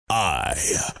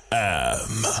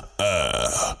am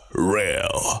a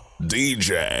real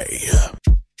DJ.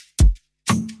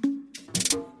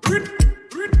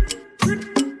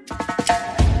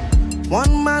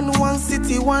 One man, one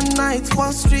city, one night,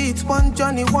 one street, one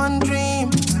journey, one dream.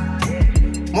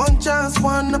 One chance,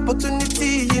 one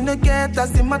opportunity, you know get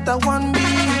as the matter one be.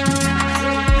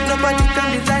 Nobody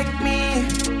can be like me.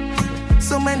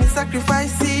 So many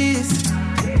sacrifices.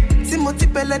 Timothy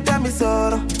Pele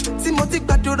Damisoro, Timothy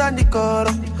Badura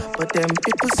Nikoro. But them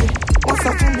people say, what's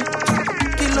up for me?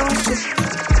 Kill on shit.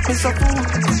 Miss up for me.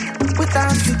 We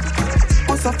dance it.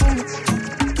 What's up for me?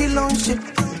 Kill on shit.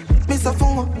 Miss up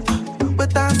for me. We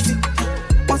dance it.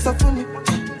 What's up for me?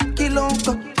 Kill on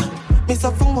go. Miss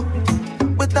up for me.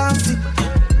 We dance it.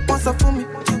 What's up for me?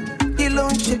 Kill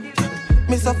on shit.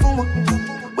 Miss up for me.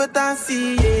 We dance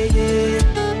it.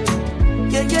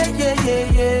 Yeah, yeah, yeah,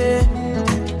 yeah, yeah.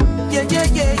 Yeah, yeah,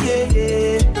 yeah, yeah,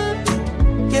 yeah.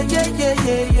 Yeah, yeah, yeah,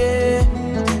 yeah, yeah.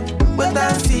 Well,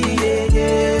 that's it, yeah,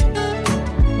 yeah.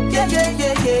 Yeah, yeah,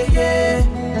 yeah, yeah, yeah.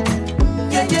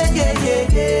 Yeah, yeah, yeah,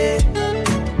 yeah, yeah.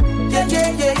 Yeah, yeah,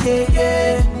 yeah, yeah,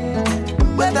 yeah.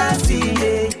 Well, that's it,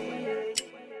 yeah.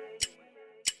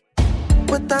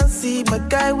 Well, that's it, my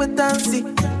guy, well, that's it.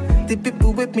 The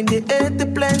people with me, they ate the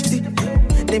plenty.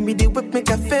 They me, they whip me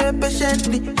cafe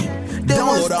patiently.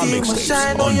 Download our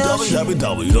mixtapes on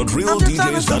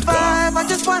www.realdjs.com. I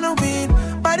just wanna win,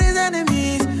 but his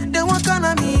enemies, they want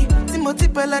kind me. Timothy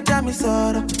Pella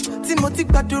Damisoro, Timothy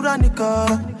Badura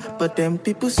Nikoro. But them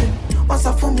people say, what's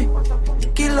up for me?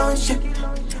 Kill on shit,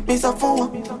 miss up for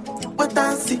one. What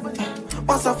dance it?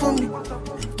 What's up for me?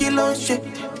 Kill on shit,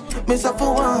 miss up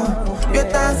for one. You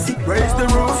dance it. Raise the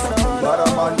roof, but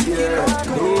I'm on here.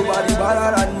 Nobody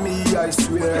better than me, I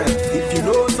swear. If you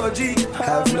know Soji,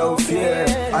 have no fear.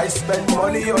 I spend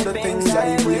money on the things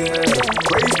I wear.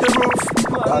 Raise the roof,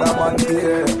 but I'm on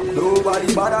here.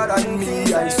 Nobody better than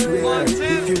me, I swear.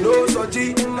 If you know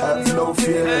Soji, have no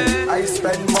fear. I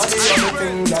spend money on the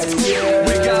things I wear.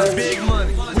 We got big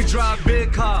money, we drive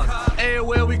big cars.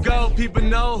 Everywhere we go, people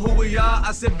know who we are.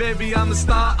 I said, baby, I'm a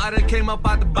star. I done came up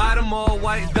out the bottom, all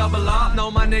white, double R.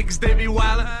 Know my niggas, they be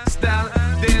wildin', stylin',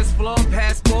 dance floor,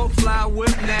 passport, fly whip,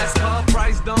 NASCAR.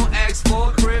 Price don't ask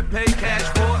for, crib, pay cash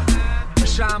for.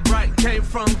 Shine bright, came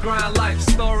from grind life,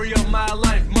 story of my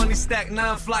life. Money stack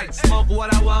 9 flights, smoke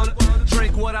what I wanted,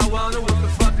 drink what I wanted. What the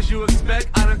fuck did you expect?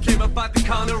 I done came up out the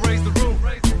corner, raise the roof,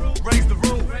 raise the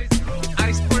roof.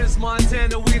 Ice Prince,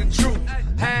 Montana, we the truth.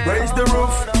 Raise the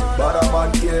roof, but I'm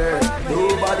on here.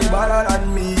 Nobody better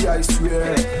than me, I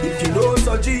swear. If you know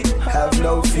Soji, have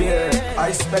no fear.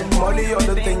 I spend money on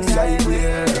the things I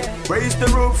wear. Raise the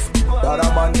roof, but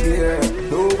I'm on here.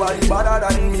 Nobody better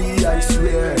than me, I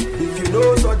swear. If you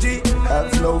know Soji,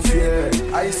 have no fear.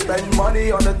 I spend money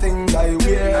on the things I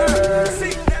wear.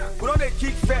 We don't they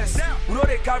kick fast, we don't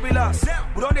they carry last,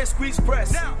 we don't they squeeze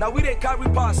press, now we they carry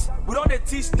pass, we don't they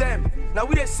teach them, now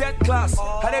we they set class,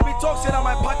 and every talk say that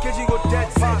my packaging go dead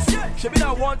fast, she be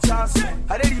that one chance, and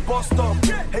then the bus stop,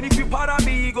 and if you para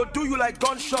me, he go do you like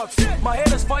gunshots, my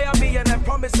haters fire me and I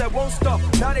promise I won't stop,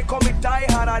 now they call me die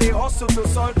hard, and they hustle till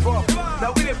sun drop,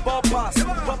 now we they ball pass,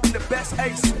 bumping the best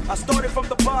ace, I started from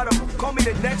the bottom, call me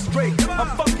the next Drake, I'm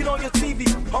fucking on your TV,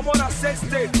 I'm on a sex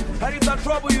tape, and if I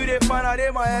trouble you, they find out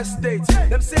in my ass. States.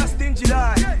 Them say I stingy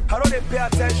lie, I don't they pay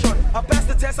attention. I pass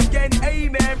the test, I'm getting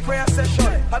amen, prayer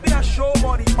session. I be that show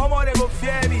money, I'm on they go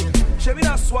fear me. She be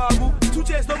that swagoo, 2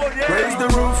 chairs no go there. Raise the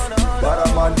roof, but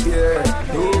I'm on here.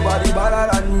 Nobody better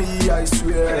than me, I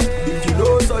swear. If you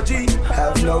know Soji,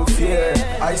 have no fear.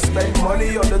 I spend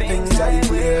money on the things I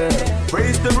wear.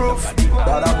 Raise the roof,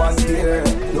 but I'm on here.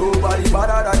 Nobody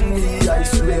better than me, I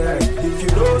swear. If you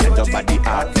know Soji,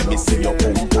 let me see your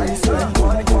boom boom.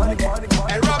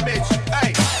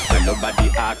 Nobody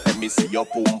act, let me see your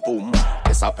poum poum.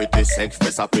 Fais ça péter sec,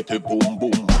 fais ça péter boum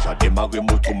boum. J'ai démarré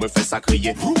moto, me fait ça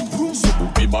crier. Ce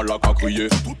boubi malak a crié.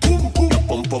 Your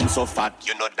pom pom so fat,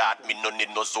 you know that. Me no need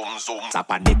no zoom zoom. Ça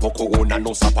pas ni pour corona,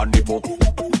 non ça pas ni pour.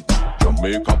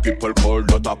 Jamaica people call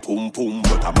that a poum poum,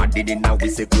 but I'm a diddy now we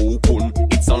say cocoon.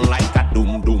 It's on like a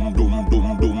doom doom doom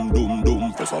doom doom doom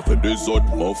doom. Fais ça fait des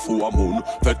autres, m'en fous à mon.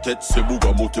 Fait tête c'est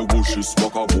bouga monter rouchis,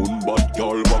 back a moon. Bad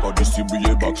girl, back a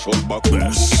distribuer, back shot, back boom.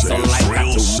 It's on like a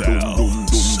doom doom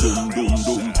doom doom doom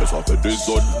doom. Fais ça fait des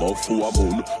autres, m'en fous à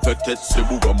mon. Fait tête c'est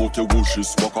bouga monter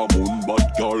rouchis, back a moon.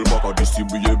 Bad girl, back a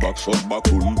distribuer, back shot, back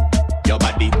boom. Your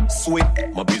body sweet,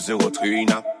 ma bise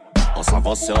retrina. En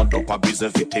s'avançant, on doit pas bise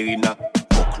vétérina.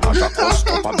 Donc là, j'accroche,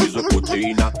 on pas bise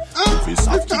protéina. On fait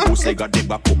ça qui pousse les gars des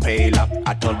bacs au pays là.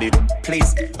 Attendez,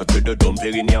 please, un peu de Dom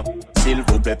Pérignon. s'il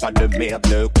vous plaît, pas de merde,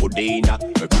 le codeine. Un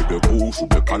peu de couche ou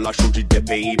de calage ou du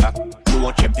payback. Nous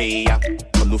on chepe ya,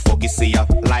 quand nous focusser ya.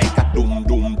 Like a doom,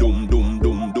 doom, doom, doom,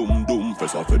 doom, doom, doom. Fais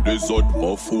ça fait des autres,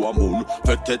 m'en fous à moun.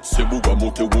 Peut-être c'est bouga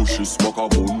monter rouge, smoke à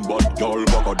moun. Bad girl,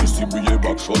 baka distribuer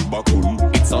backshot bakoun.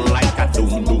 It's on like a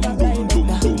doom, doom, doom, doom,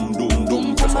 doom, doom,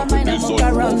 doom. Fais ça fait des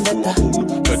autres, m'en fous à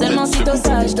moun. Seulement si t'es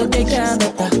sage, t'es quelqu'un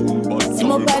d'autre. Si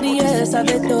mon pari est, ça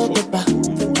va t'occuper pas.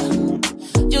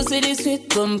 Yo c'est des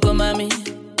suites comme ami.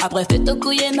 Après fait tout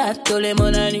couiller nato les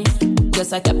mon ami. Que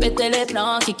ça capte les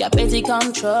plans, qui capte les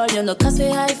control. Y'en a cassé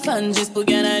iPhone juste pour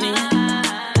gagner.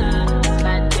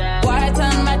 White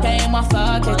and Maca et moi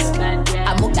fuck it.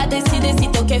 Amour qu'a décidé si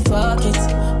t'es ok fuck it.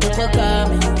 D'autres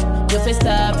comme yo fais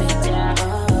stop it.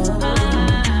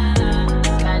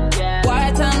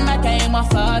 White and Maca et moi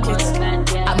fuck it.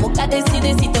 Amour qu'a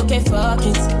décidé si t'es ok fuck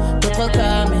it. D'autres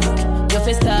comme yo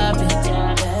fais stop it.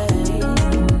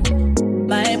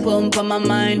 My pump on my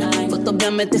mind. Faut tout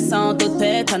bien mettre ça en toute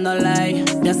tête, no lie.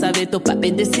 Bien savais tout pas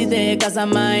décider, cause I'm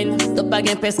mine. T'as pas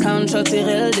gain pes control,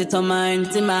 tirer de ton mind.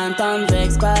 Dis-moi entendre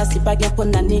vex pas, si pas gain pour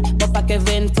nani. Moi pas que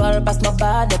veine folle, passe moi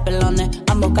pas de pelonne.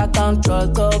 I'm okay control,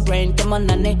 go brain, comme mon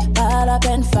année. Pas la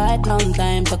peine fight, long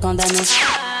time, te condamner.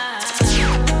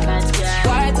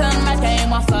 White and Maca et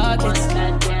moi fuck it.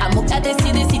 I'm okay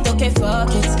décider si t'es ok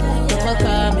fuck it. T'es trop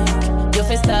comme, yo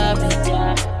fais stop it.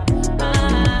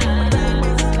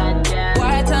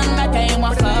 And Maca et moi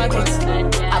fuck it.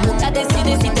 Amour qu'a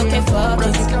décidé si t'es ok fuck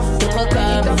it. T'es trop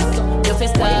comme, yo fais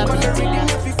stop it.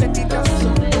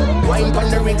 Wine pon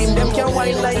the rhythm, them can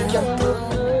wine like you.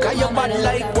 Cause you bad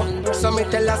like what? So me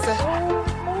tell her say,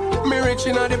 me rich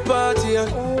inna the party and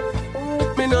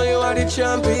me know you are the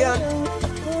champion.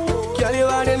 Girl, you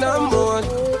are the number one.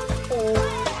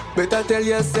 Better tell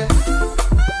you say,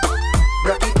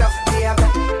 rock it off, baby.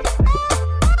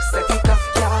 Set it off,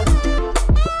 girl.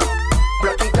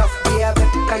 Rock it off, baby.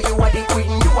 Cause you are the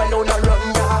queen, you alone a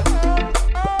run, dog.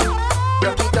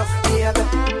 Rock it off, baby.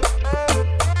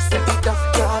 Set it off,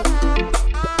 girl.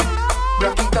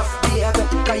 Rock it off, baby.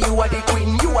 Cause you are the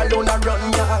queen, you alone a run,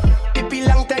 dog. It be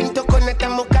long time to connect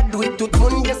and mocha do it tout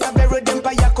moun. Yes, I very them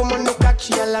pa ya come on no catch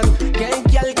yalan. Girl,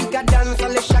 kick a dance,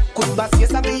 all the shack could bass.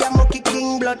 Yes, I be a monkey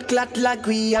king, blood clot like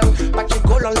we young. Patch it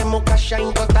gold on the mocha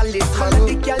shine, got a list. All of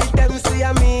the girl them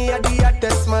say me a the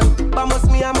hottest man. But must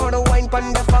me a more wine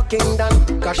pon the fucking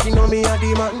done. Cause she know me a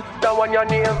the man. That one your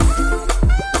name.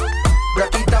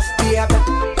 Rock it off, baby.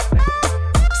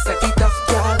 Set it off,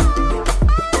 girl.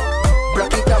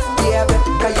 Rock it off, baby.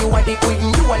 Cause you are the queen,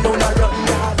 you alone a run,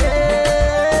 dog.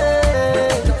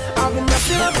 Hey, I've been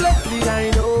messing up lately,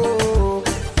 I know.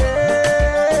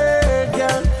 Hey,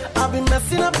 girl, I've been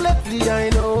messing up lately, I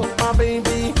know. My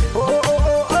baby, oh, oh,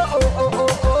 oh, oh, oh, oh,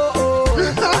 oh, oh,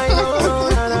 oh. I know,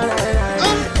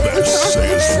 This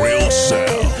is Real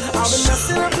Sound. I've been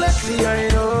messing up lately, I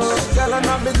know. Girl, I'm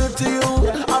not been good to you.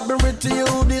 I've been rude to you,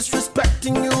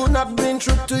 disrespecting you, not being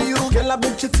true to you. Girl, I've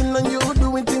been cheating on you,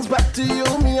 doing things back to you.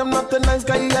 Me, I'm not a nice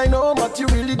guy, I know, but you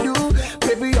really do.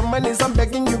 Baby, on my knees, I'm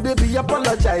begging you, baby,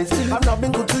 apologize. I've not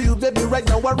been good to you, baby, right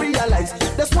now I realize.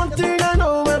 There's one thing I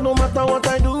know, and no matter what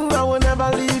I do, I will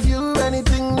never leave you.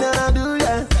 Anything that I do,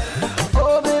 yeah.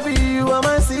 Oh, baby, you are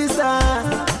my sister.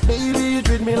 Baby, you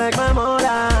treat me like my mother.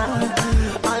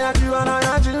 I got you and I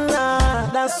got you now.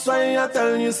 That's why I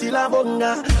tell you, see la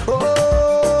bonga.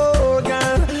 Oh,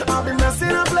 girl, I've been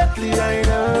messing up lately, I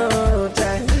know.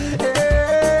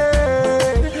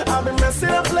 Hey, I've been messing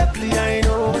up lately, I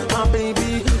know. My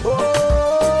baby, oh,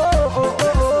 oh,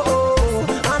 oh, oh, oh.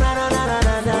 Ah, na, na, na,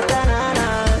 na, na, na, na, na.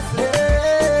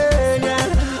 Hey, girl,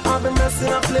 I've been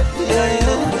messing up lately, I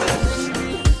know.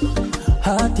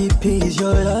 How deep is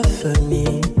your love for me?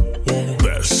 Yeah.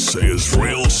 This is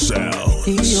Real Sound.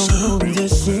 You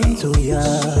just into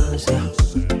yours.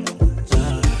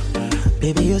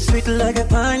 Baby, you're sweet like a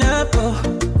pineapple.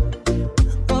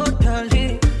 Oh,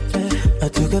 darling. Yeah. I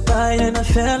took a bite and I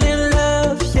fell in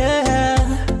love. Yeah.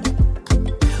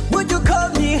 Would you call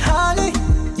me honey?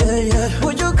 Yeah, yeah.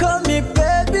 Would you call me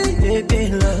baby? Baby,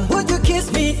 love. Would you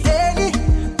kiss me daddy?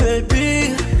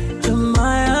 Baby, you're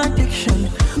my addiction.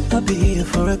 I'll be here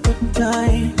for a good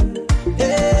time.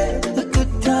 Yeah, a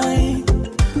good time.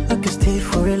 I could stay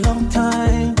for a long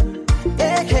time.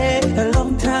 Yeah, yeah, a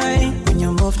long time. When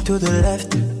you move to the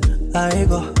left, I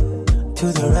go. To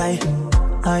the right,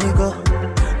 I go.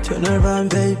 Turn around,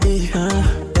 baby.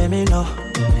 Let me know.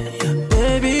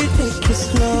 Baby, take it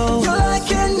slow. You're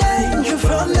like an angel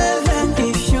from heaven.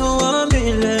 If you want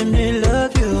me, let me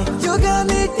love you. You got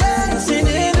me dancing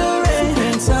in the rain.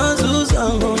 And sounds who's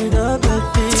on the baby.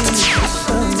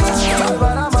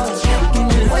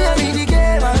 Oh, yeah, be the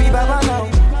game, I be Baba now.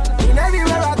 In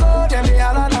everywhere I go,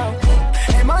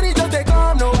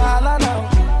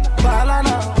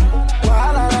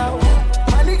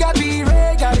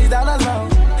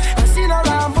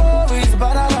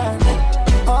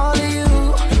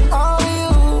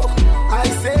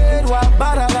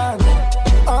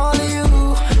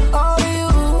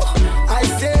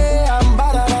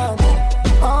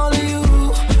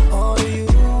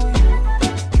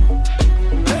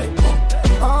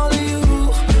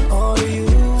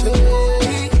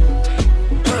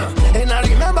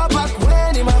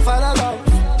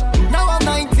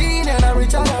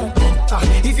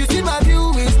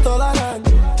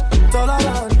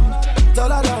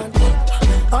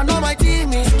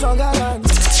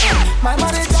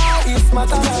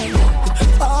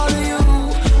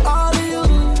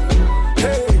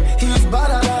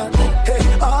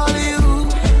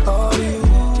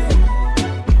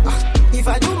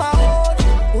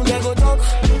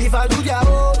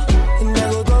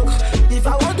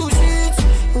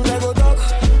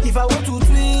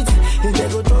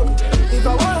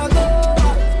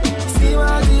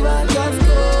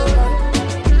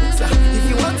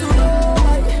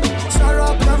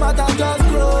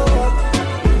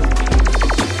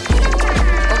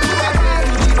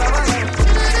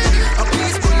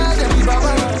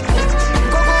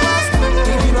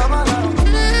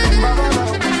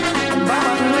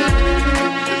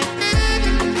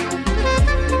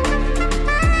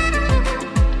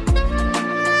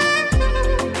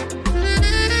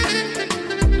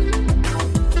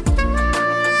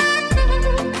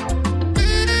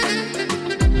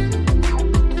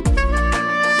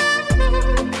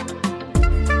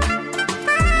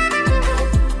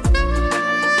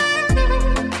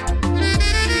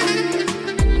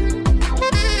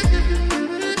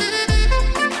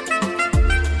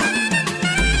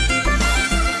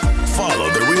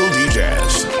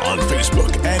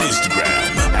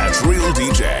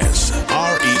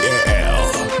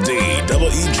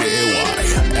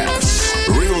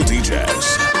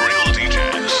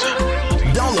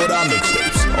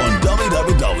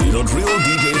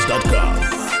 www.realdjs.com.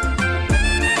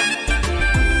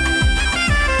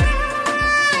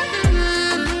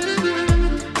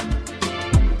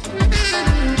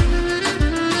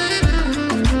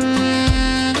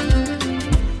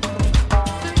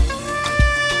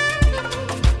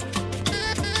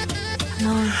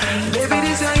 Baby,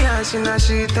 this a yash in a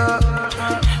sheet up.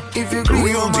 If you agree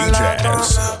Real on my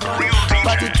DJs.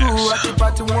 Party 2 at the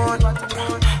party 1.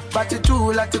 Party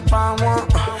 2 like the pan 1.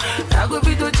 I go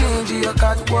be to change your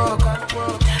catwalk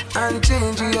and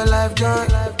change your life joy.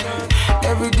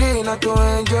 Every day not to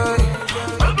enjoy.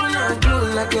 Open your door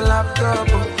like a laptop.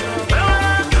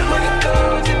 When it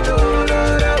goes, it goes.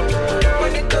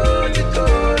 When it goes, it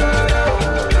goes.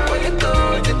 When it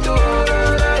goes, it goes.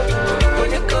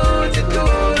 When it goes, it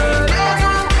goes.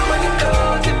 When it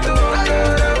goes, it goes.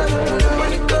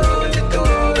 When it goes, it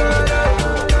goes.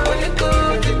 When it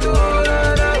goes, it goes.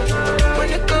 When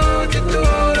it goes, it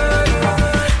goes.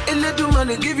 A little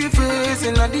money give you face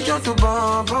in addition to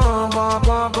bomb, bomb, bomb,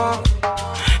 bomb, bomb.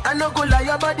 I no go lie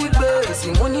about the base.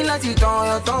 Money like it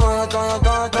on.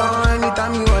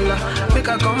 Anytime you holla, make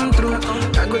I come through.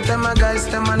 I go tell my guys,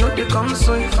 them I know they come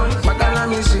soon. But I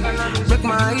me see, make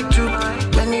my eye true.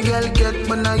 Many girl get,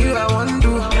 but now you I want to.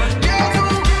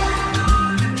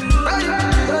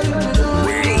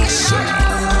 Real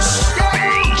sounds.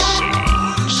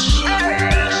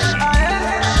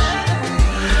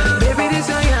 Baby, this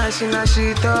a yash in a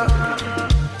sheet up.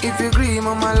 If you agree,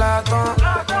 mama laton.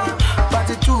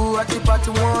 Party 2 at the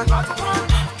party 1.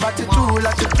 Party 2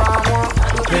 like the pan 1.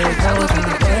 There goes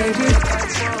my baby,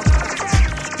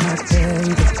 my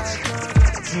baby.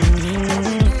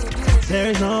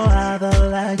 There's no other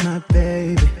like my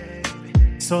baby.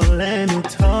 So let me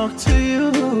talk to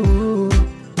you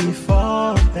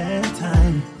before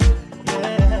bedtime.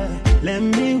 Yeah, let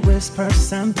me whisper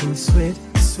something sweet,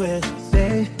 sweet,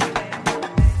 babe.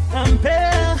 I'm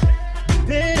better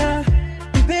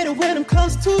when I'm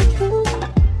close to you.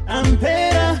 I'm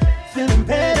better, feeling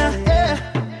better, yeah.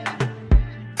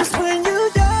 'Cause when you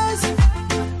dance,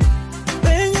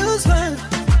 when you smile,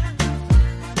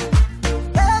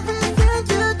 everything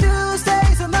you do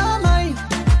stays in my mind.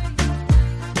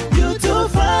 You too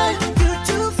fine, you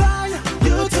too fine,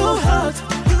 you too hot,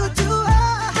 you too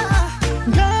hot.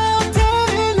 Girl,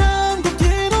 telling I'm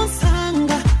good on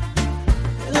sanga,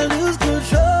 and I lose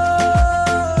control.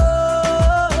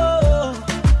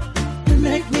 You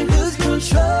make me lose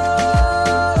control.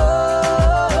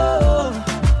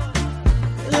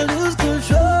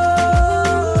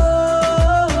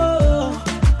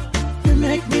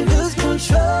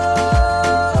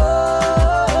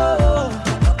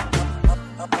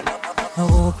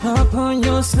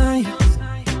 Side.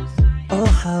 Oh,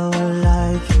 how I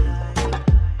like it.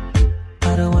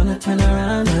 I don't wanna turn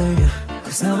around, baby,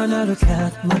 'cause now I know look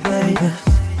at my baby.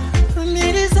 I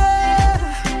need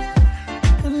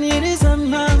is a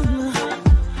mama.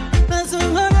 That's a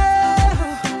mama.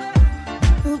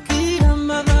 Ukira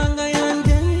mabanga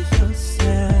yange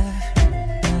yourself.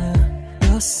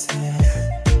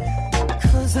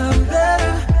 'Cause I'm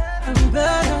better.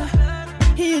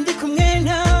 Hindi kumwe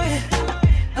nawe.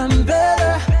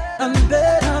 I'm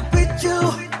better with you.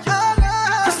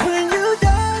 'Cause when you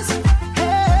dance,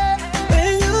 hey,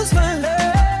 when you smile,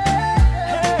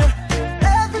 hey,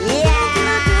 everything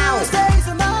you do stays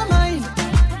in my mind.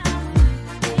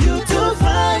 You too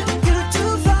fine, you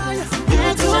too fine, you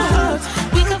too hot.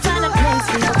 We can find a place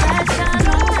for your passion.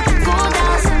 Cool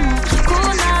down, simmer,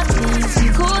 cool now, please.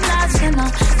 Cool now, simmer,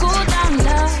 cool down,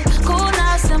 love. Cool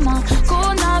now, simmer,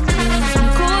 cool now, please.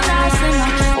 Cool now, simmer.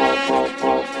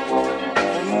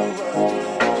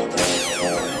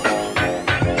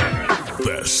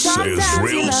 This is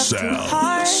Real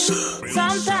Sounds.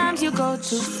 Sometimes you go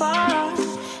too far.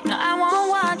 No, I won't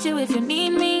want you if you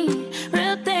need me.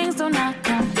 Real things do not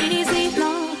come easy,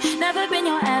 no. Never been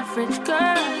your average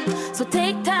girl. So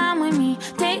take time with me,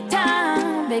 take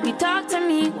time. Baby, talk to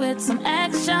me with some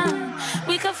action.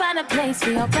 We can find a place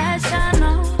for your passion,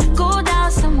 no. Cool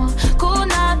down, someone, cool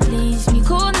now, please me.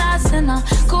 Cool now, sinner,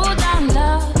 cool down,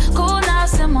 love. Cool now,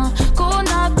 simmer, cool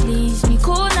now, please me.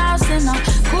 Cool now, sinner,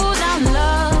 cool down,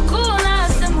 love. Cool now,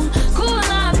 simmer, cool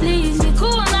now, please me.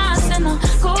 Cool now, sinner,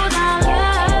 cool down,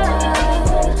 love.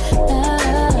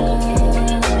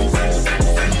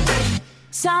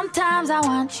 Sometimes I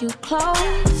want you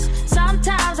close.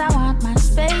 Sometimes I want my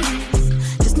space.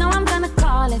 Just know I'm gonna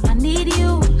call if I need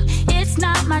you. It's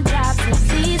not my job to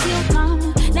please you, no.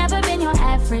 Never been your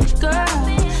average girl.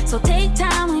 So take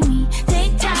time with me,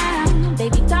 take time.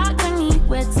 Baby, talk to me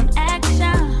with some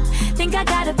action. Think I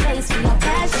got a place for your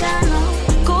passion, no.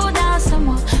 Cool down,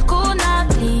 someone, cool now,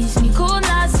 please me. Cool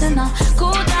now, sinner,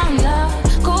 cool down, love.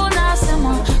 Cool now,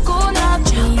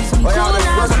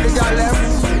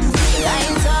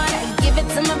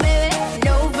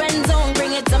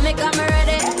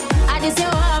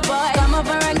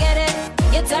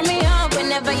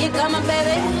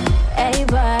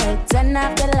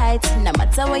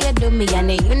 matter what you do, me I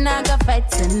know you not gonna fight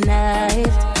tonight.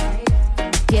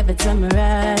 Give it to me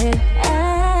right.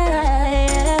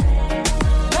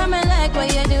 Mama like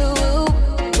what you do.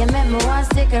 You make me want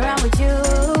to stick around with you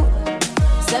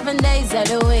 7 days of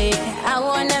the week. I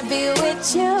wanna be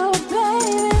with you,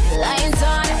 baby. Lions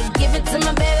on, give it to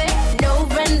my baby. No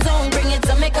friend zone, bring it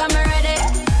to me, come ready.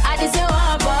 I just say,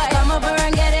 oh boy, come over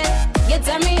and get it. You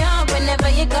tell me on whenever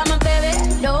you come,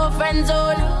 baby. No friend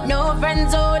zone, no friend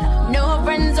zone, no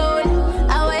friend zone.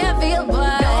 How I feel,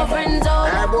 boy. No friend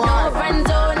zone, no friend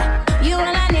zone. You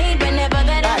all I need whenever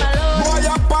that I'm alone. Boy,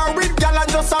 you par with gal and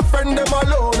just a friend them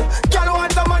alone. Gal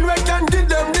want a man we can give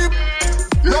them dip.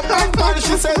 No bad bad,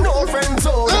 she say no friend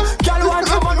zone. Gal want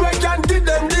a man we can give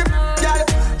them dip. Gal,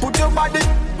 put your body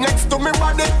next to me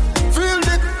body. Feel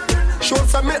it, show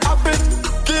some me happy.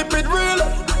 Keep it real,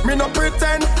 me no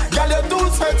pretend. Gal, you too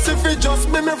sexy fi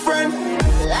just be my friend.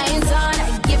 Lions on,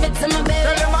 give it to my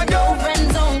baby. No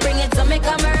friend zone, bring it to me,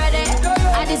 come ready.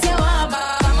 I just say,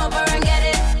 oh, come over and get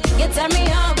it. You tell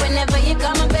me on whenever you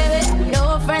come, baby.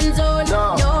 No friend zone,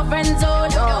 no friend zone,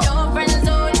 no friend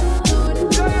zone.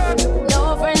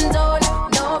 No friend zone,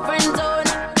 no friend zone.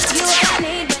 You all I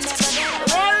need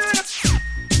whenever.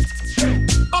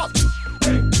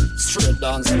 Straight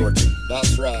dance floating,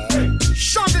 that's right.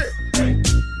 Shut it!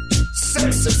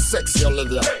 Sexy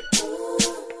Olivia.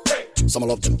 Some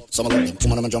love them, some love them.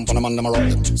 Woman, I'ma jump on them and I'ma rock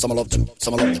them. Some love them,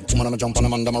 some love them. Woman, I'ma jump on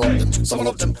them and I'ma rock them. Some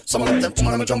love them, some love them.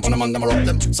 Woman, I'ma jump on them and I'ma rock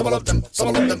them. Some love them,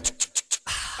 some love them.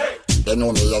 They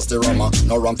know me as the rama,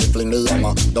 no ram fi fling the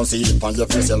yama. Don't see it on your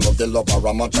face, you love the love a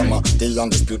rama drama. The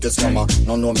undisputed summer,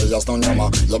 no know me as no yama.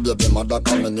 Your baby mother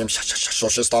call me name,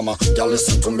 she stammer. Girl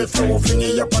listen to me flow, fling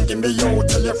it up and give me yo.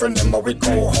 Tell your friend them how we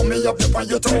go, hold me up on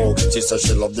your toe. She says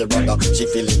she love the brother, she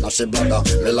feel it now she bladder.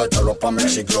 Me light her up and make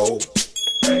she glow.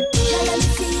 Let me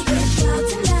see you get wild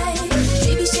tonight.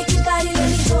 Baby, shake your body, let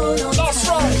me hold on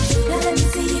tight. Now let me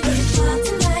see you get wild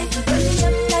tonight. Bring me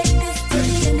up like this till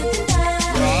the end of the night.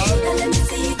 Now let me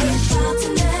see you get wild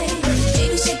tonight.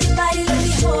 Baby, shake your body, let me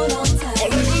hold on tight.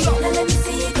 Now let me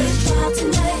see you get wild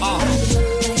tonight.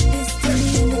 Like this till the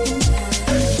end of the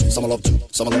night. Some love them,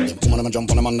 some love them. Woman, I'ma jump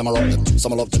on them and I'ma rock them.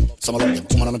 Some love them, some love them.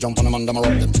 Woman, I'ma jump on them and I'ma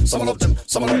rock them. Some love them,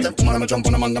 some love them. Woman, I'ma jump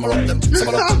on them and I'ma rock them.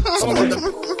 Some love them, some love them.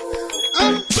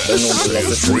 They know me love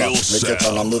the thriller, me get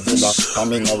on me villa.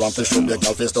 Coming around fi show big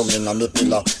girl face down in a me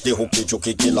pillar. The hooky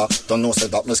jooky killer, don't know say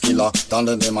that me skiller. Down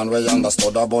the name and we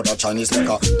understood about the Chinese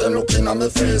liquor. Them looking at me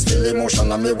face, feel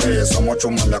emotion on me waist. So much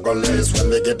woman me go lace when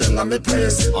me get in a me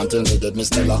place. Until me get me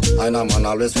stiller, I know man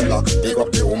always filler. Pick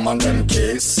up the woman them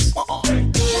case. Let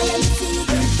me see you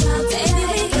get wild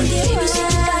tonight. Baby,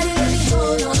 shake your body, let me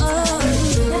hold on tight.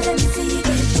 Now let me see you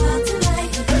get wild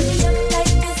tonight. Bring me up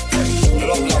like this till the end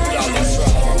of the night.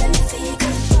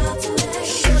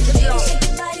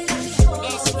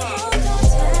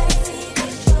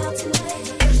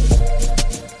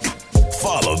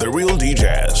 Follow The Real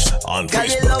DJs on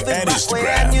Facebook and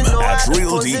Instagram at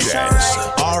Real DJs.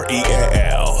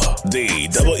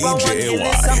 RealDJays.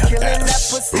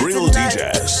 Real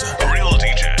DJs. Real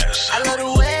DJs. I love the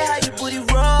way how you booty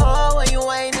roll when you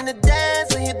ain't in the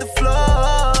dance and hit the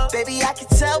floor. Baby, I can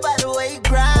tell by the way you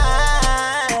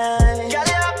grind. Got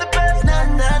it off the best. Na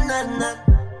na na na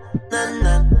na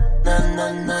na na na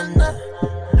na na.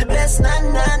 The best. Na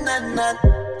na na na.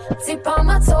 Tip on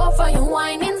my toe for you,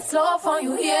 whining slow for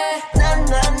you, yeah. Na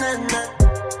na na na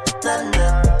na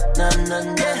na na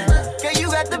na na. Girl, you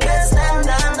got the best. Na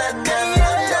na na na na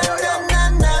na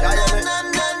na na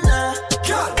na na.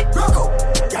 Girl, rock out.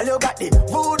 Girl, you got the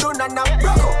voodoo na na.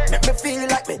 Rock out. Make me feel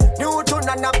like me new to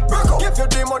na na. Rock out. Give you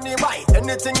the money, buy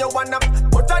anything you wanna.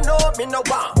 But I know me no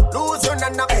want lose you na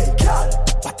na. Hey, girl,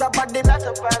 what a body,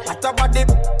 what a body.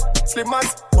 Slim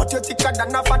as, but you thicker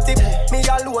than a fatty. Me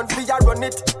alone for ya run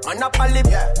it, man up a lip.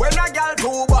 When a girl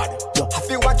too bad, you have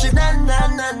to watch it. Na na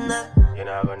na na. You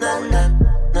know na na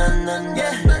na na na.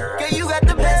 Yeah, you got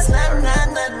the best. Na na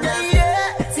na na.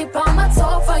 Yeah. Tip on my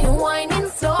toe for you, whining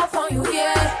slow for you,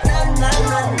 yeah. Na na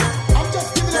na na. I'm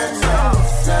just giving it na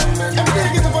na na na. Everybody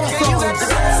get up on the song. You got the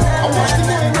best. I want to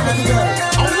know another girl.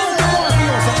 I love the one you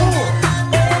know.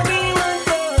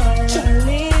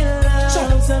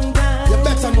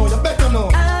 You better know.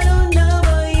 I don't know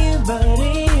about you, but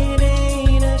it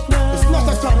ain't a crime. It's not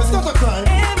a crime, it's not a crime.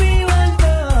 Everyone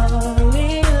fall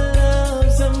in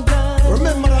love sometimes.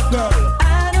 Remember that girl.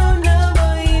 I don't know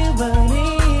about you, but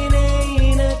it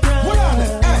ain't a crime. Hold on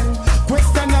it. Hey,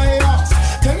 question I ask.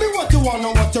 Tell me what you wanna,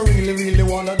 what you really, really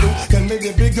wanna do. Tell me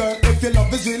baby girl, if your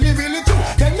love is really, really true.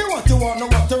 Tell me what you wanna,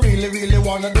 what you really, really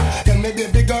wanna do. Tell me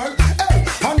baby girl, hey,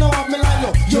 I know what me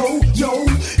like, yo, yo.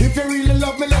 If you really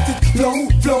love me, let it flow.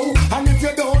 And if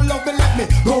you don't love me, let me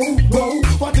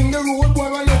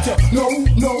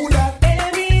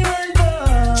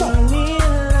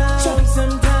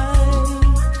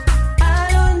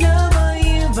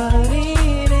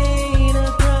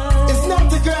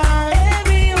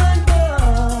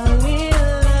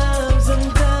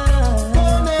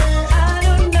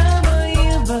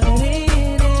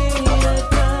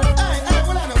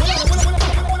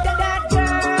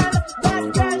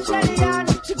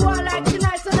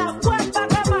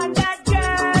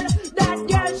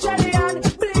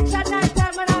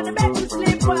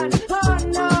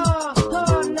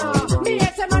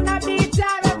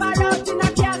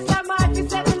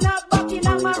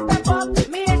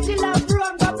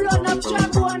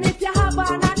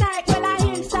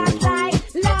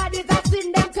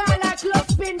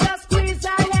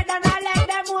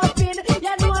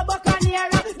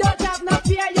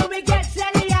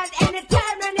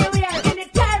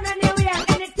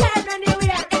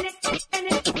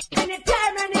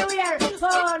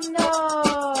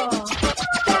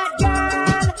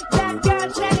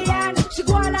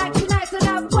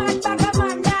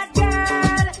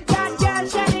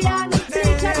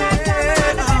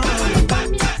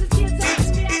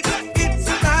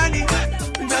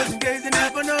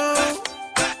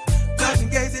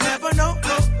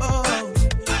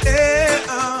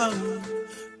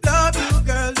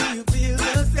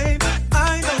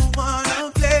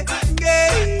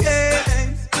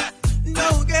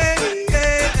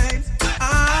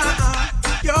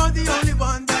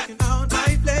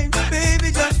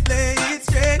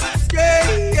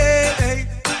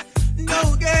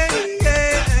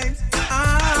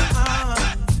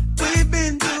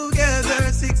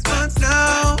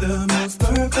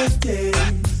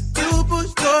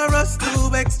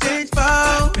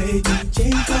make me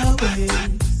change my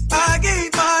ways. I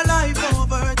gave my life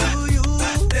over to you,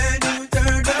 then you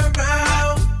turned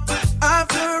around.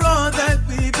 After all that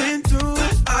we've been through,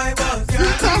 I was your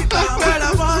rebound. Girl,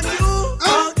 I want you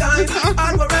all time.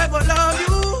 I'll forever love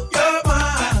you. You're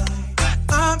mine.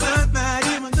 I'm not mad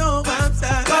even though I'm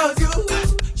sad. Cause you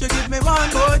should give me one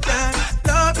more chance.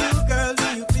 Love you, girl, do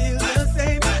you feel the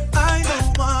same? I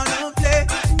don't wanna play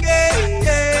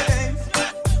games.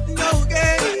 No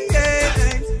games.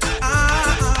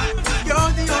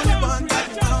 You're the only one that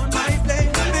found my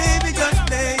flame. Baby, just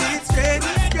play it straight.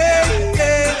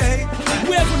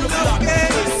 We're gonna block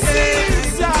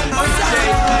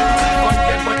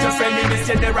but your friend in this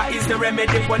genera is the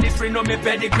remedy. One is free, no me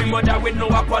pedigree. Mother with no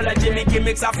apology. Me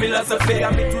gimmicks a philosophy.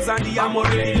 I'm it and the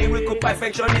amory. Lyrical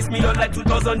perfectionist. Me on like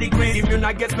 2,000 degrees. If you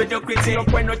not get mediocrity, no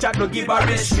point no chat, no give a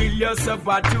risk. Feel yourself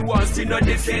at you once, you know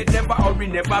they say never hurry,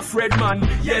 never afraid, man.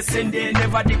 Yes, indeed,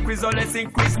 never decrease, always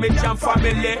increase. Me jam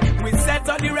family. We set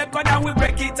on the record and we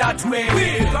break it that way.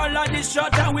 We call on the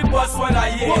shot and we bust what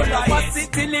I hear.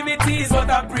 Capacity limit is what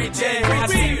I'm preaching. I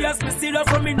serious, me serious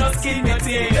from me, no skin me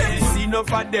teeth. See no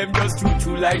for them, just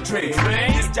true like train.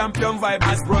 This champion vibe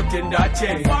has broken that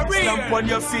chain. Stamp on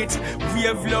your feet,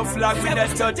 wave your flag with a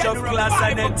touch of class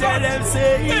and then tell them,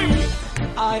 say,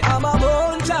 I am a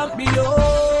born champion.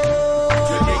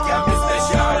 Today can be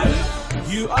special.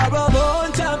 You are a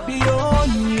born champion,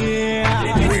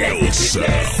 yeah. Real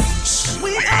sounds.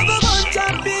 We are the born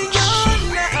champion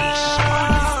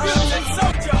now.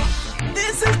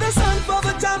 This is the song for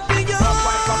the champion.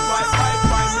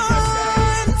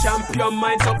 Champion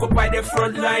minds occupy the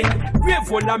front line.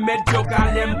 Brave one I met you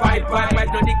call them pipe. But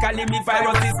no they calling me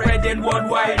virus is spreading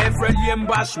worldwide. Every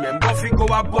embarrassment, Buffy go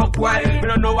a buck wild. We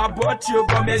don't know about you,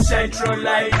 but me shine through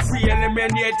light. Free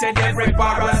eliminated every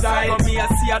parasite. For me I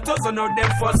see a dozen of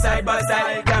them for side by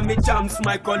side. Got me champs,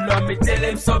 my color, me tell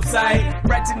them subside.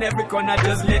 Right in every corner,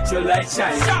 just let your light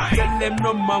shine. Tell them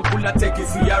no man could take it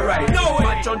for your right. No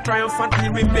match on triumphantly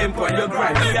remember your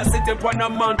grind. We are sitting upon a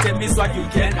mountain, this what you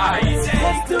can hide.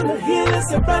 To the hill,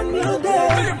 it's a brand new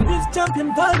day. This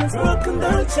champion vibe is broken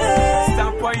down chain.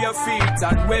 Stamp on your feet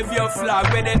and wave your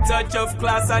flag with a touch of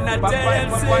class and a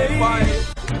dance.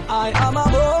 I am a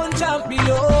born champion.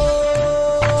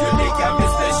 Today can be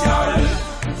special.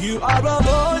 You are a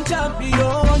born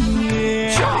champion,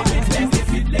 yeah.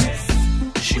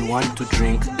 She want to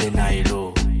drink the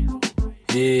Nilo.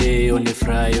 Hey, on the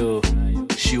fryo.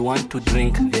 She want to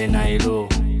drink the Nilo.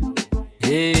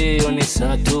 Hey, on the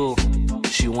Sato.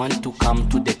 She want to come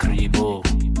to the cribbo.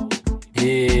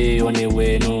 Hey,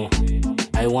 Oneweno,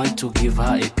 I want to give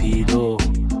her a pillow.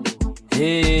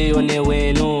 Hey,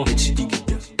 Oneweno,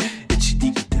 echidigida,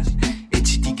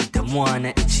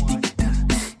 mwana, echidigida,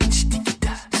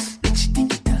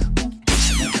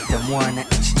 mwana,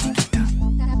 echidigida.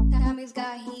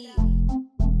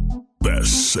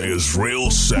 This is Real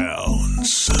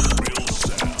Sounds.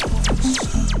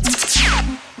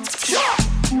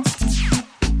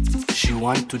 She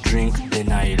want to drink the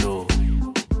Nilo.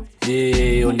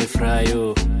 Hey, on the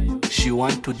fryo. She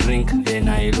want to drink the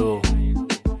Nilo.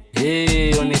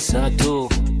 Hey, on the Sato.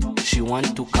 She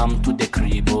want to come to the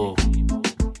cribbo.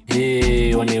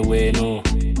 Hey, on the Weno.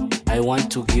 I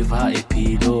want to give her a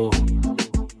pillow.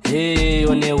 Hey,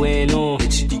 on the Weno.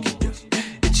 Echidigida,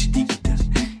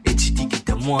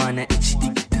 mwana,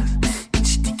 echidigida,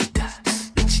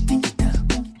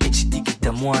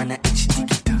 mwana, echidigida.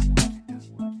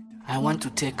 I want to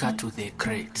take her to the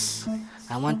crates.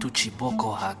 I want to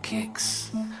chiboko her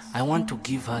cakes. I want to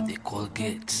give her the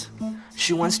Colgate.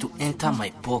 She wants to enter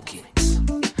my pocket.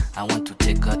 I want to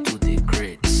take her to the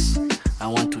crates. I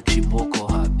want to chiboko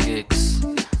her cakes.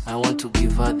 I want to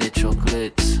give her the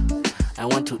chocolate. I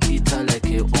want to eat her like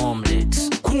a omelette.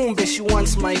 Kumbe, she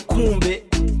wants my kumbe.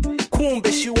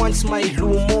 Kumbe, she wants my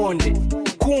lumonde.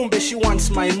 Kumbe, she wants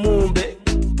my mumbe.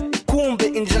 Kumbe,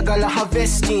 injagala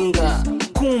harvestinga.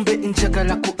 Kumbe,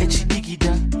 injagala ku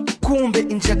echidigida. Kumbe,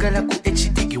 injagala ku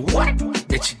echidigi. What?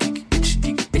 Echidigi.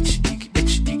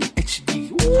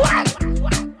 What?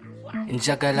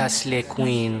 Injagala Slay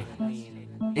Queen.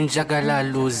 Injagala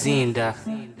Luzinda.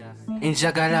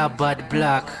 Injagala Bad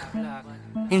Black.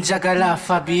 Injagala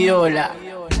Fabiola.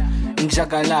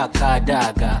 Injagala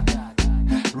Kadaga.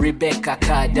 Rebecca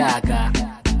Kadaga.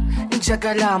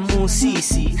 Injagala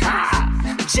Musisi. Ha!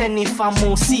 Jennifer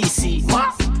Musisi.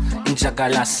 What?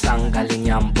 Injagala Sangali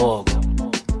Nyambogo.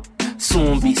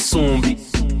 Sumbi.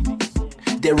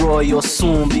 The Royal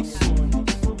Sumbi.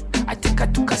 Ateka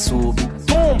Tukasubi.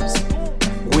 Tooms.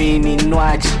 Winnie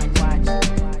Nwaji.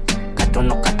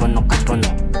 Katono.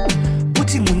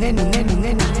 Puti muneni.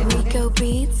 Rico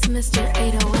Beats, Mr.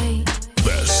 808.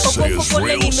 This is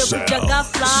Real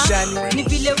Sound. Ni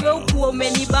vile wewe ukuwa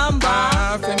umenibamba.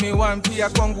 Femi one pia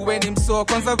kwangu we ni mso.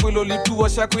 Kwanza vile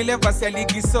ulituosha kwile basi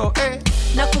aligiso.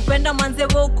 Nakupenda manze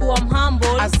wewe ukuwa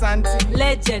humble. Asante.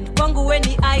 Legend kwangu we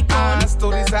ni icon.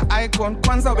 Stories za icon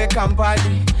kwanza weka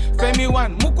mbali. Femi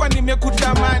one mukwa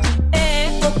nimekutamani.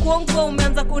 Okuongo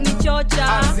umeanza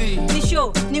kunichocha. Ni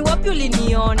show, ni wapi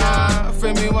uliniona?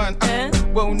 Femi one,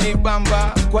 we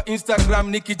unibamba. Kwa Instagram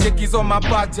nikichekizo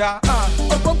mapaja.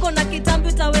 Okuongo na kitambi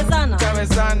utawezana?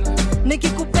 Utawezana.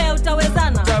 Nikikupea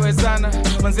utawezana? Utawezana.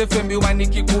 Manze Femi one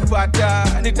nikikupata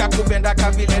nitakupenda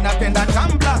kavile napenda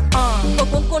Tumblr.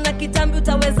 Okuongo na kitambi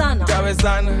utawezana?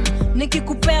 Utawezana.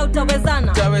 Nikikupea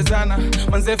utawezana? Utawezana.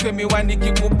 Manze Femi one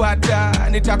nikikupata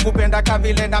nitakupenda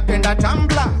kavile napenda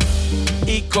Tumblr.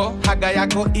 Iko, haga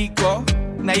yako iko.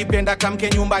 Naipenda kamke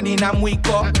nyumbani na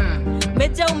mwiko.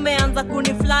 Meja umeanza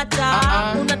kuniflata.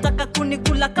 Unataka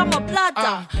kunikula kama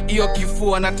plata. Iyo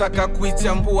kifua nataka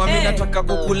kuichambua. Mimi nataka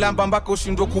kukulamba mpaka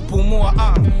ushindwe kupumua.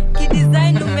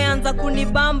 Kidesign umeanza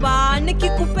kunibamba.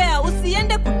 Nikikupea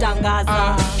usiende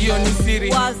kutangaza. Iyo ni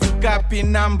siri. Gapi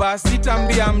namba.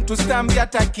 Sitambia mtu, sitambia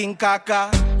hata King Kaka.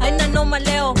 Haina noma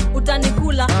leo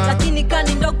utanikula. Lakini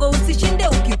kani ndogo usishinde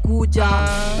ukikuja.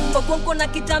 Okonko na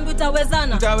kitambi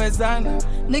utawezana? Utawezana.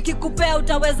 Nikikupea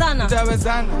utawezana?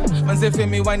 Utawezana. Manze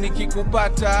Femi one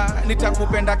nikikupata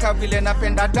nitakupenda kavile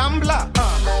napenda Tumblr.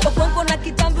 Okonko na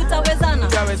kitambi utawezana?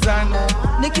 Utawezana.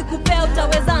 Nikikupea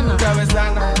utawezana?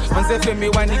 Utawezana. Manze Femi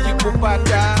one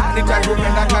nikikupata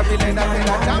nitakupenda kavile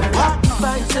napenda Tumblr.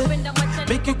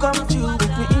 Make you come chill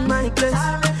with me in my place.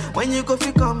 When you go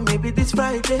fi come, maybe this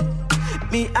Friday.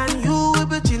 Me and you will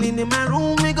be chilling in my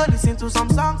room. We go listen to some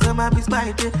songs and might be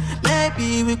spicy.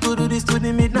 Maybe we could do this to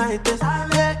the midnight test.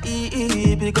 Yeah,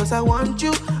 because I want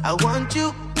you.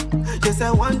 Yes,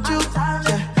 I want you.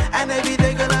 Yeah, and every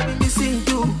day girl I be missing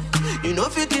you. You know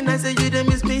 15 I say you they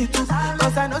miss me too.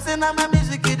 Cause I know say now my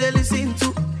music you they listen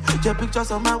to. Your pictures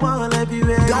on my wall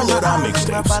everywhere. Download our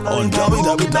mixtapes on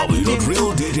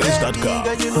www.realdjs.com.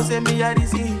 Girl, you know say me I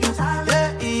see you.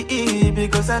 Yeah,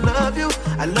 because I love you.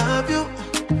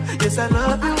 Yes, I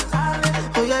love you.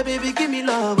 Oh yeah, baby, give me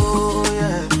love. Oh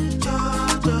yeah.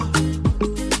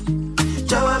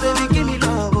 Jawa, baby, give me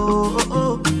love.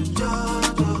 Oh.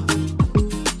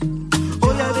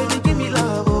 Oh yeah, baby, give me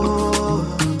love. Oh.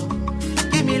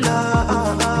 Give me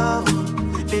love.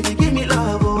 Baby, give me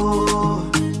love. Oh.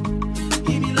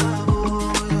 Give me love.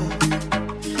 Oh yeah.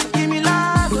 Give me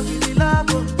love. Oh, give me love.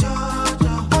 Oh.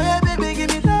 Oh yeah, baby, give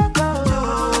me love.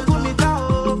 Oh. Put me down.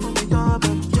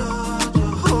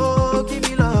 Oh, give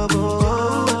me love.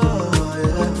 Oh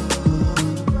yeah.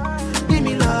 Give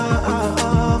me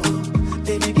love.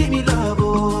 Baby, give me love.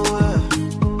 Oh yeah.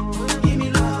 Give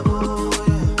me love. Oh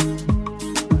yeah.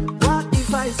 What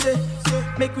if I say,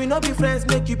 make we not be friends,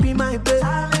 make you be my babe?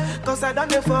 Cause I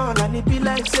don't fall and it be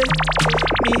like say,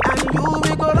 me and you,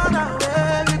 we go run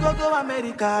away. We go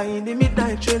America in the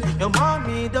midnight train. Your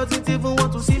mommy doesn't even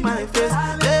want to see my face.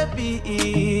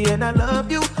 Baby, and I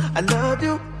love you.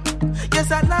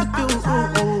 Yes, I love you.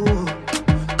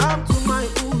 Come to my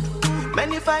hood.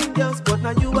 Many fine girls, but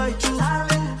now you I choose.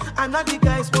 And now the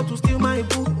guys want to steal my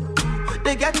boo.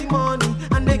 They get the money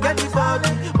and they get the body,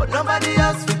 but nobody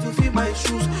else fit to fill my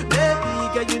shoes. Baby,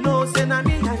 girl, you know, say na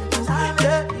me and you.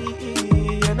 Yeah,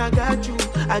 and I got you.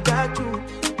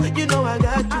 You know I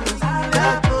got you.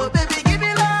 Oh, baby, give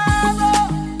me love.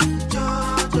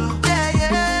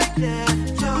 Yeah.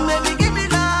 Baby, give me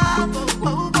love.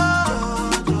 Oh,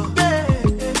 yeah.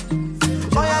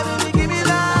 Oh, yeah, baby, give me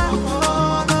love.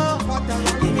 Oh, no.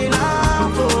 Give me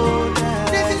love. Oh, yeah.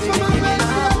 This is for my baby.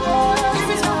 This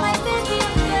is for my baby.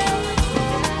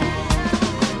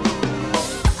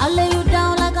 I'll lay you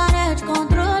down like an edge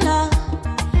controller.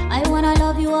 I wanna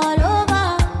love you all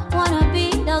over. Wanna be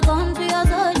the gun to your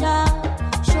soldier.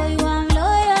 Show you I'm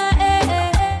loyal,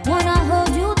 Wanna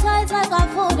hold you tight like a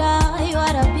folder. You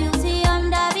are the beauty, I'm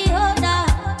the beholder.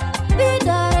 Be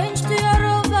the range to your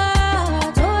rover.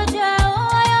 Told ya, oh,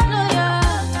 I am loyal.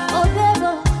 Oh,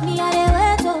 baby, me a de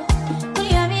weto.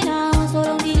 Clear me now, so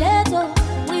don't be late.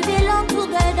 We belong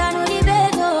together, no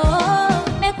debate.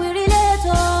 Make we relate.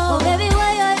 Oh, baby,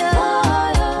 where you?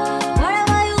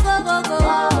 Wherever you go.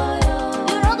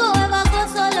 You don't go ever go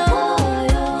solo.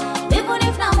 Even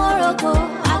if na Morocco,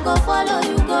 I go follow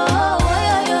you go.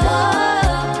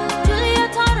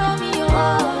 Juliet and Romeo, I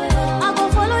go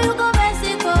follow you go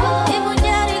Mexico. Even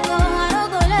Jericho, I don't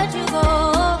go let you go.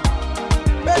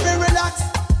 Baby, relax.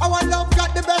 Our love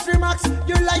got the best remarks.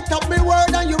 You light up me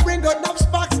world and you bring out enough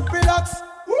sparks. Relax.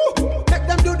 Woo. Make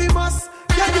them do the mass.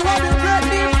 Yeah, you have been great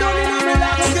deep down in a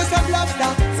relax. Focus on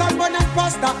lobster, salmon and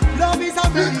pasta. Love is a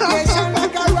medication like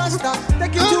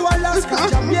Alaska,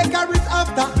 Jamaica is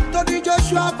after. Tony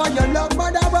Joshua for your love,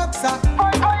 mother boxer.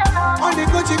 On the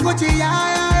Gucci,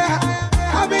 yeah.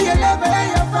 I be your lover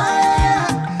and your fire.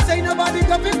 Say nobody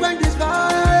can pick when this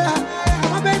fire.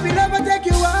 My baby never take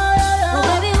you higher. Oh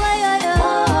baby, why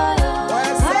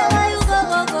you go?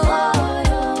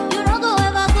 You don't go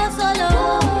ever go solo.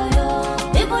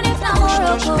 Even if I'm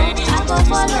Morocco, I go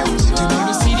follow you.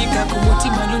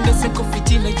 Malunda seko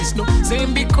fitina yisno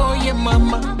Zembiko ye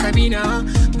mama kabina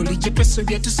Buliche peso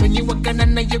vya tusonyi wakana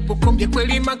na ye bukombia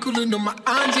kweli makulu no ma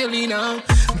Angelina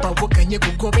Mpawoka nye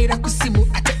kukobera kusimu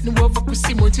ate nuwova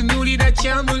kusimu tunulira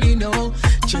chambulino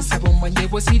Chensa bomba nye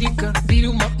wosirika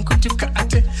biruma nkutuka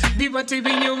ate bibate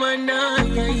binyuma na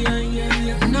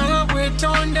Nawe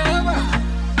tondaba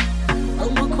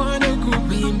Omukwano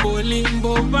kubimbo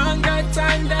limbo banga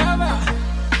tandaba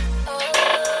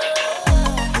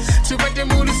Tubate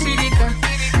mulu sirika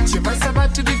Chivasa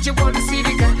batu dije wadu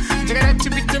sirika Jagara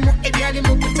tubite mu ebyali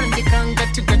mu kutandika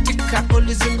Ngati gatika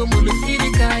oluzungu mulu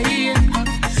firika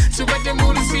Tubate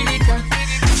mulu sirika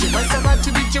Chivasa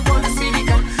batu dije wadu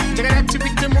sirika Jagara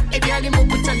tubite mu ebyali mu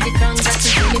kutandika Ngati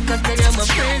gulika kari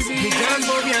amapenzi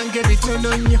Bigambo byange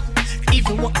bitono nyo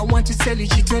Even what I want to tell you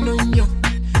chitono nyo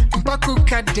Mpaku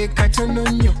kade katono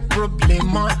nyo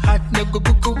Problema hat nego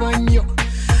bukuwa nyo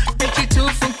Take it to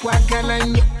kwagala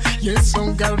nyo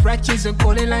Yensonga raches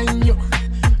okolela nyo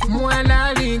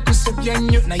Mwana linkusopya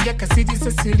nyo Na yakasidi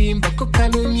sasirimba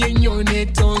kokalumye nyo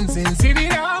Netonze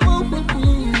nsiriramu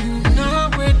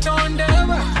Nawe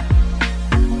tondaba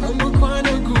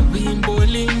Omukwano kubimbo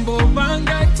limbo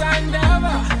banga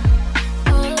tandaba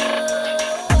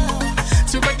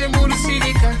Tubate mulu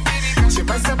sirika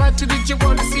Chibasa batu dije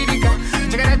wolu sirika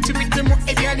Jagara tubite mu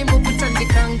ebyali mu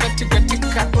kutandika Ngati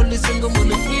gatika oluzungu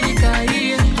mulu firika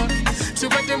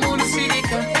Tubate mulu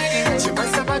sirika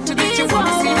Chibasa batu dije wolu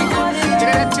sirika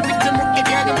Jagara tubite mu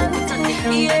ebyali mu kutandika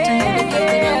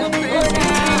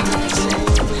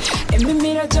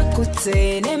Emimira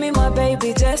jakutse nemi my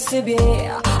baby Jessie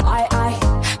I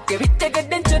Kebiteke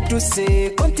dente tuse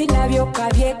kontina byoka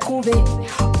byekube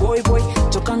boy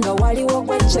tokanga waliwo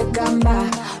gwechegamba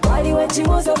waliwo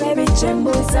ekibuzo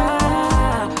bebichembuza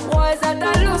was that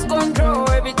I lose control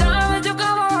every time you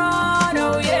come around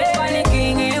oh yeah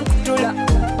panicking in kutula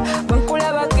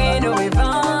bankula bakeno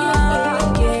eva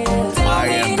I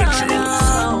am the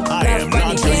truth. I am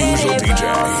not your usual DJ.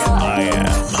 I am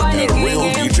the real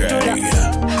DJ.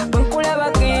 bankula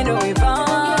bakeno eva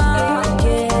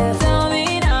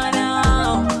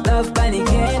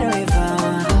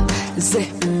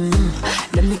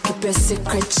let me keep a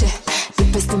secret check. The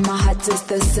best in my heart is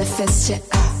the safest check.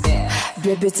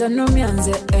 Baby, turn on me and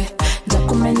say,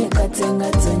 Jakumeni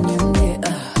katenga tanyunge.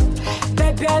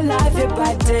 Baby, I love your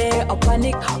body. I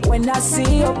panic when I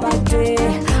see your body.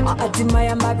 I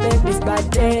admire my baby's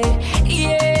body.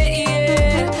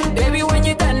 Yeah. Baby, when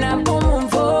you turn up, boom,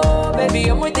 boom, baby,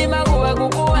 I'm with him, I go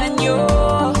and you.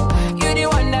 You're the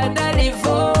one that I live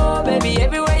for. Baby,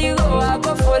 everywhere you go, I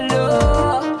go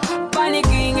follow.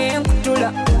 Panicking in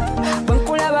Kutula,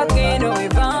 Bankula Bakeno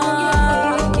Eva.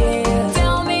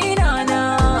 Tell me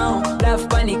now, love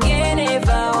panicking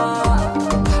Eva.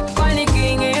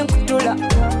 Panicking in Kutula,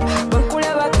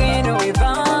 Bankula Bakeno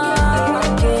Eva.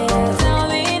 Tell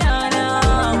me now,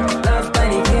 love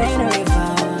panicking Eva.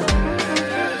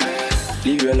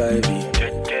 Live your life,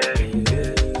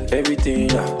 everything.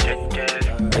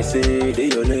 I say they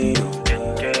your lane.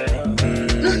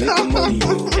 Make the money,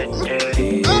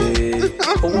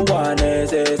 oh, one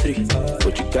necessary,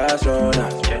 but you guys run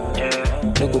out.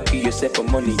 No go kill yourself for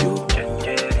money, yo.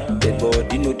 Dead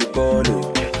body know the ball,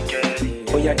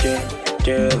 oh yeah,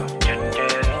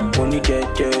 money,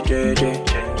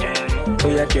 oh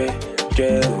yeah,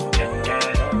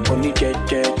 money,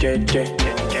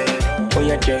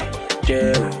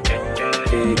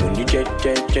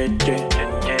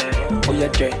 oh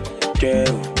yeah,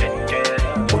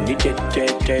 money,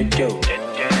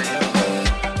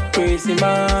 crazy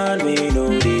man, we know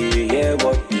they hear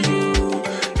what you do.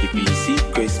 If you see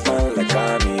crazy man like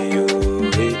I'm you,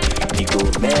 he go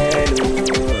mellow.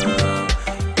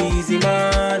 Easy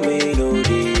man, we know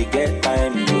they get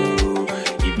time, you.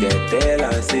 If they tell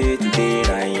and say today,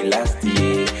 I last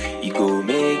year, he go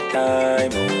make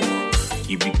time, oh.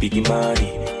 You be big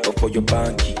money, up for your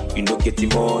banky, you no get the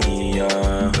money,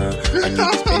 and you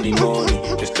be spending money,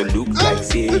 just to look like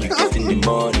say you getting the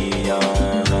money,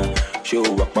 Show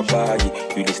up my body,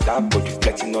 you the stop but you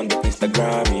flexing on the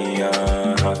Instagram,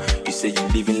 You say you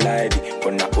living life,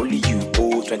 but not only you,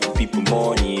 20 people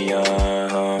money,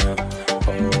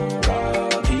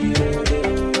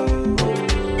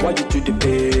 Why you do the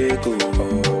big,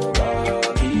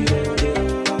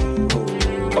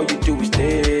 oh, you do is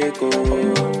take, oh.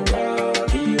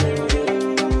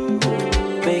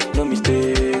 Make no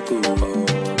mistake, oh.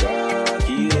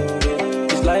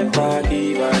 It's life I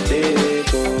give and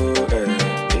take, oh.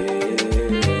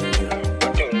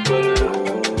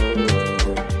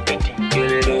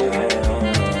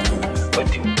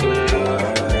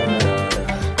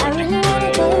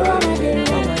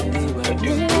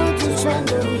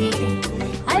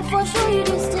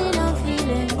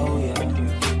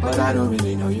 I don't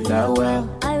really know you that well.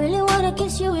 I really wanna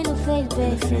kiss you in the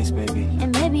face, baby.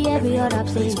 And maybe every other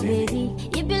place, baby.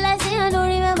 You be like, say I don't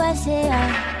remember, say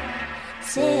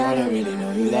I don't really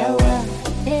know you that well.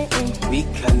 We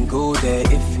can go there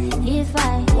if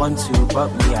I want to, but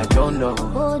me, I don't know.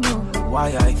 Oh no.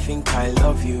 Why I think I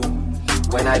love you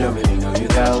when I don't really know you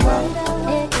that well.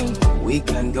 We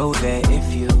can go there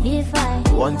if I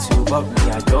want to, but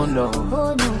me, I don't know.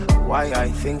 Oh no. Why I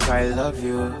think I love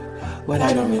you when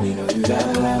I don't really know you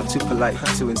that well. I'm too polite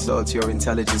to insult your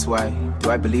intelligence. Why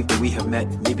do I believe that we have met?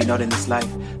 Maybe not in this life.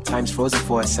 Time's frozen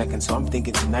for a second, so I'm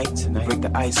thinking tonight we break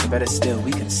the ice, or better still,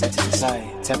 we can set it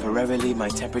aside. Temporarily, my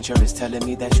temperature is telling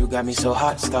me that you got me so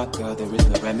hot. Stuck, girl, there is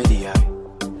no remedy.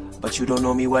 But you don't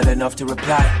know me well enough to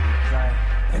reply,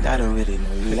 and I don't really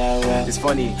know you that well. It's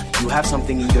funny, you have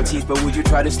something in your teeth, but would you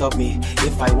try to stop me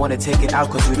if I wanna take it out?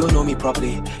 Cause you don't know me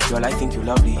properly. Girl, I think you're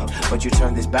lovely, but you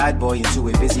turn this bad boy into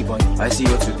a busybody. I see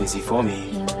you're too busy for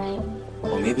me,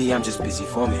 or maybe I'm just busy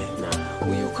for me.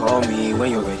 Will you call me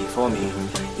when you're ready for me?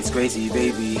 It's crazy,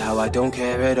 baby, how I don't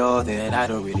care at all, that I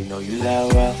don't really know you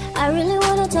that well. I really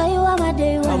wanna tell you how my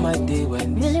day went. How my day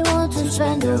went. Really want to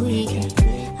spend the weekend.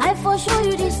 I for sure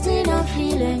you this thing I'm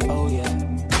feeling. Oh yeah,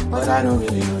 but I don't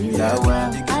really know you that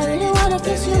well. I really wanna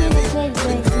kiss you in the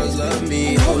face. Girls love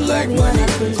me, hold like money.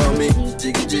 Call me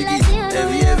jiggy jiggy,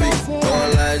 heavy,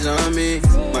 all eyes on me.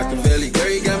 Machiavelli, girl,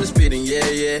 you got me spitting,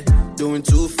 yeah. Doing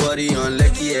 240 on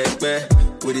Lecky Ekpe.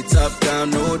 With it top down,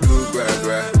 no do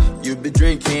gra. You be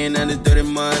drinking and the dirty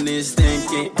money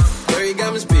stinking. Girl, you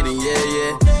got me spitting,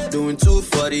 yeah. Doing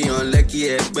 240 on Lecky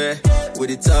Ekpe.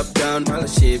 With it top down, all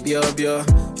shit, bio.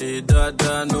 Hey, da,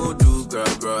 no do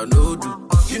gra, no do.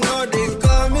 You know they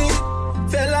call me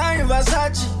Fela in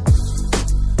Versace.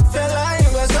 Fela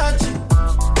in Versace.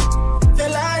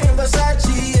 Fela in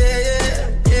Versace, yeah.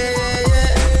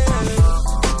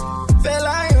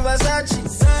 Fela in Versace.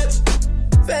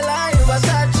 Fela in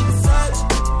Versace.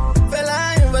 Fela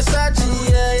in Versace,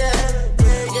 yeah.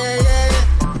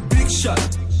 Big shot,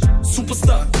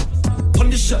 superstar,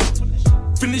 punisher,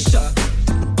 finisher,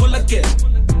 call again,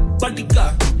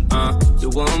 bodyguard. You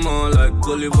want more like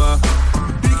Oliver.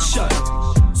 Big shot,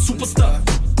 superstar,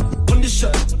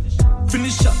 punisher,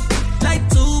 finisher. Like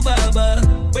two Baba,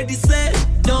 where they say,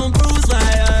 don't bruise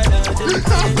my heart.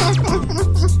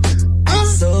 I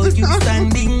saw you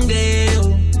standing there.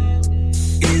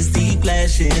 Is the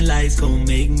flashing lights gon'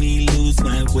 make me lose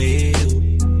my way?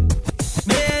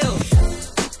 Mail,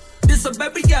 this a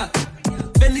baby, yeah.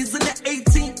 Benny's in the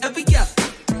 18 every year.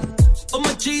 All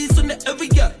my G's in the every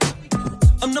year.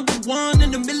 I'm number one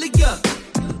in a million.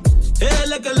 Yeah,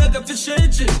 like a fish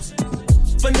and chips.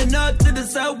 From the north to the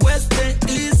southwest and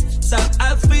east, South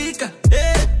Africa.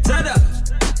 Yeah, tada.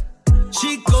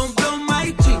 She gon' blow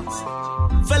my jeans.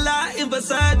 Fella in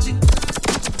Versace.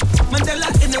 Mandela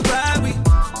in the Rari.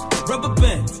 Rubber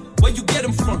bands, where you get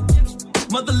them from?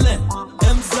 Motherland,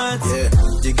 M-Sons. Yeah,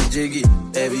 jiggy,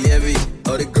 heavy.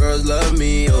 All the girls love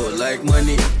me, oh, like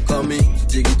money. Call me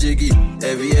jiggy,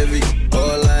 heavy.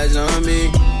 All eyes on me.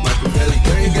 Machiavelli,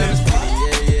 girl, you got me spinning,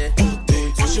 yeah.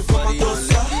 Push your body on,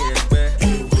 let me expect.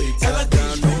 Tell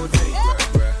down, no day,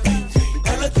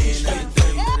 ela diz,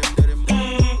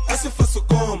 assim faço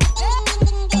como?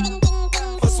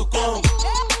 Faço como?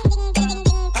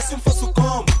 Assim faço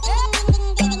como?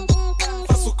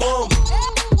 Faço como?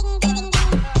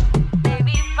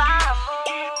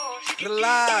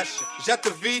 Relaxa, já te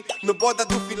vi no boda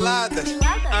do Filadas.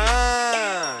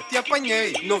 Te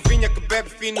apanhei. Novinha que bebe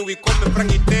fino e come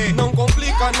franguité. Não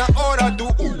complica na hora do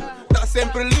Tá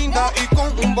sempre linda e com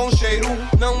um bom cheiro.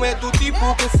 Não é do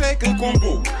tipo que sei que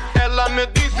combo. Ela me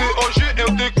disse hoje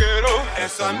eu te quero.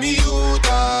 Essa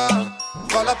miúda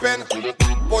vale a pena,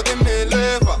 pode me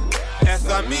levar.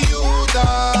 Essa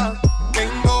miúda bem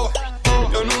boa,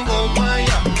 eu não vou mais.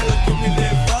 Ela que me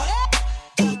leva,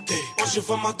 hoje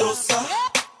vamos adoçar.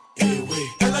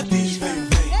 Ela diz vem.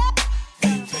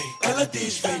 Ela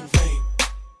diz vem.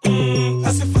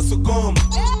 Assim faço como?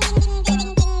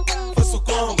 Faço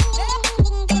como?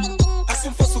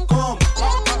 Assim faço como?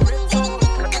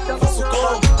 Faço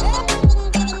como?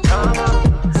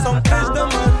 São 3 da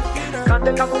manhã.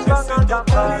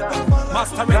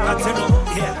 Master Records, you know,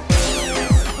 yeah.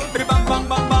 Bang, bang,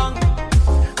 bang, bang.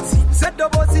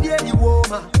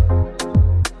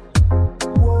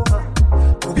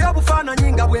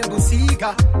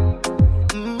 bwembusiika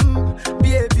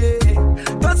byebye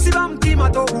tosiba mutima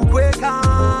togukweka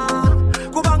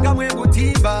kubanga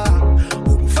mwegutimba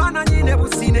obufaananyi ne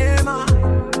businema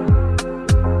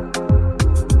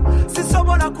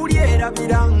sisobola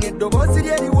kulyerabira eddoboozi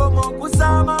lyeriwooma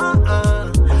okusaama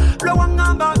lwe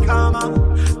waŋŋamba akaama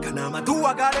kana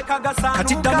amatuwa galeka gasaanuka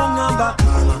kati ddamu ŋŋamba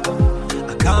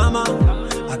akaama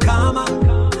akaama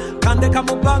kandeka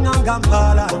mu bbanga nga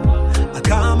mpaala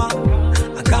akaama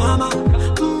akaama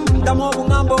ddamu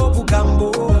obuŋŋamba obugambo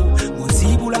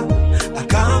ng'osiibula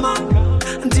akaama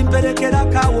nti mperekera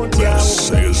kaawo ntyawo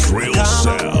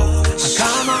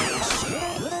akaama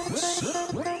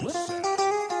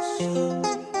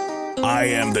I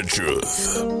am the truth.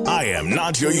 I am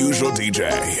not your usual DJ.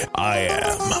 I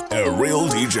am a real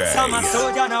DJ. Sama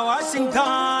soja na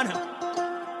Washington.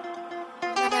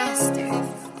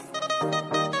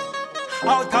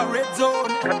 Outer red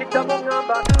zone. Kapita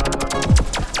mongamba.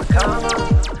 Akama,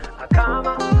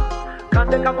 akama.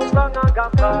 Kande kamubanga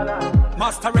Kampala.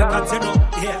 Master records, you know,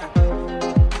 yeah.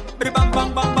 Bang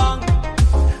bang bang bang.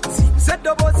 Set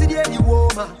the boss in the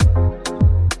woman.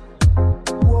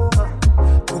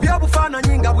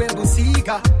 Obufaananyi nga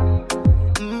bwembusiika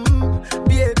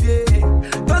byebye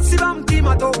tosiba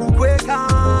mutima togukweka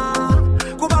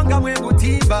kubanga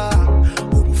mwegutimba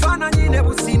obufaananyi ne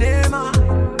businema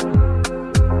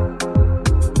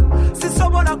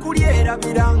sisobola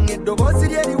kulyerabira eddoboozi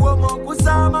lyeriwooma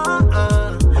okusaama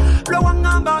lwe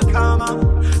waŋŋamba akaama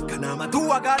kana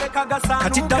amatuwa galeka gasaanuka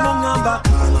kati ddamu ŋŋamba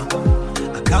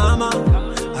akaama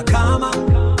akaama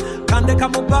kandeka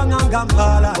mu bbanga nga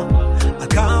mpaala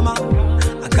akama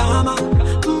akama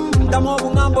ddamu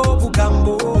obuŋŋamba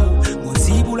obugambo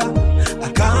ng'osiibula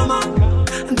akama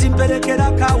nti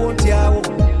mperekera kaawo ntyawo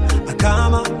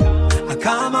akama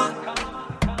akama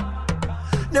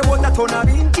ne bw'otatona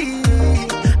bingi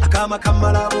akama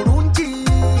kamala bulungi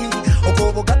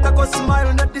okobogattako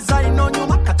smile ne design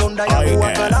onyuma katonda yabuwa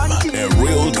galangi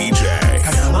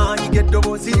kana amaanyi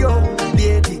g'eddoboozi lyo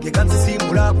lyetige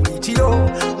ganzisimbula buli kiro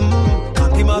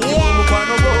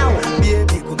mukwano gwo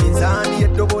byebye ku minzaani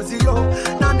y'eddoboozi lyo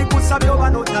nandikusabye oba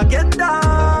notagenda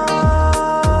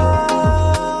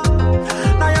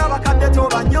naye abakadde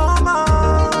tobanyooma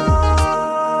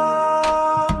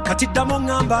kati ddamu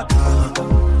ŋŋamba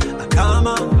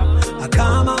akaama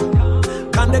akaama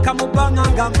kandeka mu bbanga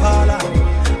nga mpaala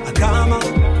akaama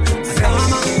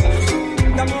akaama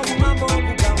ddamu obuŋŋamba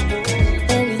obugambo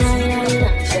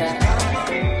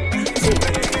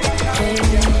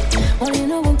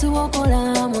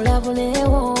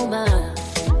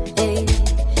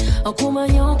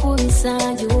okumanya okubisa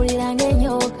njiwulira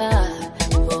ng'enyoka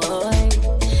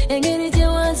engeri gye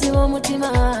wanziba omutima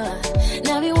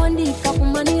nabiwandiika ku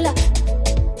manira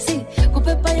si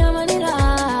kupepa ya manira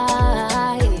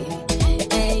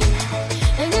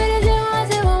engeri gye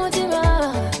wanziba omutima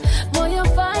moyo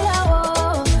fire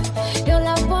your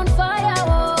love on fire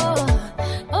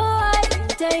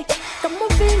take come on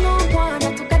feel on one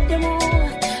tukaddemu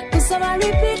kusaba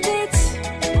repeat it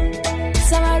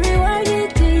saba rewind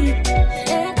it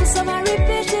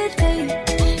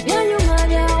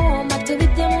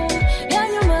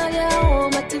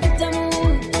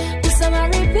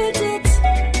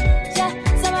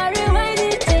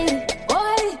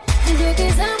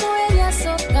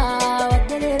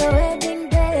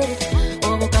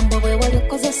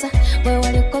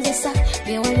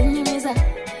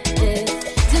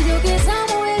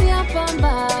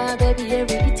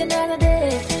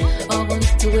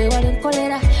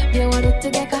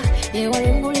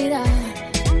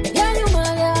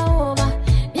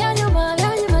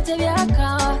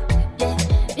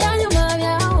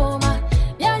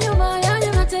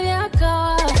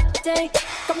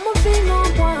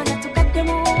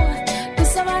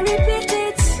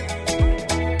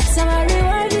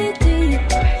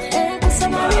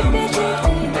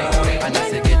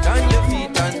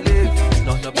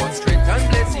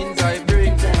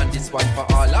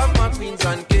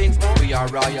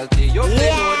royalty, you know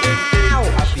them things.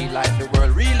 I feel like the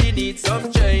world really needs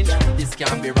some change. This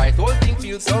can't be right, whole thing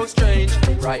feels so strange.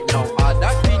 Right now, all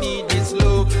that we need is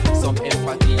love, some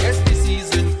empathy, yes, this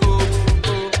season come.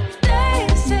 They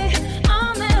say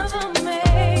I'll never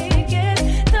make it,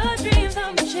 the dreams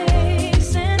I'm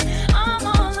chasing, I'm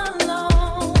all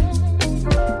alone.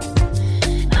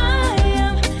 I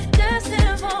am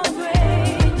destined for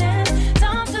greatness,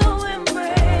 time to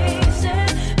embrace it,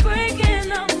 breaking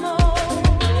the mold.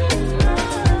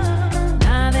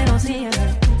 Now they don't see it.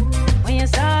 When you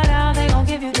start out, they gon'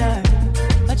 give you dirt,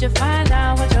 but you find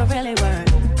out what you're really worth.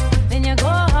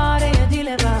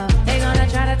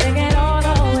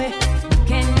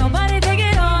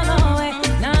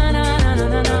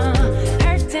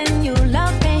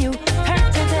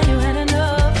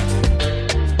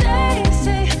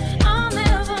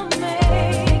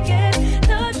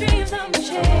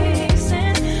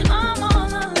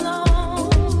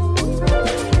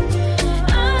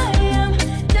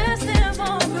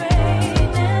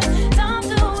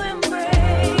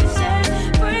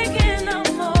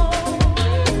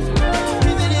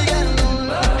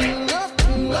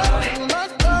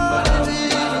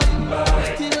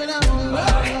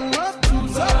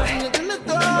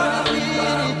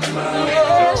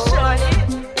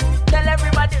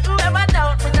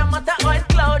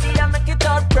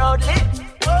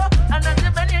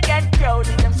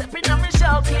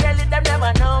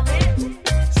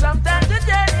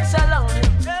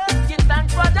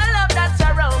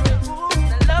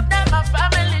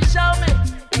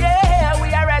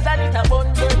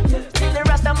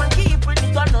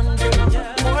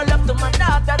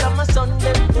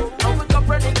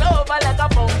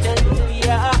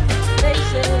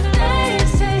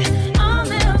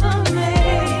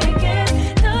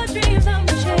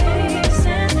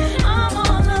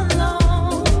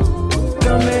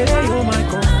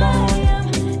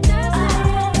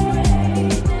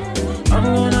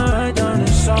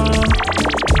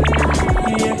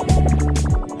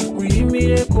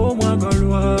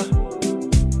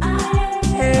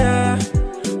 Yeah,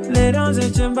 les dans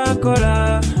et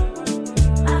Chimbacola.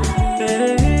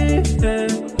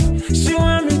 She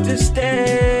want me to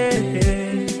stay.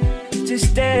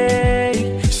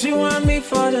 She want me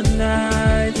for the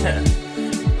night.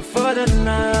 For the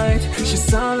night. She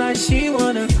sound like she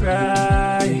wanna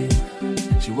cry.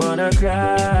 She wanna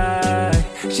cry.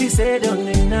 She said don't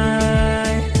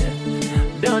deny.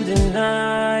 Don't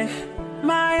deny.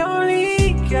 My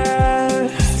only girl.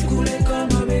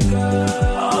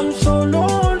 I'm so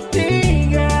lonely,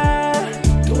 girl.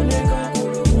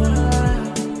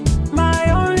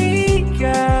 My only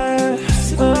girl.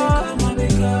 Oh,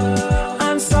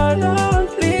 I'm so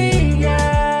lonely,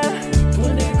 girl.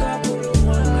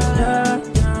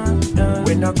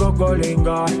 When I go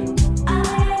golinga,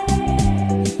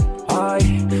 I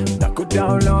naku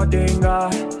downloading,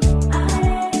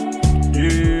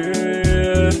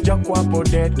 yeah, jakwapo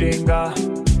datinga.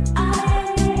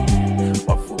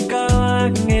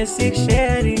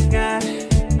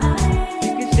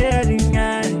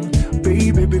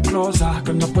 Baby, be closer.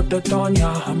 Can I put it on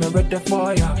ya? I'm ready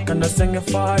for ya. Can I sing it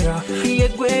for ya?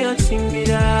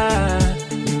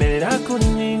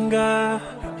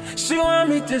 She want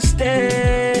me to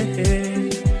stay.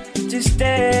 To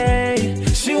stay.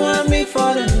 She want me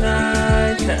for the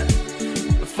night.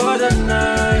 For the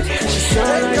night. She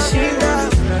sound like she wanna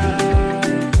cry.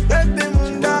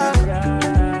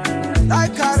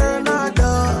 Like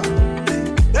Coronado,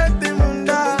 Baby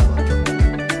Munda,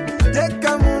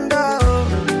 Jeka Munda,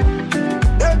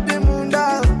 Baby Munda,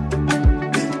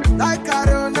 like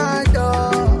Coronado,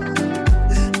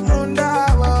 Munda.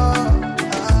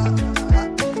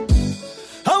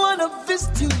 I wanna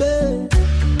visit you, babe.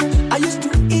 I used to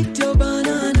eat your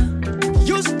banana.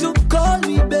 Used to call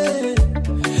me babe,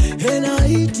 and I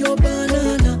eat your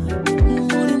banana.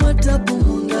 Muni matapu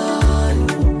mundani.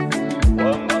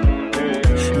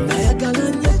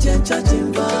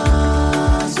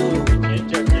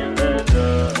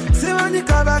 Simani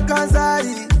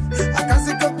kabakazari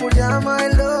akasiko kulya my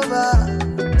lover.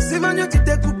 Simani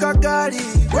ukite kukakari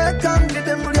welcome to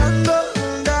the mulyango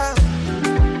munda.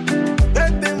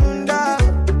 Baby munda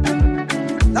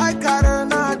like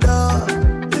Coronado.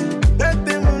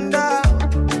 Baby munda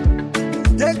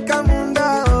Jeka munda.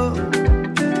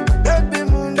 Baby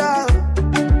munda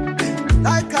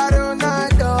like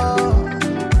Coronado.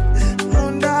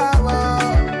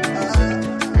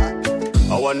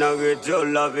 I wanna get your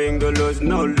loving, to lose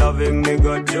no loving, me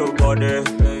got your body.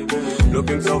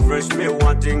 Looking so fresh, me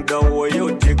wanting the way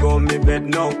you jiggle me, bed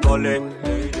no calling.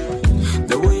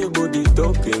 The way your body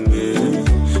talking,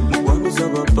 mukwangu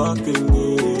saba parking,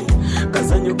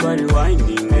 kazanyo kari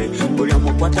winding, uri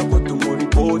amukwata kutu muri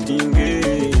boarding.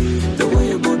 The way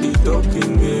your body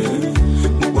talking,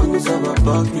 mukwangu saba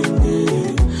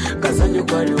parking, kazanyo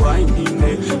kari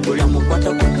winding, uri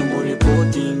amukwata kutu muri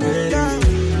boarding.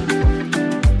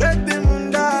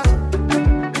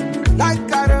 Like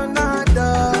Coronado,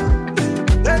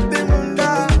 Baby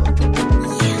Munda,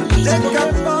 Jeka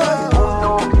Munda.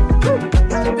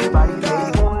 Everybody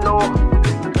say uno,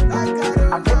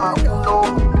 asema uno.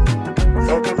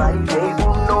 Everybody say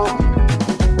uno.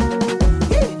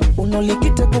 Uno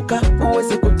likitepuka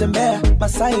uwezi kutembea.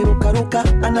 Masai rukaruka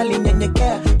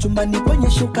analinyenyekea. Chumbani kwenye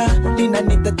shuka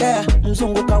linanitetea.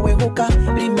 Mzungu kawehuka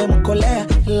limemkolea.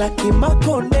 Laki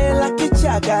makonde laki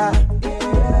chaga.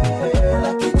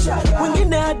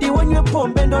 Wengine hadi wanywe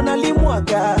pombe ndo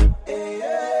nalimwaga.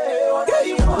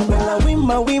 Mbela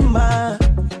wima wima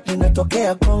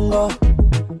linatokea Kongo.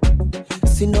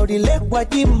 Sinorile kwa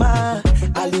jima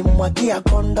alimwagia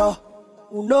kondo.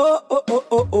 Uno oh oh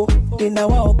oh oh lina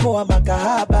waokoa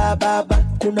makahaba baba.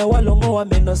 Kuna walongoa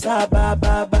meno saba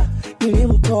baba.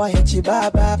 Nilimtoa hechi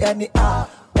baba. Yani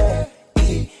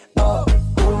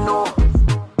Uno.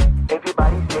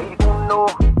 Everybody say uno.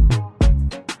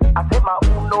 Asema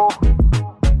uno.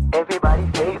 Everybody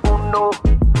say uno.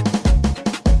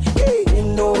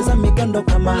 Uno za migando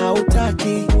kama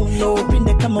hautaki. Uno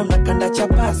upinde kama unakanda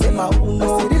chapasi. Sema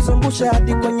uno usilizungusha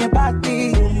hadi kwenye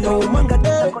bati. Uno mwanga de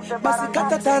basi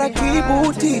kata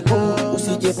tarakibu tibu.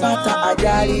 Usijepata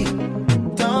ajali.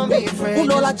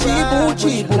 Uno la chibu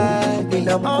chibu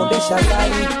inamkondesha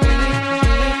gari.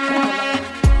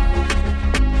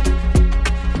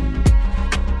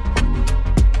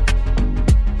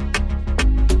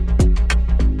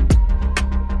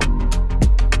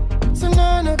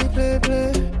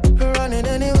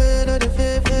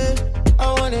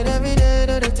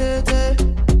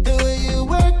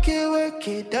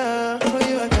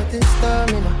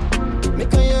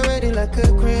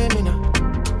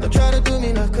 Try to do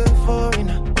me like a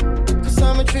foreigner, 'cause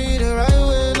I'ma treat her right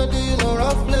way, no do you no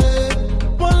rough play.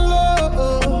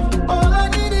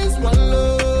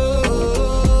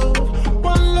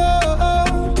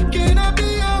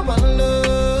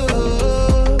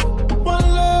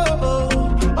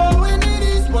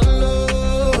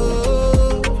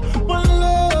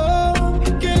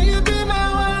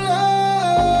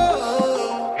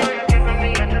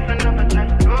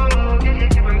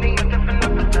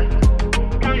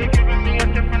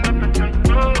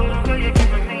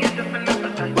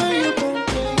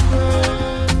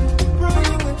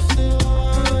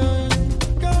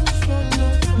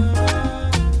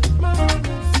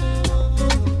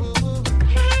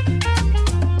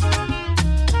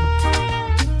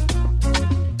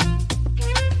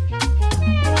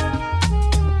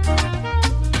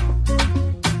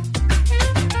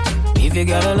 you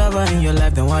got a lover in your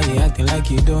life, then why you acting like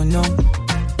you don't know?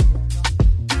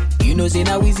 You know, say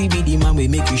now Weezy be the man we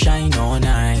make you shine all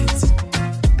night.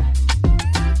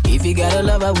 If you got a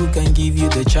lover who can give you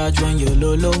the charge when you're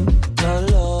low.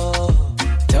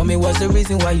 Tell me what's the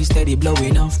reason why you steady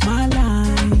blowing off my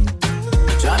line?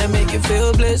 Trying to make you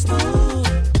feel blessed.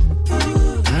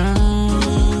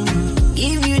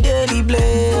 Give you daily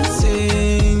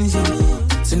blessings.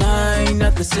 Tonight,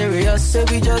 nothing serious, so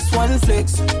we just one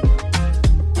flex.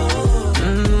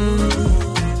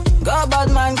 Got bad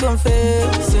man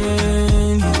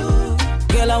confessing.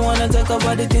 Girl, I wanna talk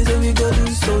about the things that we go do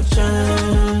so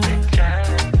jam.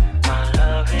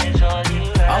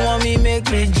 I want me make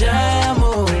me jam,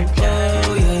 oh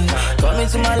yeah. Come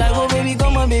into my life, oh baby,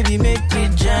 come on baby, make me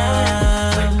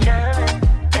jam.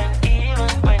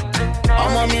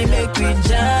 I want me make me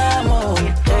jam, oh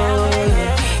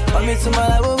yeah. Come into my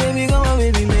life, oh baby, come on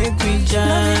baby, make me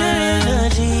jam. Loving your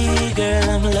energy, girl,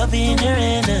 I'm loving your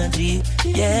energy.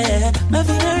 Yeah,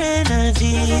 loving your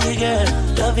energy, girl,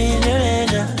 loving your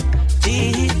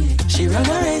energy. She run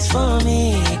a race for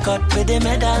me, cut with the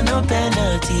medal, no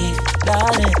penalty.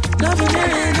 Darling, loving your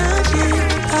energy,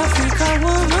 Africa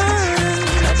woman.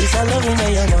 Now this I loving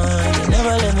that you want, you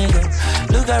never let me go.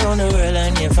 Look around the world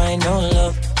and you find no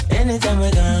love. Anytime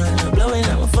we're gone, blowing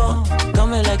up my phone.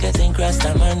 Coming like a thing, cross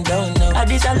time and don't know. I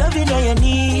this I love you that you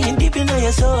need, deep in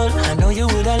your soul. I know you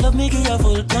would, I love me, give you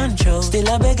full control. Still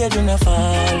I beg you do not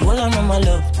fall, hold on my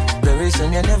love. Very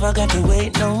soon you never got to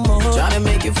wait no more. Trying to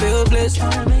make you feel blessed.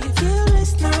 Trying to make you feel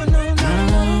blessed, no.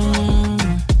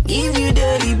 Give you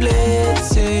daily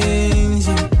blessings.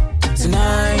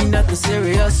 Tonight, nothing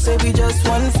serious, so we just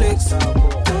one flex.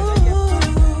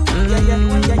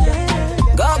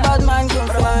 Got bad man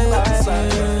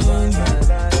confessing.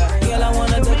 Girl, I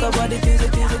wanna talk about the things.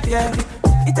 Yeah,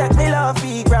 it take me love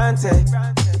for granted.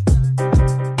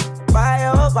 Bye,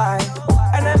 oh bye.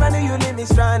 I never knew you leave me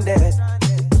stranded.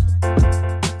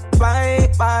 Bye,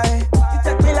 bye. It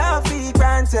take me love for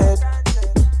granted.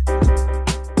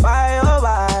 Bye, oh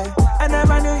bye. I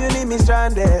never knew you leave me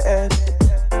stranded.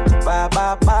 Bye,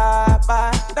 bye, bye,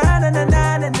 bye. Na na na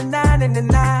na na na na na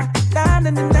na. Na na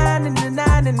na na na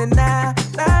na na na na.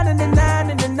 Na na na na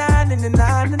na na na na na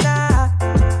na.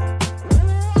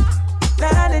 Na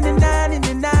na na na na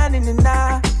na na na na.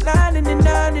 Na na na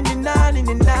na na na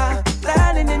na na. Na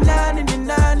na na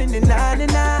na na na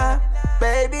na.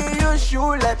 Baby, you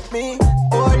should let me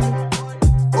hold you,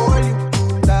 hold you.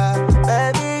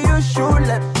 Baby, you should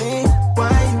let me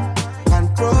wine you,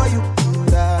 control you.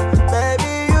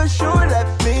 Baby, you should let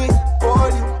me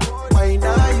hold you, wine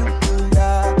you.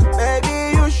 Baby,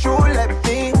 you should let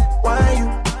me wine you,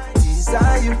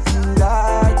 desire you.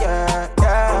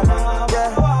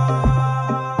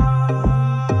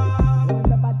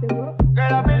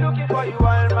 Girl, I've been looking for you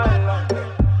all my long.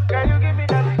 Girl, you give me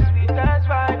that sweetest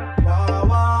vibe.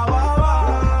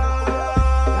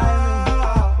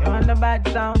 You want the bad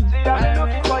sound? See, I've been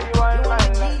looking for you all my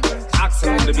long. Axel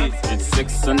on the beat. It's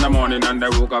 6 in the morning and I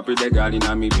woke up with a girl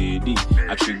in me BD.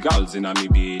 I 3 girls in me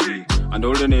BD. And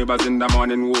all the neighbors in the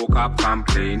morning woke up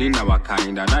complaining. Now I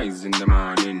kinda nice in the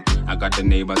morning. I got the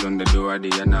neighbors on the door,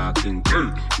 they are knocking.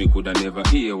 Me coulda never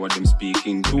hear what them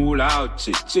speaking. Too loud,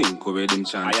 chink where them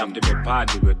chanting. I have the big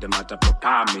party with them at a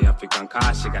prepare me. African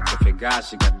car, she got the figure,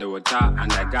 she got the water,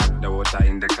 and I got the water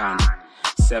in the can.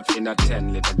 7 in a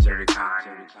 10 liter jerry can.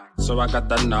 So I got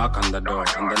the knock on the door,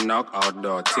 and the knock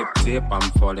outdoor. Tip, I'm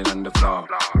falling on the floor.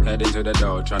 Heading to the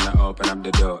door, trying to open up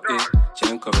the door.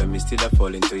 Chink over me, still I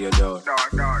fall into your door.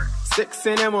 6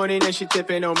 in the morning and she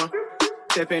tipping on me,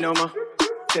 tipping on me,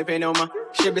 tipping on me.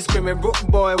 She be screaming, "Brook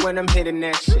boy," when I'm hitting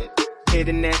that shit,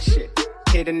 hitting that shit,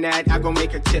 hitting that. I gon'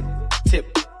 make her tip,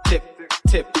 tip, tip,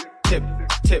 tip, tip,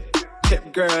 tip,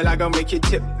 tip. Girl, I gon' make you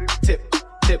tip, tip,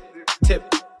 tip, tip,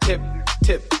 tip,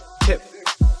 tip, tip.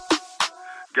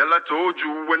 Girl, I told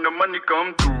you when the money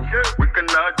come through, we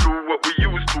cannot do what we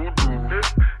used to do.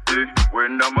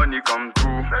 When the money come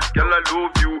through, girl, I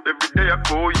love you, every day I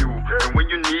call you. And when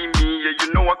you need me, yeah,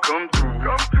 you know I come through.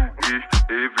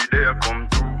 Every day I come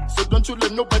through. So don't you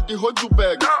let nobody hold you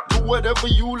back. Do whatever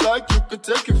you like, you could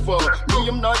take it far. Me,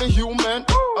 I'm not a human,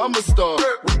 I'm a star.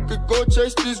 We could go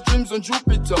chase these dreams on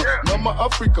Jupiter. Mama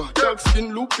Africa, dark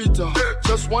skin Lupita.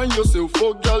 Just wind yourself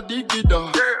for girl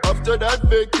digida. After that,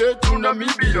 vacate to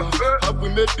Namibia. Have we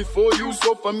met before, you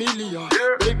so familiar?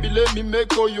 Baby, let me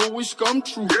make all your wish come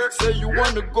true. Say you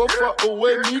wanna go far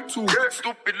away, me too.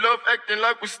 Stupid love acting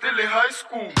like we still in high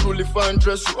school. Truly fine,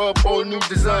 dress you up, all new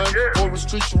design. Always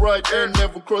treat you right and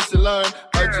never cross the line.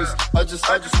 I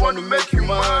just wanna make you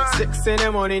mine. 6 in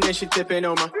the morning and she tipping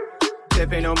on me,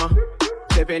 tipping on me,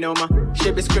 flipping on my.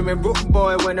 She be screaming, root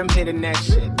boy, when I'm hitting that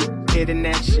shit. Hitting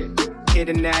that shit,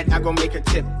 hitting that. I gon' make her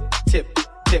tip, tip,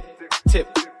 tip,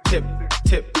 tip, tip,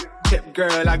 tip, tip.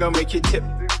 Girl, I gon' make you tip,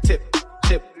 tip,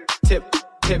 tip, tip,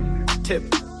 tip, tip,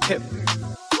 tip.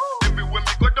 Everywhere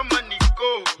me go, the money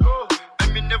go.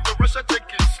 And me never rush, I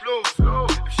take it slow.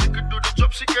 If she could do the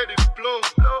job, she get it blow.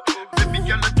 Baby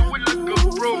girl, I do it like a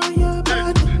pro.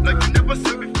 Hey, like you never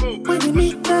seen before. When you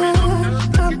need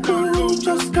that, I'm cool,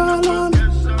 just call on me.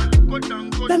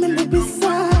 Let me be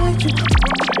beside you,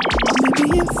 or maybe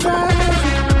inside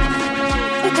you.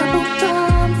 Make a book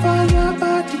time for your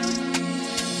body.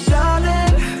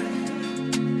 Darling,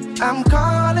 I'm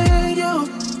calling you.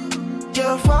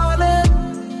 You're falling.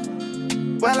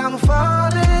 Well, I'm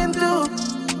falling too.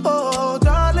 Oh,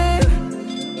 darling,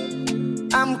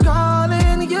 I'm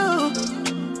calling you.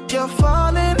 You're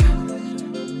falling.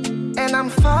 And I'm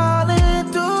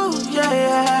falling too,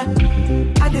 yeah.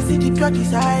 I just see the pure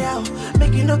desire.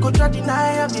 Make you no go try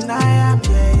deny am,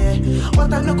 yeah.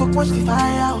 What I no go quench the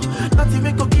fire. Nothing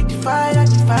we go keep the fire,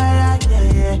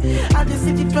 yeah. I just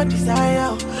see the pure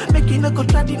desire. Make you no go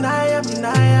try deny am,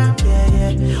 yeah.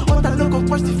 What I no go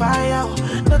quench the fire.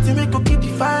 Nothing we go keep the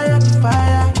fire,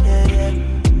 yeah.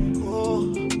 Oh.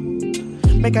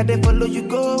 Make I dey follow you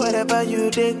go wherever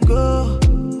you dey go.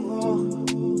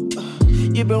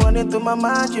 You been running through my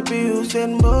mind, you be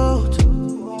using both.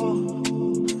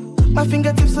 My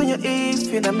fingertips on your hips,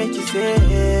 finna make you say,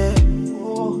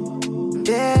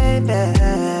 baby,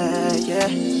 yeah.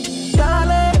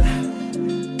 Darling,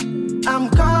 I'm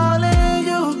calling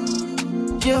you.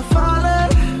 You're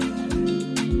falling.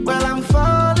 Well, I'm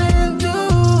falling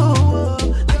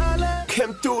too. Darling.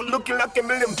 Came through looking like a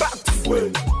million bucks.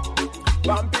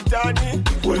 Pampitani,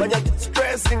 when you're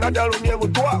stressing, I don't know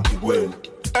what.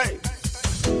 Hey.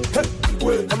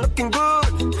 I'm looking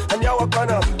good, and you're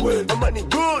gonna my money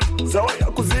good, so I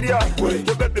kuziria.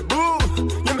 Your baby boo,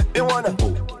 you make me wanna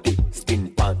spin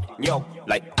pan, yo,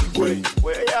 like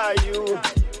where are you?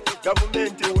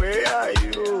 Government, where are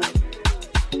you?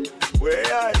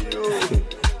 Where are you?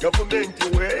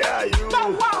 Government, where are you?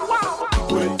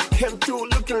 Came through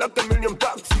looking like a million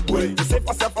bucks. You say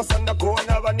fast and I go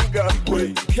another nigga.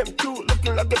 Came through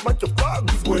looking like a bunch of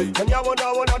bugs. And ya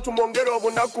wanna to mongero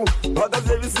bunaku. Others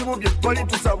every single get money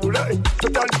to samurai.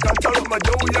 Total can't tell my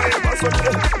dough, yeah, my son.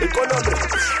 Economy.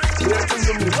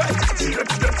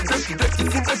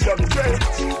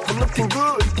 I'm looking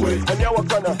good. And ya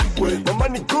wakana. My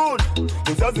money good.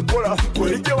 Nzazi kola.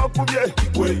 Ike wakubye.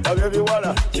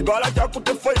 Abebiwala. Chibala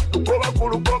chakute fight. Lukoba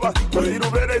kulukoba. Maziru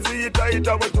berezi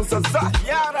ita wetu sasa.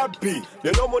 Ya Rabbi.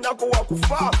 Lelo monako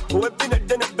wakufa. Uwepine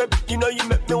dene baby. You know you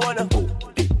make me wanna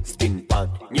spin pan,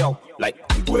 yo, like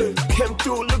came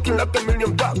through looking like a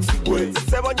million bucks.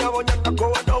 Seven yawanya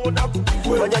nako wana naku.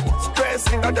 When you're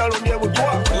stressing, I don't know what you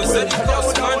are. You said it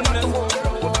was fun.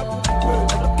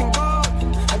 Looking good,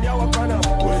 and you're gonna.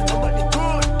 Somebody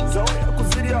good, so I could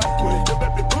see your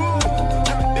baby good.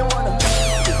 You make me wanna.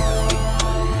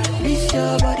 This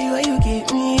your body where you give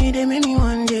me, they make me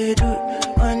one day do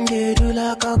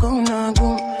like a gonna go.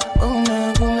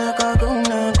 Like a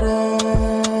gonna go.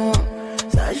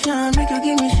 Sasha, make you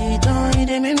give me shit on it,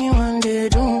 they make me one day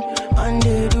do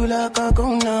like a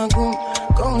gonna go,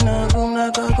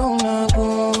 like a gonna go.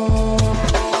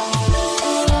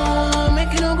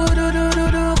 Make you no go do,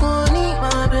 go need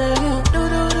my baby, do,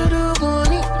 go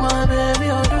need my baby,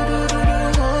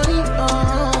 go need,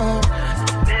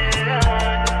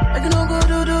 Make you no go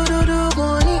do, go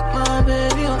need my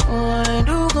baby,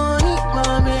 do go need my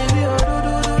baby,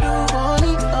 go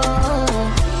need,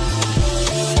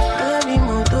 Baby,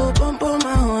 moto, pump on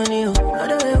my honey,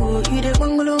 other way, you dey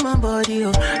bungalow my body,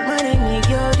 my name,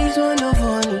 girl, this one no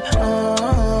funny,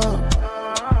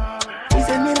 It's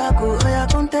a miracle, oh yeah,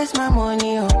 come test my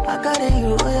money, I got it,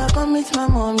 you, oh yeah, come meet my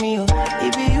mommy, It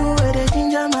be you where they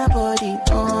ginger my body,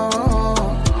 I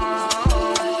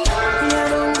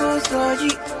don't go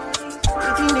surgery,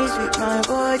 sitting this with my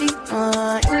body, you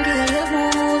get your boo,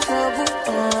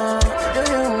 do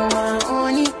you want my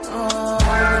honey,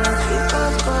 sweet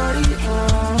ass body,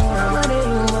 I do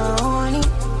you my honey,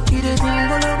 you the thing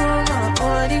gonna go my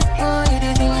body, you the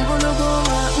thing gonna go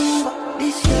my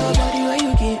This your body where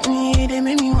you give me, they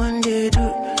make me one day do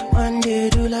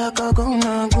like a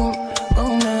gonna go,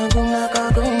 like a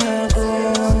gonna go.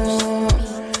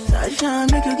 Sasha,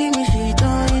 make you give me shit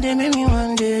on it, they make me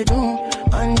one day do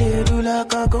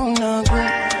like a gonna go,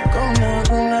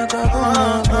 like a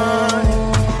gonna go.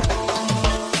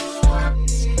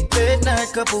 Late night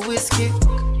cup of whiskey.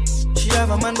 She have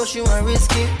a man but she want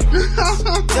risky.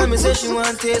 Tell me say she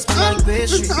want taste me like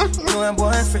pastry. You know her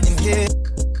boyfriend in gay.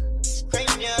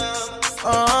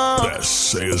 This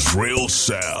This is Real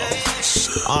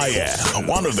Sounds. I am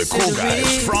one of the cool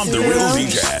guys from the Real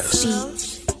DJs.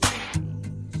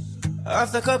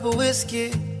 After a cup of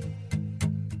whiskey,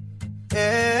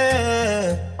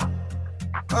 yeah.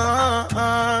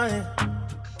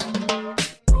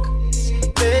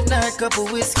 Late night cup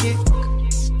of whiskey.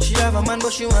 She have a man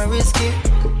but she want risky.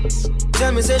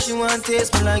 Tell me say she want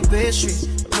taste me like pastry.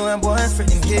 No, her boyfriend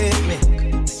him hate me,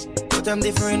 but I'm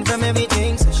different from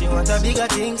everything. So she want a bigger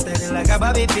thing, steady like a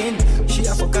bobby pin. She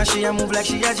a fuck and she a move like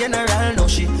she a general. No,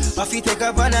 she a fi take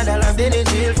up another and been in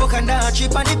jail. Fuck and that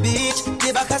trip on the beach.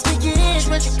 They back as beginning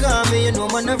when she call me, you know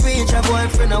man a reach. Her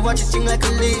boyfriend a watch it thing like a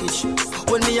leash.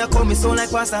 When me a come, me sound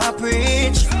like pastor a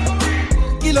preach.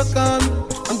 Kilo come,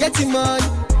 I'm getting money,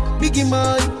 biggie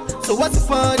money. So what's the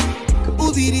fun?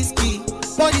 Who be risky?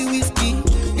 Body whiskey,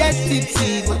 get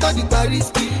tipsy, but all the bar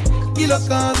risky. Kilo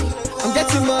come, I'm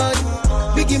getting money,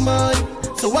 biggie money.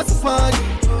 So what's the fun?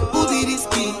 Who be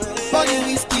risky? Body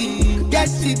whiskey, get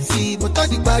tipsy, but all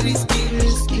the bar risky.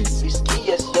 Risky, risky,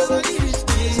 yes, your body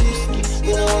risky. Risky,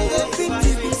 you know I'm gonna fit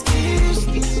risky.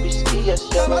 Risky, yes,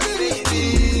 your body risky.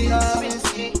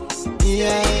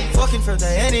 Yeah, fucking from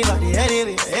anybody,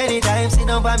 anywhere, anytime. Sit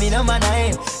down by me, number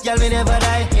 9. Girl, me never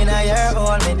die. In a year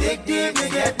old, me dig deep, me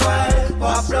get wild.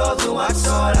 Pop flow to wax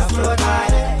all, I float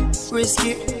high.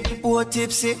 Risky, poor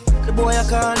tipsy. The boy I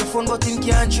call the phone, but him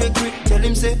can't trick me. Tell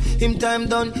him say, him time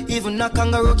done. Even a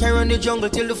kangaroo can run the jungle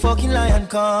till the fucking lion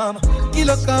come.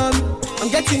 Kilo come, I'm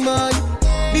getting money,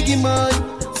 biggie money.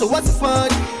 So what's the fun?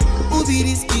 Who be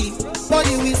risky?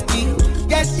 Body whiskey,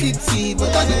 get tipsy,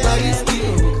 but all the bar risky.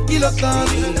 Kilo come,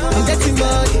 I'm getting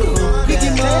money,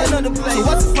 biggie money. So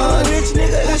what's the fun? Rich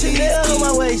nigga, got your nail on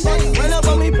my waist. Run up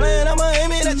on me playing, I'ma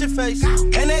aim it at your face.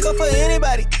 And they go for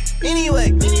anybody,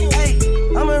 anyway. Hey,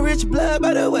 I'm a rich blood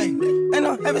by the way. And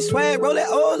I'm having swag, roll that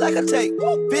old like a tape.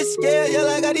 Bitch scared, yeah,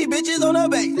 I got these bitches on the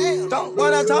base. Don't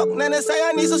wanna talk, then they say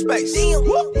I need some space.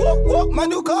 Whoop, whoop, whoop, my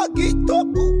new car geeked up.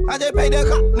 I just paid the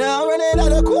cop, now I'm running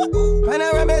out of court.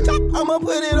 Panoramic top, I'ma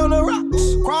put it on the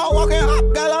rocks. Crawl, walking,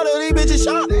 hop, got all of these bitches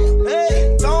shot.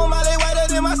 Hey, don't my whiter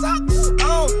than my socks.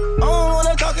 I don't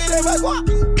wanna talk it in my guap.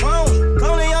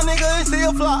 Clone a young nigga and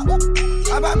still flop.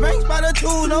 I buy banks by the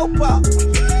 2, no pop.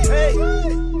 Hey,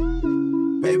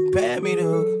 baby, pay me the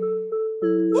hook.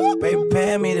 Baby,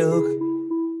 pay me the hook.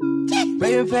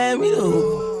 Baby, pay me the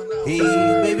hook. Hey,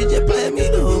 baby, just pay me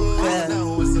the hook.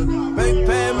 Baby,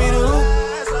 pay me the hook.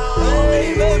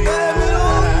 Baby, pay me the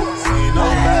hook. See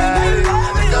nobody.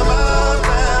 Come on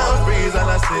down, freeze, and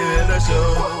I still the show.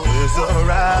 It's a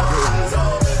robbery,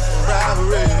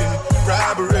 robbery,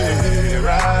 robbery,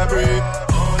 robbery,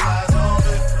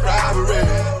 robbery,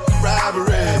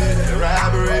 robbery, robbery,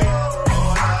 robbery,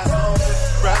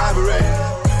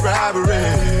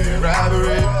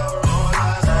 robbery,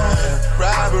 robbery,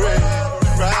 robbery,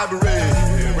 robbery,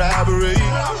 robbery.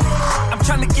 I'm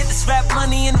trying to get this rap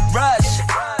money in a rush.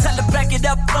 Tell her back it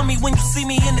up for me when you see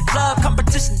me in the club.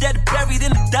 Competition dead buried in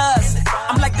the dust.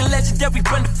 I'm like the legendary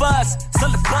Brenda Fuss.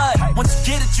 Son of bud, once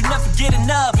you get it, you never get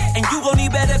enough. And you gon'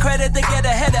 need better credit to get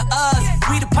ahead of us.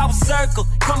 We the power circle,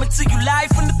 coming to you live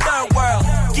from the third world.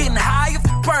 Getting high off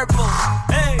the purple.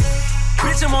 Hey,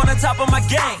 bitch, I'm on the top of my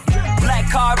game. Black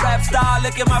card rap star,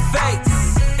 look at my face.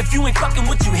 If you ain't fucking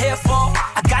what you here for,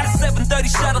 I got a 7:30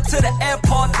 shuttle to the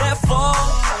airport, therefore.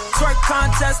 Twerk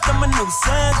contest, I'm a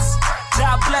nuisance.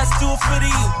 God bless, do it for the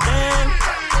youth, man.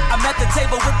 I'm at the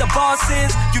table with the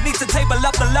bosses. You need to table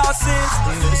up the losses.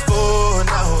 It's 4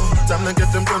 now. Time to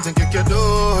get them guns and kick your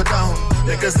door down.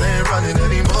 Niggas ain't running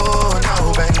anymore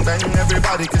now. Bang, bang,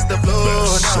 everybody kiss the floor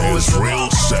now. This is Real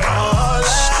Sounds. All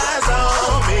eyes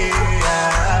on me. I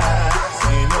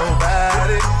see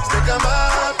nobody. Stick 'em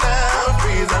up down,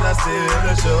 freeze, and I steal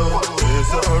the show.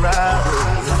 It's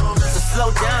alright. Slow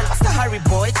down, what's the hurry,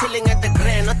 boy? Chilling at the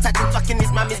Grand, not touching fucking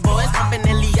these mommy's boys. Pumping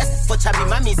Elias for chubby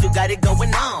mummies, you got it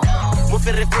going on.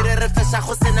 Mufere refesha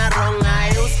go sena wrong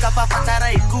eye. Uska pa fatara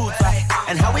ikutwa,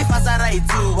 and how we fatara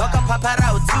itu. Waka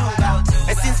papara utuba.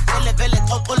 And since vele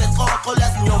toko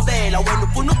las nyobela. When you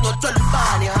put no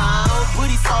tolubani, how?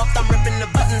 Booty soft, I'm ripping the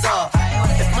buttons off.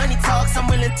 If money talks, I'm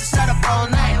willing to shut up all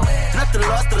night. Nothing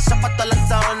lost, to the shop at the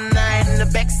all night. In the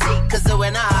backseat, cause it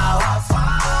went out. How I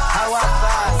fast.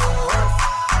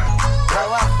 How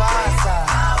I pasa,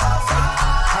 how I pasa,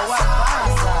 how I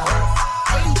pasa.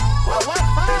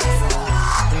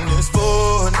 And it's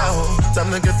 4 now. Time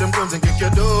to get them guns and kick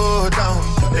your door down.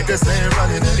 Niggas ain't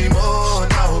running anymore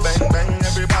now. Bang bang,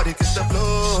 everybody kiss the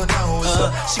floor now.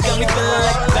 She got me feeling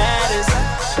like the baddest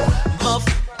muff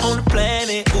on the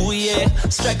planet. Ooh yeah,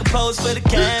 strike a pose for the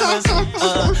cameras.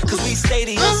 Cause we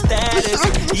stadium status.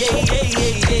 Yeah.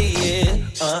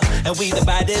 And we the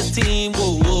baddest team,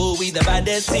 whoa, we the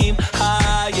baddest team,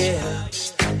 ah yeah.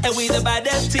 And we the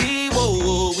baddest team,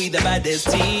 whoa, we the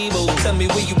baddest team, oh. Tell me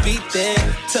where you beat there,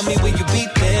 tell me where you beat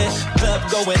there.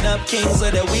 Club going up, kings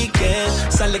of the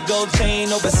weekend. Solid gold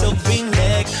chain over silk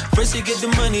V-neck. First you get the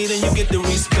money, then you get the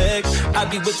respect. I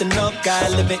be with the knock guy,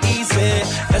 living easy.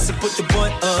 That's to put the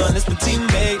boy on, that's my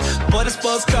teammate. Bought a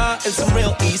sports car, it's a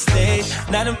real East Day.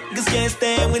 Now them niggas can't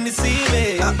stand when they see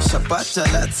me.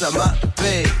 Shapata let's ma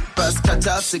pay.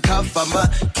 Paskata si kafa ma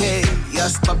K.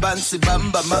 Yes, babansi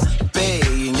bamba ma pay.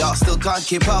 Y'all still can't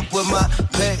keep up with my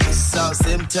pace. So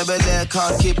sim tebele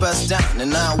can't keep us down.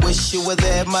 And I wish you were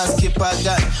there, must keep our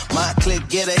gun. My click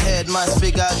get ahead, my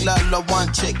speak out loud. Love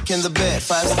one chick in the bed,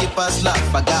 5 skippers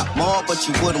love. I got more, but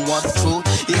you wouldn't want the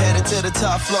truth. You headed to the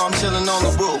top floor, I'm chilling on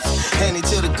the roof. Henny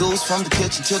to the goose, from the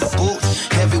kitchen to the booth.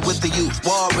 Heavy with the youth,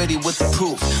 war ready with the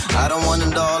proof. I don't want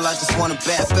it all, I just want a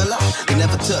bad fella. They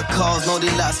never took calls, no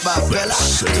they lost my fella.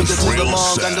 Took it to the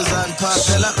mall, gandos and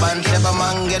papella. Man, clever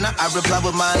mangena, I reply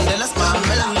with Mandela's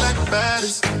Mandela. Like the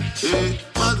baddest, yeah.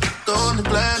 Mother on the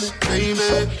planet,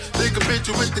 baby. Take a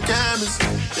picture with the cameras,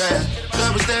 yeah.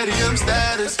 Double stadium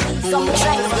status. Ooh,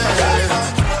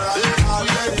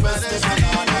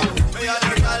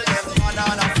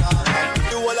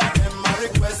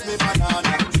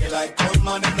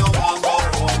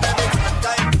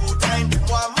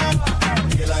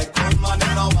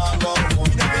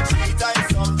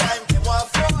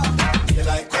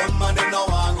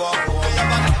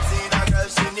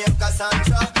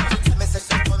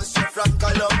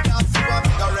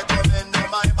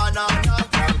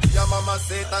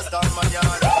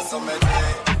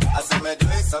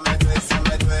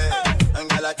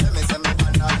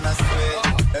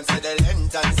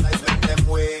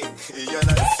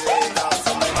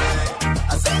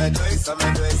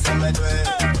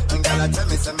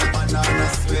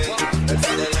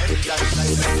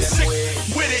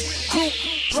 with it, group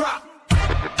drop.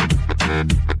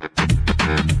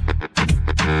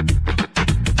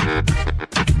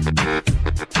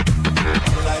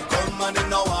 Like come on in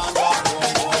now and go.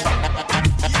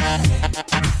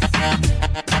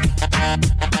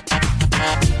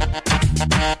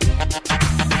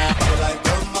 Like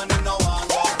come on in now and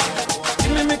go.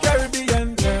 Give me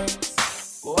Caribbean girls,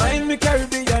 wine me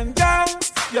Caribbean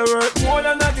girls. You're worth more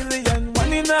than a billion,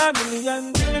 one in a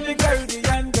million. Give me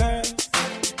Caribbean girls,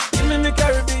 give me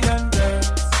Caribbean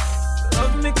girls.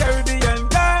 Love me Caribbean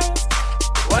girls,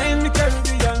 wine me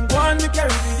Caribbean, go on me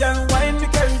Caribbean, wine me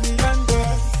Caribbean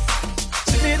girls.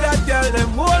 She need that girl,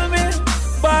 them hold me.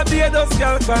 Barbados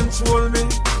girl control me.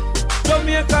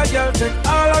 Jamaica girl take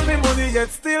all of me money, yet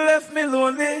still left me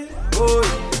lonely. Oh,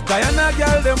 Guyana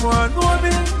girl, them want know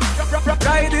me.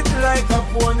 Ride it like a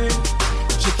pony.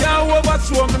 She can't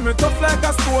overthrow me tough like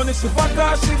a stone. She fat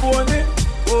or she bony.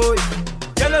 Oh,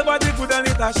 girl, your body good and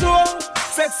it a show.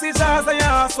 Sexy jazz and your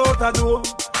ass out a door.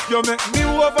 You make me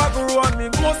overgrow and me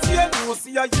no see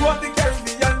ya. You are the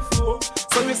Caribbean flow.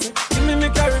 So me say, give me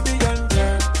Caribbean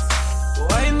girls,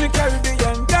 wine me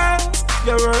Caribbean girls.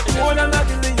 You're worth more than a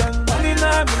billion, one in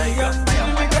a million. Give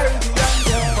me Caribbean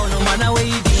girls. Oh no matter where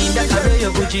you be, that carry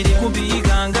your Gucci, they could be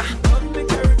ganga.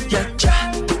 Yacha,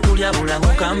 kulia bula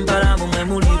mukambala mumwe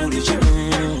muli buli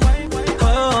chimu.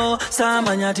 Oh,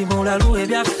 samanyati mula luwe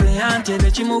byaffe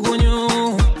antebe chimugunyu.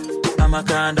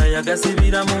 Amakanda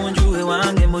yagasibira munju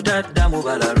ewange mutadda mu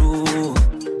balalu.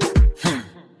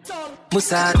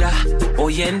 Musada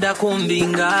oyenda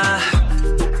kumbinga.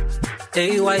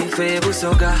 Hey wife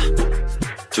busoga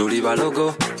tuli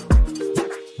balogo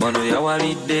mono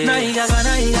yawalidde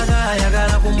nayigaga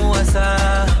yagala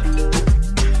kumuwasa.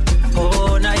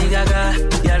 Oh nayigaga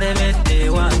yalemedde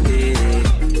wange.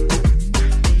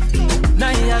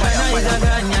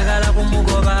 Nayigaga nyagala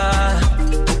kumugoba.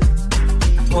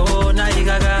 Oh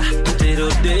nayigaga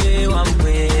terodde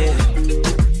wamwe.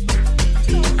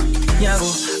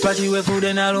 Nyabo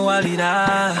bachiwefude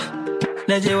naluwalira.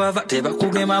 Neje wava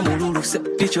tebakugema mululuse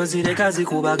picho zireka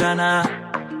zikubagana.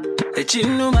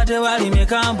 Echinuma tewalimye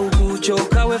kambugu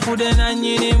kyokka wefude na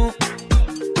nnyinimu.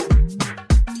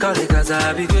 Kale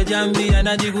kazabike jambia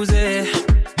najiguze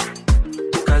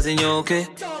kazinyoke.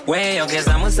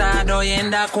 Weyogeza musada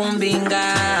oyenda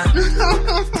kumbinga.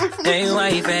 Hey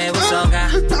wife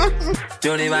busoga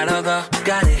tuli balogo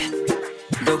gale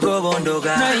dogo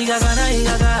bondoga.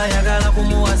 Nayigaga yagala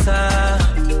kumuwasa.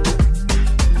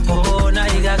 Oh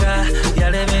nayigaga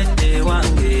yalemedde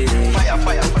wange.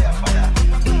 Fire.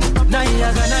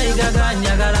 Nayigaga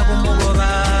nyagala kumugoba.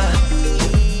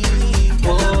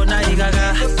 Oh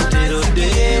nayigaga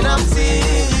terodde wamwe.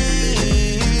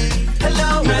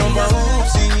 Hello, nayigaga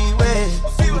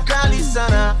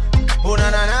sana. Oh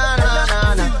na na na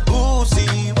na na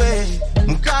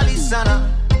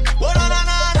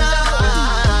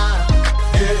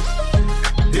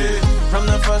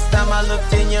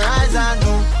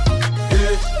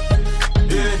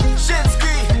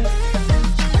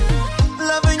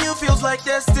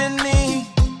destiny.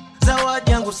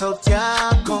 Zawadi yangu sauti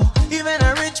yako. Even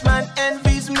a rich man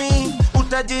envies me.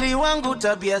 Utajiri wangu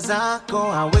tabia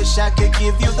zako. I wish I could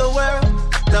give you the world.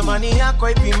 The money yako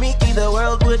ipimiki, the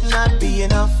world would not be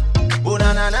enough.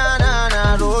 Una na na na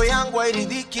na, roho yangu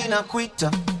hairidhiki na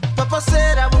kuita. Papa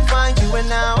said I will find you and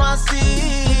now I see.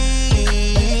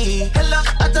 Hello,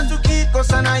 hata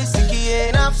tukikosa na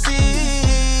isikie nafsi.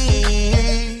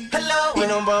 Hello,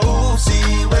 inomba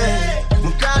usiwe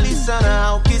mkali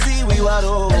sana ukiziwi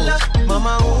waro. Hello,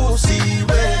 mama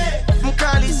usiwe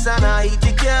mkali sana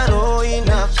itikia roho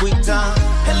inakuita.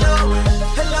 Hello,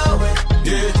 hello,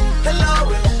 yeah.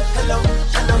 Hello, hello,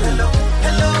 hello, hello,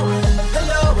 hello,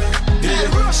 hello,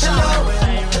 yeah. Hello.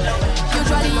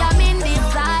 Usually I'm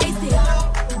indecisive,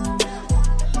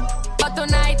 but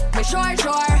tonight me sure.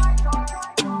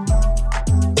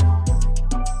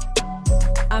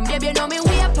 And baby, you know me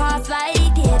way past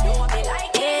like it.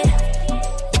 Yeah.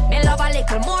 Me love a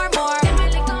little more. Give me a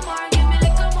little more, give me a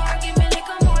little more, give me a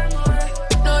little more.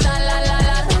 No la.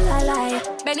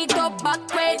 Bend it up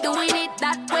back way, doing it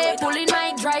that way. Pulling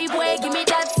my driveway, give me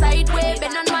that side way.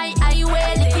 Bend on my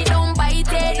highway, lick it, don't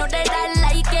bite it. No that I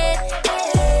like it.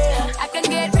 Yeah. I can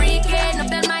get freaky, no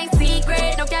tell my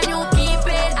secret. No can you keep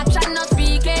it? Action not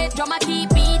speak it. Drama keep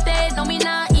beating. No me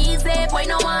not easy, boy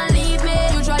no one leave me.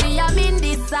 Usually I'm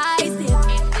indecisive.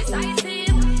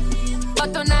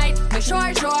 But tonight me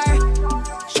sure.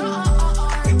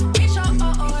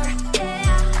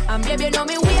 And baby, you know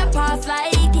me way past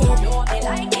like it.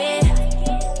 Yeah.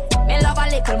 Me love a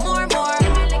little more.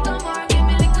 Give me a little more, give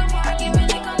me a little more, give me a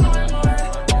little more.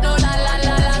 No la.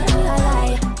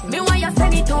 Me want you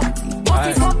send it up, bust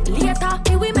it up later.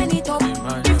 Me we men it up. Me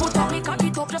foot up, me cock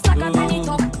it up, just like a penny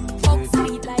top. Fuck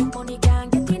sweet like money can't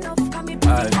get enough. Can me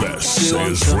This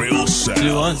is Real Sound.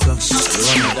 You want some?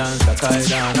 You wanna dance like I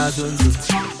dance?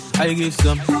 I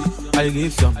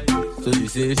give some. So she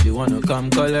say she wanna come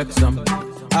collect some.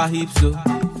 I heap so.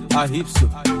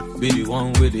 Be the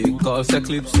one with it cause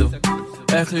Eclipse, yeah.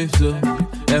 So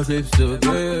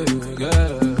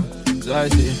I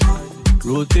say,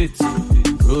 rotate,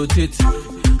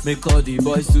 make all the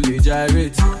boys to the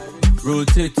gyrate.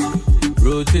 Rotate,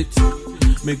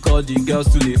 make all the girls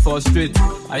to the frustrate.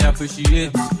 I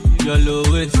appreciate your low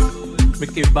waist,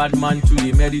 make a bad man to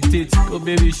the meditate. Oh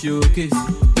baby showcase.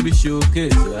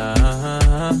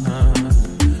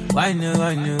 Wine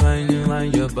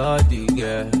your body,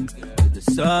 girl. There's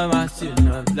so much in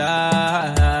the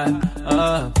life.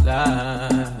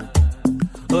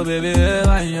 Oh baby,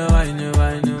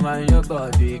 wine your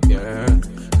body, girl.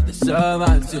 There's so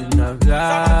much in the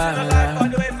life.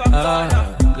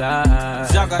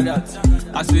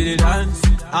 I swear the dance,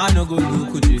 I no go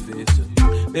look at your face.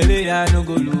 Baby, I no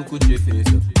go look at your face.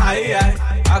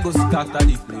 I go scatter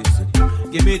the place.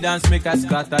 Give me dance, make I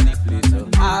scatter the place.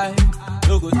 I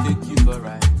no go take you for a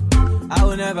ride. I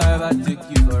will never ever take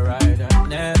you for a ride. I'll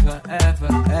never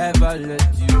ever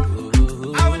let you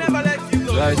go. I will never let you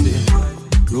go. So I say,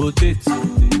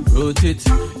 rotate,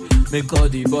 make all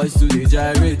the boys to the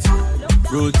gyrate.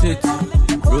 Rotate,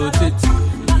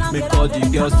 make all the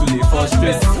girls to the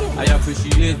frustrate. I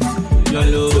appreciate your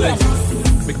low waist,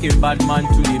 make a bad man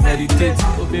to the meditate.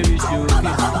 Oh baby,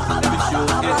 showcase.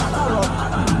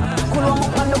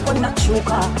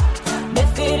 The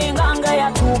feeling anga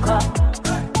yatuka.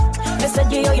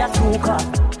 Message yo yatuka.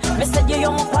 Message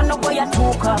yo mukwano go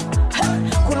yatuka.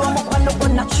 Kulwa mukwano go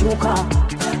nachuka.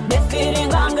 The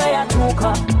feeling anga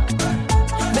yatuka.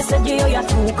 Message yo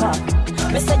yatuka.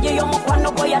 Message yo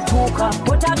mukwano go yatuka.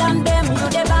 Put a gun them, you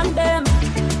the bang them.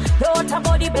 The water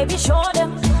body baby show them.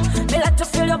 Me like to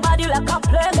feel your body like I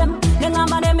play them.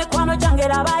 Ningamba me kwano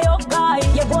jangera bayo guy.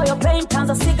 Ye boy your pain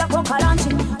tanza siga kwa karanchi.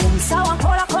 Umsawa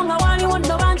kola konga wani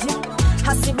wondo banji.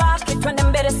 Hasibaki twende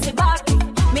mbele sibaki.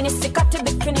 Mini sikati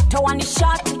bikini towani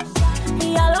shati.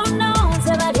 Yalona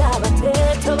unze bali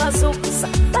abateto bazukusa.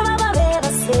 Baba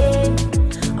beba say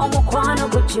omukwano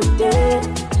gujude.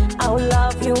 I will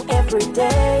love you every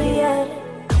day, yeah.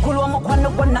 Kulwa mukwano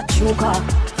go nachuka.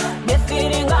 The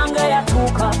feeling anga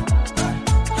yatuka.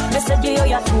 Message yo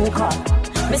yatuka.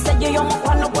 Message yo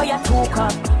mukwano go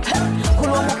yatuka.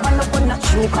 Kulwa mukwano go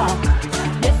nachuka.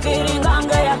 The feeling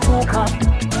anga yatuka.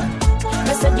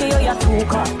 Message yo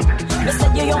yatuka.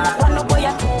 Message yo mukwano go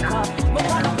yatuka.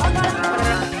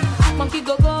 Monkey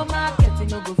go market,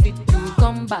 no go fit to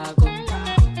come back.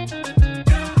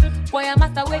 Boy, I'm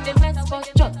at the way they mess for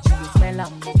church. You smell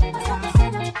them.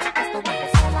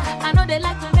 I know they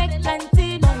like to make plenty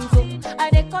noise. I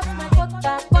they cut my coat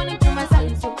back, running to my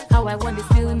side. So how I want to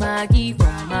steal my give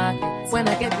from market when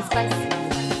I get the spicy.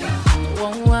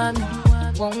 Won't want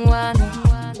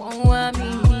me,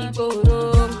 go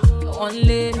wrong.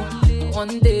 Only day,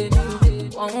 one day,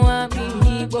 one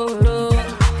be borrow,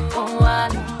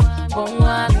 one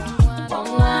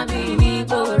be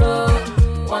borrow,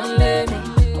 one lady,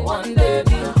 one day.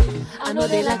 I know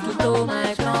they like to blow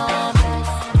my trumpet.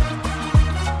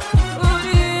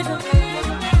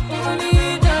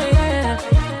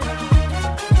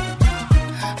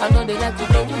 I know they like to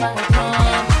blow my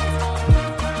trumpet.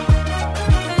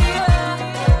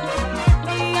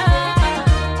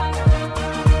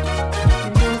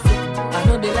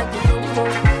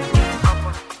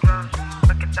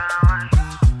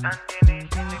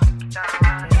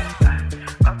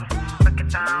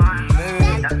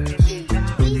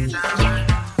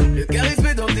 Le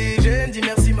charisme dans tes gènes, dis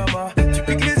merci maman. Tu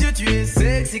piques les yeux, tu es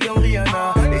sexy comme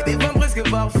Rihanna. Et des femmes presque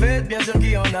parfaites, bien sûr qu'il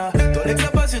y en a. Ton ex a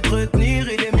pas su te retenir,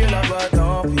 il est mieux là-bas,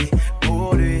 tant pis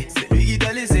pour lui. C'est lui qui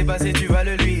t'a laissé passer, tu vas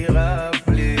le lui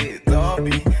rappeler. Tant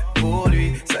pis pour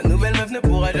lui, sa nouvelle meuf ne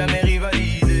pourra jamais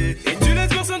rivaliser. Et tu laisses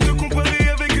personne te comparer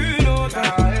avec une autre.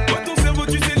 Toi ton cerveau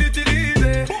tu sais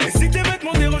l'utiliser. Et si tes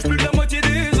vêtements dérangent plus de la moitié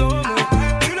des hommes,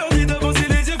 tu leur dis d'avancer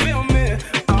les yeux fermés.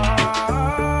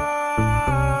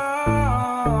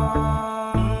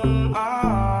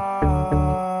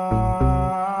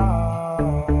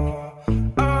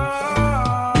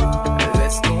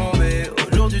 Laisse tomber,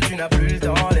 aujourd'hui tu n'as plus le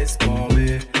temps, laisse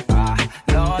tomber. Ah,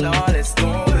 non, non, laisse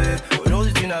tomber.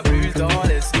 Aujourd'hui tu n'as plus le temps,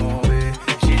 laisse tomber.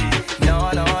 J'ai dit, non,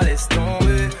 non, laisse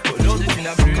tomber. Aujourd'hui tu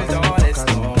n'as plus le temps, laisse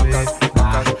tomber.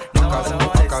 Ah, non,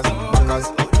 non, laisse tomber.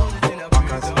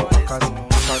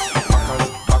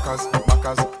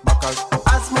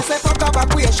 As me say fuck her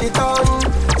back where she done,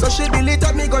 so she believe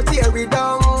that me go tear it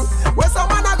down. Where some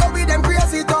man a go with them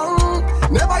crazy tongue,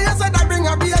 never you said that bring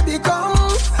a baby come.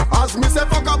 As me say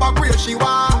fuck her back where she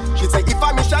was, she say if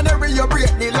a missionary you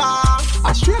break the law.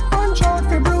 A straight punch out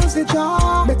fi bruise the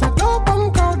jaw, better go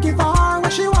punk out give her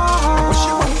what she want. What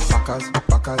she want? Backers,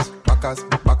 backers, backers,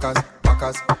 backers,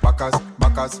 backers, backers,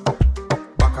 backers,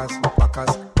 backers,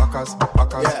 backers, backers,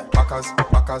 backers, backers,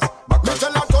 backers. Me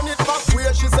tell her turn it back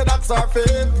where she said that's her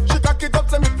fave. She cock it up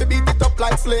to me to beat it up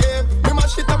like slave. Me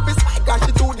mash it up his spike cause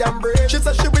she too damn brave. She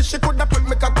said she wish she coulda put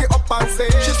me cocky up and say.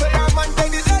 She said her man tell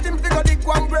the dead him figure dig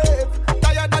one grave.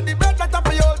 Tired of the bed that up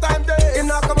for your time day. Him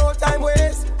not come out time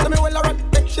waste. So me well alright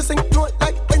make she sing note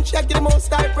like when she a give the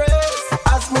most high praise.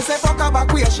 As me say fuck her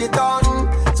back where she done,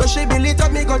 so she believe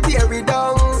that me go tear it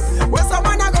down. Where some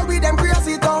man a go with them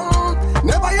crazy tongue,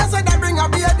 never you said that bring a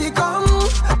baby come.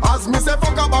 As me say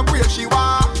fuck her back where she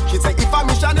was, she say if a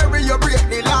missionary you break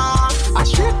the law. A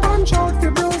straight punch out fi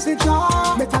bruise the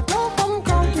jaw, better go punk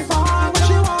out give her what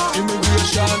she want.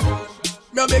 Immigration,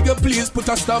 me I beg you please put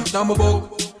a stamp down my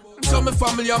boat. So my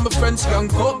family and my friends can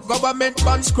cope. Government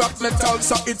ban scrap metal,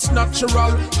 so it's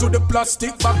natural to the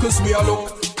plastic backers we are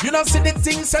look. You know see the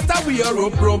things that we are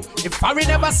up. If I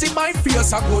never see my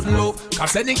face, a good look.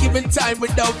 Cause any given time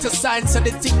without a sign, so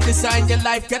the thing design your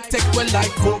life can take well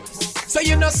like hope. So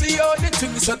you know see all the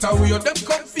things that are weird. Them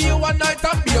come for you one night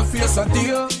and be a face a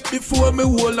day. Before me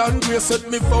whole and grace set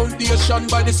me foundation.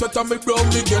 By the sweat of me brown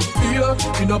me get fear.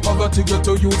 In a poverty get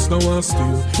to youths now and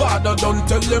steal. Father don't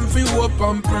tell them fi hope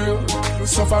and pray.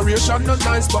 Sufferation not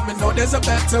nice but me know there's a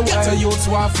better way. Get to youths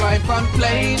who fly pan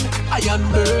plane, iron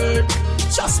bird.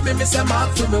 Trust me say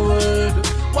mark for me word.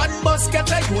 One bus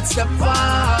get a youths them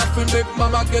far. Fi make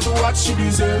mama get what she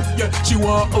deserve. Yeah, she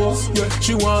want house, yeah,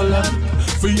 she want land.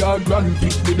 For your grand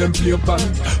pick me them play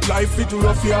band. Life it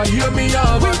rough, yeah, hear me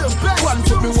out. One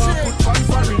for me want put one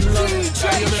for in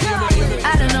love.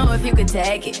 I don't know if you could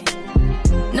take it.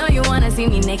 No, you wanna see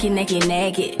me naked, naked,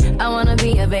 naked. I wanna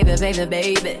be a baby, baby,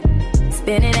 baby.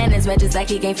 Spinning in his red just like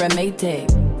he came from Maytag.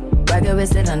 Rocket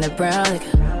with it on the brown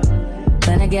liquor.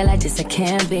 When I get like this, I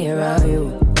can't be around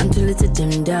you. I'm too little to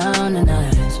dim down a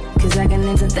notch. Cause I can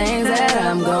into things that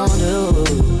I'm gon' do.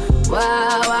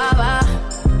 Wow, wow, wow.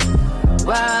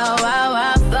 Wow, wow,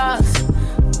 wow,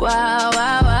 thoughts. Wow,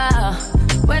 wow, wow.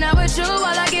 When I'm with you, all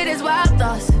I get is wild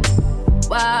thoughts.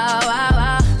 Wow, wow,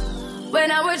 wow.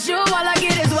 When I'm with you, all I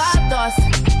get is wild thoughts.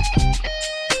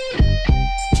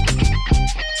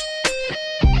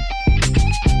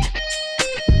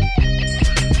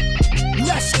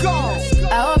 Let's go.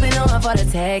 I hope you know I'm for the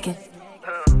taking.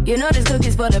 You know this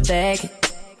cookie's for the bag.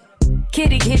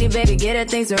 Kitty, kitty, baby, get her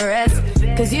things to rest.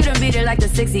 Cause you done beat it like the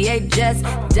 68 Jets.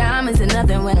 Diamonds are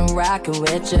nothing when I'm rocking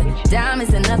with you.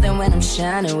 Diamonds are nothing when I'm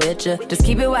shining with you. Just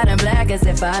keep it white and black as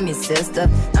if I'm your sister.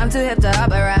 I'm too hip to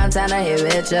hop around, time to hit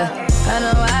with ya. I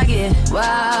know I get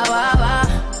wow, wow, wow.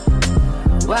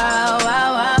 Wow,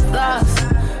 wow, wow,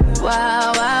 thoughts.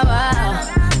 Wow, wow,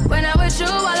 wow. When I'm with you,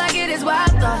 all I get is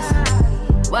wild thoughts.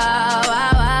 Wow,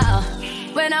 wow, wow.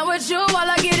 When I'm with you, all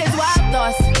I get is wild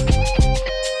thoughts.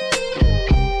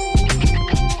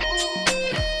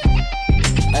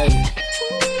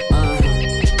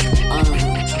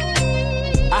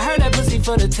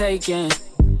 the taking.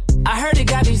 I heard it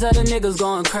got these other niggas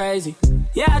going crazy.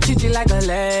 Yeah, I treat you like a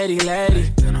lady.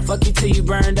 Fuck you till you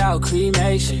burned out,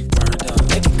 cremation.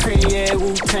 Make it cream, yeah,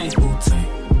 Wu-Tang.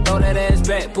 Throw that ass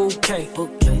back, bouquet.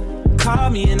 Call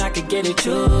me and I could get it,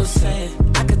 you say.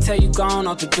 I could tell you gone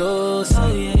off the doors.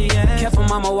 Oh yeah. Careful,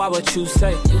 mama, why what you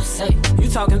say? You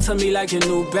talking to me like your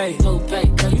new babe.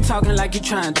 You talking like you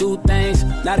trying to do things.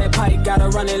 Now that pipe gotta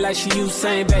run it like she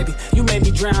Usain, baby. You made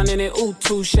me drown in it, ooh,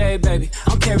 touche, baby.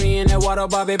 I'm carrying that water,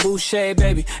 Bobby Boucher,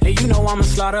 baby. And you know I'ma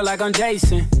slaughter like I'm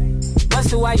Jason.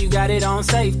 Busted, why you got it on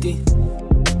safety?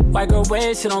 White girl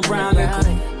wear shit on brown liquor.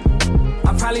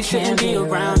 I probably shouldn't be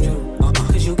around you.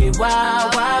 Cause you get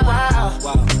wild.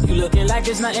 You looking like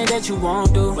it's nothing that you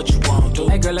won't do. What you won't do?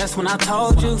 Hey girl, that's when I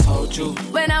told you.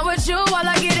 When I'm with you, all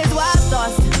I get is wild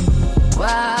thoughts.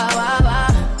 Wild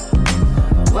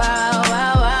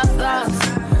thoughts.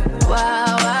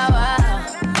 Wow.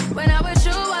 When I'm with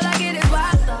you, all I get is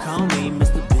wild thoughts. Call me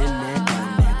Mr.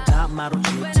 Billionaire, top model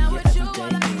chick to your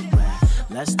everyday rap.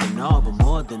 Less than all, but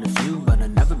more than a few, but I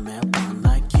never met one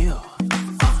like you.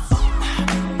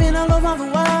 Been all over the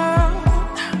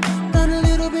world, done a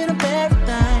little bit of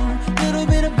everything, little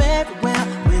bit of everywhere,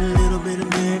 with a little bit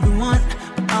of everyone.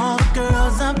 But all the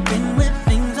girls I've been with,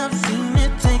 things I've seen,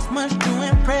 it takes much to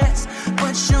impress.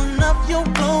 But sure enough, your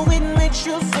glow, it makes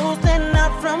you so stand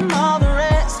out from all the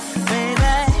rest. Baby,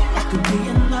 I could be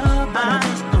in love, but I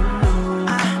just don't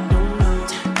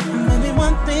know. Maybe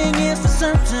one thing is for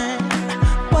certain,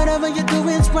 whatever you do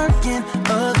is working.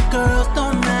 Other girls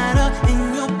don't matter,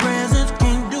 in your presence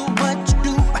can't do what you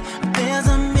do. There's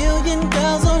a million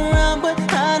girls around, but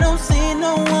I don't see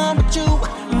no one but you.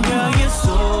 Girl, you're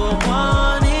so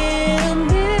one in a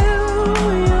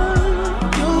million.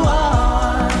 You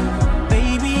are,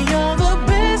 baby, you're the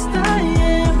best I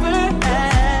ever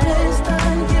had.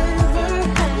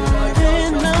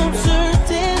 And I'm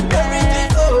certain that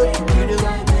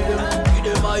you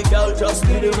do my girl, just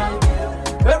do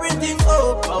everything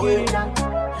up away.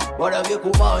 What have you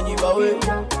come on you away?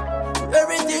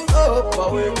 Everything up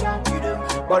away.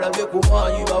 What have you come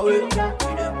on you away?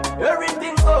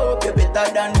 Everything up, you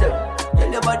better than them.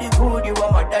 Tell your body good, you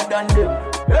are better than them.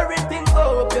 Everything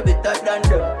up, you better than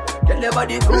them. Tell your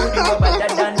body good, you are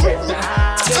better than them.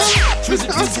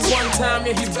 Trizzy one time,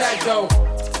 yeah, he back though.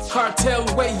 Cartel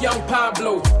way, young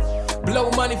Pablo. Blow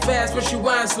money fast when she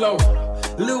whine slow.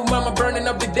 Lil' mama burning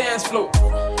up the dance floor.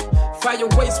 Fire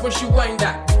waist when she wind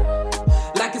that.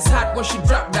 Like it's hot when she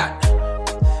drop that.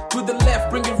 To the left,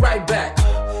 bring it right back.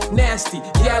 Nasty,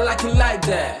 yeah, I like it like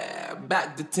that.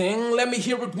 Back the ting, let me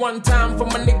hear it one time for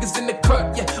my niggas in the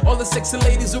cut, yeah. All the sexy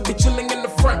ladies who be chilling in the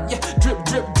front, yeah. Drip,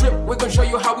 drip, drip, we're gonna show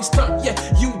you how we stunt, yeah.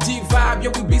 UG vibe,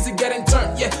 yeah, we busy getting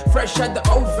turned, yeah. Fresh out the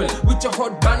oven, with your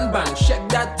hot bun. Check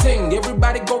that ting,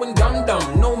 everybody going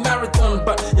dum-dum. No marathon,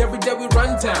 but every day we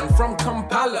run town. From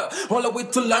Kampala, all the way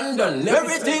to London.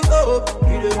 Everything up,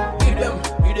 get them,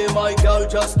 my girl,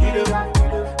 just get them.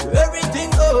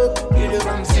 Everything up, get them,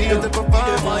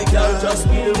 my girl, just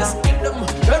get them.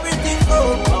 Everything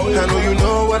up. I know you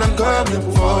know what I'm coming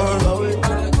for,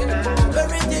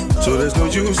 so there's no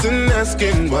use in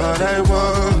asking what I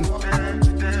want.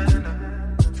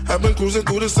 I've been cruising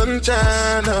through the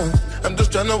sunshine now. I'm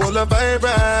just trying to hold a vibe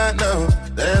right now.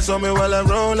 Dance on me while I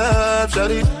roll up,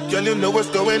 shawty. Girl, you know what's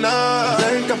going on.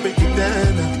 Like I'm picking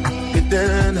down now. Get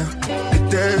down now. Get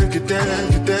down, get down,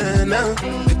 get down now.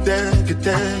 Get down, get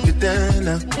down, get down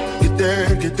now. Get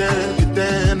down, get down, get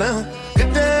down now.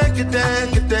 Get down, get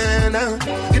down, get down now.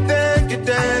 Get down, get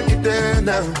down, get down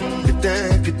now. Get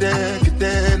down, get down, get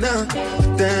down now.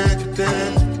 Get down, get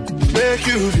down. Make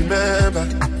you remember,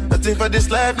 nothing for this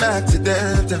life not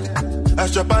accidental. I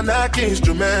strap a knock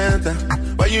instrumental.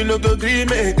 Why you no go green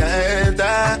make I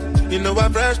enter? You know I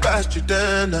brush past you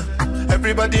then.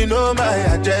 Everybody know my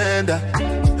agenda.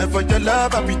 And for your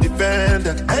love I be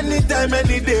defender. Anytime,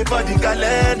 any day for the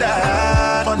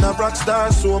calendar. On a rock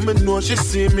star, so me know she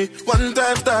see me. One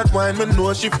time start wine, me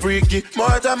know she freaky.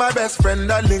 More time my best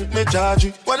friend, I link me charge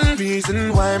you. One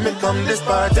reason why me come this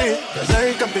party, cause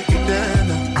I can pick it down.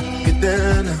 Get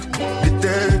down now. Get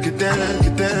down, get down,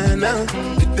 get down now.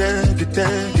 Get down, get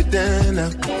down, get down now.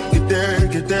 Get down,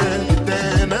 get down, get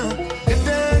down now. Get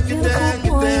down, get down,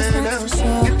 get down now.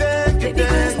 Get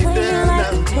down,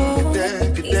 get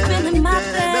down, get down now. He's been in my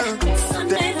bed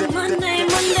Sunday to Monday,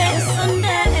 Monday to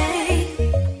Sunday.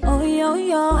 Oh yo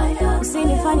yo,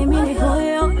 usinifanye mimi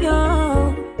hoyo yo.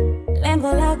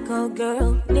 Lengo lako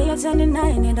girl, niache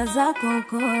ninaenda zako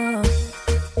ko.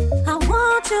 I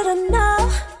want you to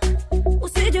know,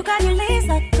 usije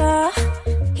ukaniuliza girl,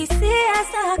 hisia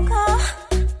zako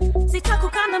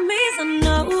sitakukandamiza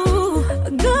no.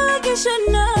 Girl, you should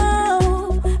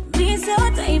know,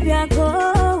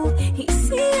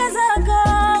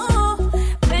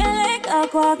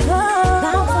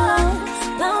 bounce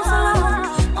along.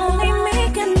 Only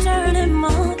me can turn him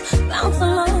on. Bounce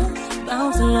along,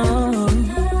 bounce along.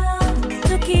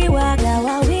 Tukiwaga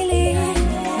wawili,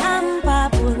 nampa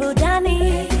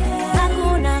burudani,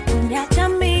 hakuna kuniacha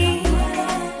mimi.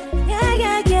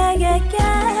 Yeah.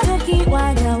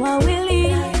 Tukiwaga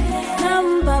wawili,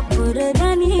 nampa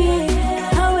burudani,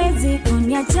 hawezi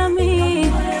kuniacha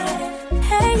mimi.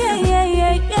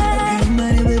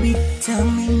 Baby, tell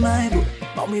me my boo,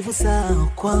 maumivu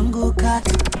sao kwangu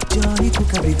kati, Johnny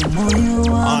kukabidhi moyo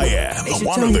wangu. I am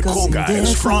one of the cool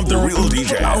guys from The Real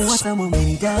DJs. Awata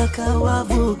mwenidaka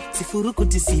wavu, sifuru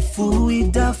kutisifu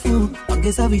idafu,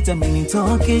 ongeza vitamini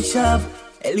toke shavu,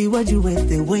 eliwa juwe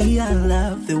the way I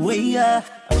love, the way I,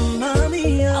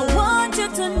 mommy, I want you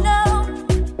to know,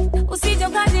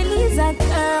 usijokadiliza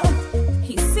girl,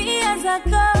 hisia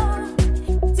zako,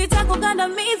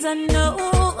 sitakukandamiza no.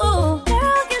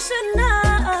 Girl, you should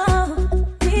know,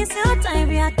 this your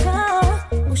time yako,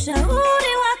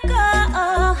 ushauri wako,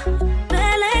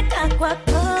 peleka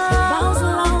kwako.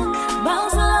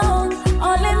 Bounce along,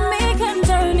 only me can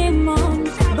turn him on.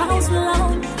 Bounce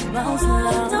along,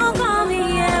 don't call me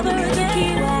ever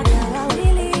again.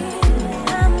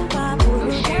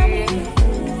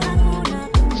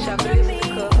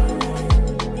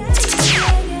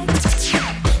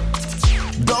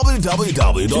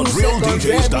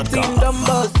 www.realdjs.com.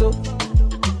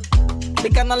 The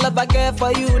kind of love I get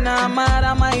for you, now mad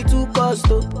am I too cost.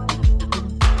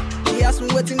 She asked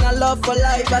me waiting I love for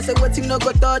life, I said waiting no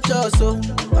go touch us.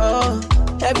 Oh,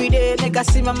 every day nigga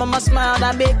see my mama smile,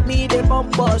 that make me the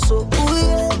bump us. So,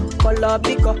 color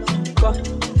picker,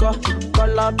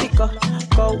 color picker,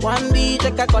 go one B,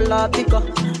 take a color picker,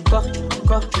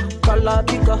 color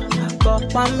picker, go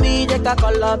one B, take a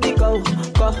color picker,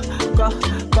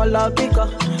 color picker,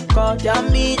 go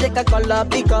jammy, take a color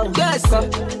picker, yes,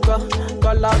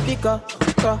 color picker,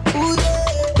 go.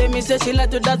 Let me say she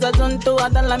like to dance a zonto, I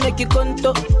don't like make you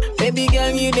conto. Baby girl,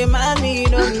 you the mommy,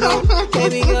 don't know.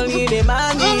 Baby girl, you the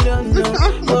mommy, don't know.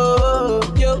 Oh,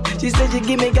 yo, she said she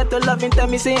give me got to love and tell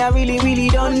me say I really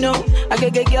don't know. I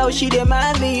get girl, she the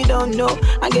mommy, don't know.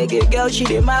 I get girl, she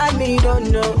the mommy,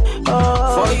 don't know.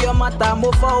 Oh, for your mata,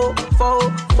 mo fo,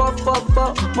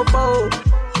 mo fo.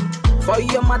 For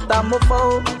your mata, mo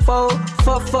fo,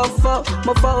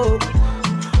 mo fo.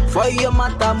 For your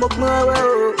mata, mo fo.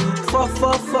 For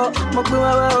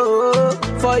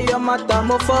your mata,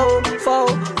 mo fo,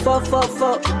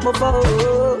 mo fo.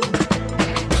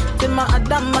 Till my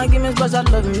Adama, give me special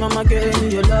love, mama, give me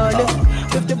your lolly.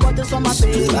 50 bottles on my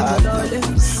face, my lolly.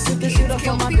 50 shit up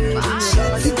on my baby,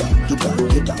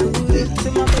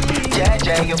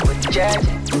 Jaja, you put the jaja.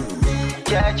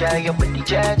 Jaja, you put the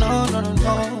jaja. No.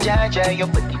 Jaja, you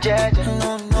put the jaja.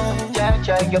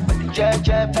 Jaja, you put the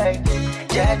jaja, baby.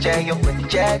 Jaja, you put the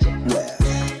jaja.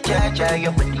 Jaja,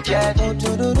 you put the jaja.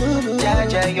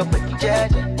 Jaja, you put the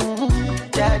jaja.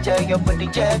 Jaja, you put the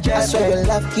jaja. I swear your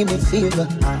love give me fever.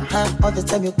 All the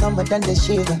time you come and then the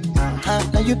shiver.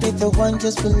 Now you be the one,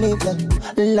 just believe that.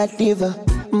 La diva,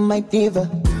 my diva.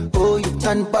 Oh, you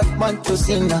turn Batman to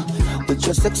Cena with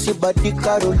your sexy body,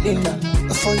 Carolina.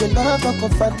 For your love, I go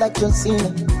fight like John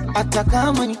Cena. Hata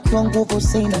kama nikiwa nguvu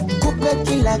sina, kupe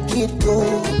kila kitu,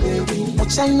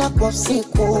 mchana kwa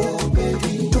usiku,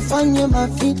 tufanye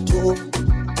mavitu,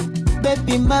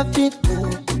 baby mavitu,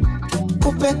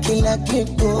 kupe kila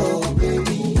kitu,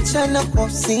 mchana kwa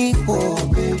usiku,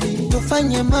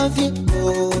 tufanye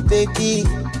mavitu, baby,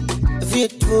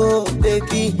 vitu,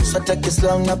 baby, so take it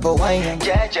slow na pa wine.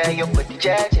 Jaja, you put the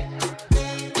jaja.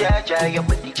 Jaja, you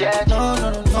put the jaja. No.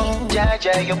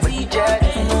 Jaja, you put the jaja.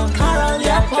 Carol,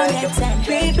 you're connected.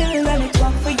 Baby, let me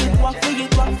walk for you,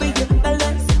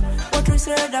 balance. What we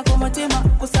said, I come to my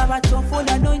Kusava Tofu,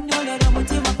 I don't know that I'm a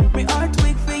team. We are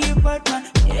tweak for you, but man,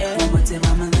 yeah.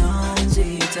 Mutima, man, no,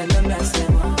 she tell them that's the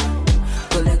one.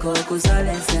 Koleko,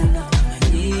 Kusale, Sena,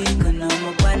 Nikana,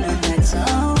 Mokwana, that's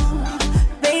all.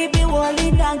 Baby,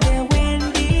 Wally, down there,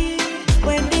 Wendy,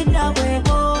 now we're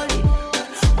Wally.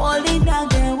 Wally, down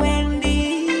there,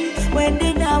 Wendy,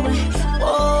 now we're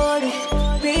Wally.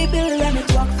 Baby, let me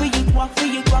walk for you,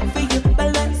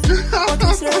 balance. What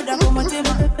you said, I come to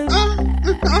my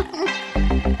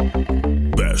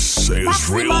This is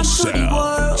Real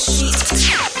Sounds.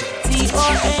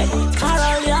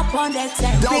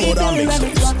 Download our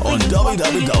mixtapes on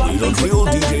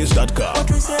www.realdjs.com. What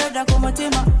you said, I come to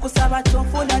my Kusava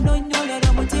Tofu, I don't know that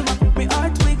I'm a team. We are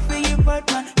tweak for you, but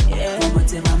man, yeah.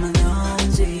 Mutima, man, no,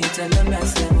 she tell them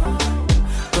that's the one.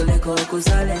 Koleko,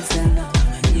 Kusale, Sena,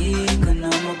 Nikana,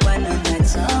 Mokwana,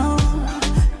 that's all.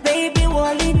 Baby,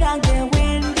 Wally, down there,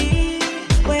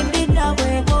 Wendy, now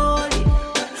we're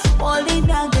Wally,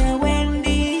 down there.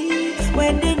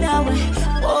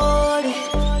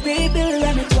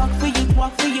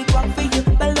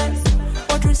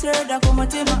 sir, that come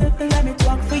at him. Let me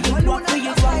talk for you, talk for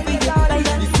you, talk for you.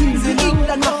 The Queens in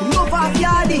England, nothing over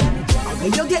yardy. And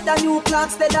when you get the new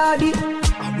clocks, the daddy.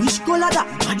 I wish color that,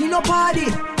 body no party.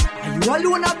 And you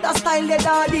alone have that style, the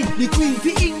daddy. The Queen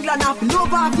for England, nothing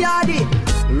over yardy.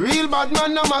 Real bad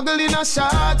man, no muggle in a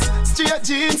shorts. Straight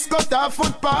jeans, cut off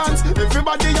foot pants.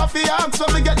 Everybody have the axe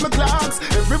when me get my clocks.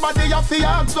 Everybody have the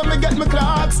axe when me get my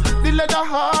clocks. The leather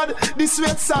hard, the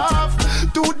sweat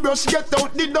soft. Toothbrush get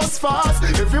out the dust fast.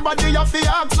 Everybody have the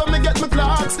axe when me get my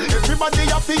clocks. Everybody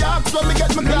have the axe when me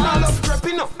get my clocks.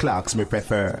 Prepping up. Clocks me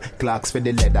prefer. Clocks for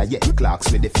the leather, yeah. Clocks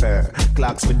for the fur.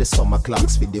 Clocks for the summer,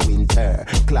 clocks for the winter.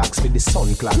 Clocks for the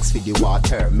sun, clocks for the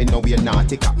water. Me know we're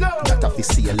nautica, that of the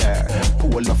sailor.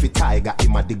 Pool of the tiger,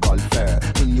 him a the golfer.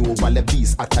 Me knew all the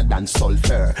bees hotter than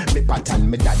sulfur. Me pattern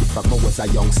me daddy from I was a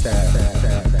youngster.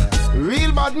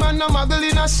 Real bad man, no muggle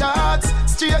in a shorts.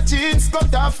 Straight jeans,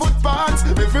 cut off foot pants.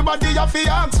 Everybody have the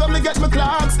axe when me get my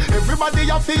clocks. Everybody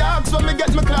have the axe when me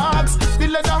get my clocks. The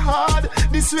leather hard,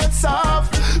 the sweat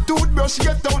soft. Toothbrush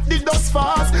get out the dust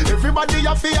fast. Everybody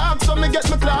have the axe when me get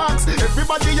my clocks.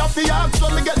 Everybody have the axe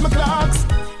when me get my clocks.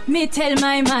 Me tell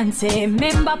my man say,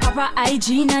 remember proper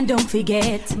hygiene and don't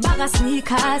forget. Bag of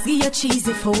sneakers, give you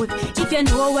cheesy food. If you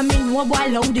know what me know, boy,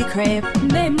 load the crap.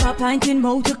 Remember pointing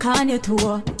mouth to can your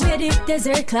tour. Where the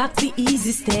desert clock, the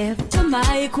easy step. To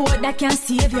my code that can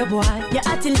save your boy. You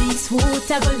at least would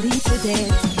I go lead to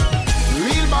death.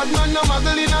 Real bad man, no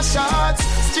muggle in a shorts.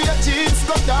 Straight jeans,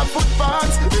 cut off foot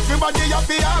pants. Everybody have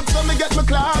the axe when me get my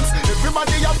clocks.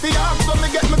 Everybody have the axe when me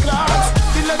get my clocks.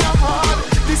 The leather hard,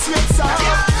 the sweat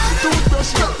soft.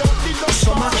 Toothbrush get out the dust.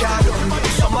 Summer garden,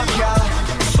 summer garden,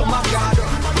 summer garden,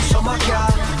 summer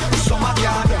garden, summer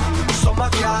garden, summer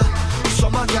garden,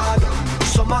 summer garden,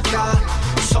 summer garden,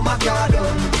 summer garden,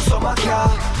 summer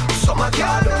garden, summer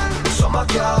garden, summer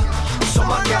garden,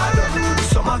 summer garden,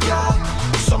 summer garden.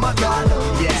 Summer garden,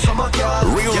 yeah. Summer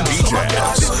garden, real yeah.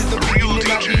 DJs, This is the real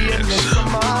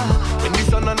summer. When the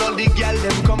sun and all the girl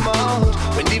them come out,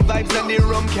 when the vibes and the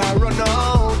rum can run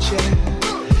out,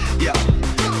 yeah, yeah.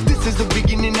 This is the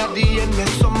beginning of the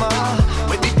endless summer.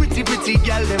 When the pretty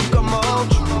girl them come out,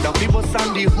 now the bus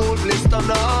and the whole place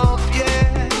turn up,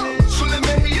 yeah. So let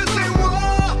me hear you say,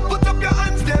 whoa, put up your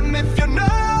hands them if you know.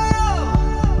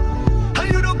 And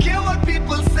you don't care what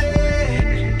people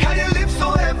say, can you live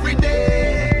so every day?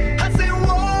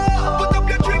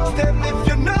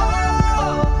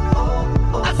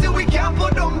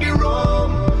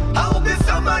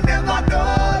 Summer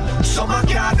garden, summer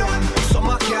garden,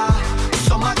 summer garden,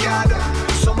 summer garden,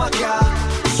 summer garden,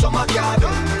 summer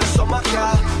garden, summer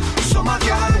garden, summer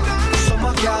garden,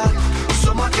 summer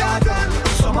garden,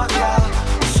 summer garden,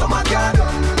 summer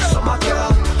garden,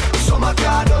 summer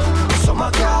garden,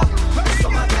 summer garden,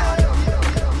 summer garden,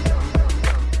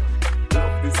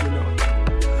 summer garden.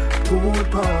 Pool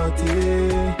party.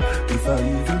 If I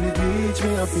even reach me,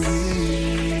 I feel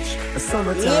reach a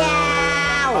summertime.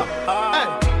 Yeah.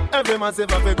 Every massive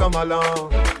have to come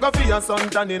along. Go for your sun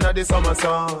tan inna the summer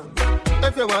sun.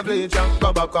 If you want bleach,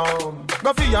 go back home.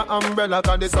 Go for your umbrella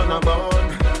 'cause the sun a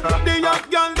burn. The young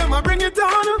girl them a bring it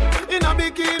on. In a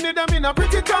bikini them in a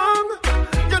pretty tongue.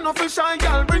 You know for shy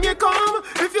girl bring it come.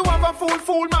 If you have a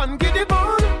fool man get it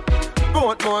on.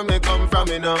 Both more may come from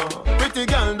me now. Pretty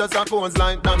girl does a pose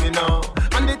like dummy now.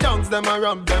 And the tongues them a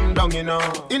rub them down you know.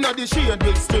 Inna the shade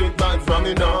with straight vibes from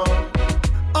me now.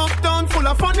 Uptown full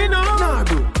of fun you know. Nah,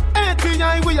 bro.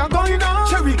 ATI we are going on.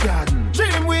 Cherry Garden,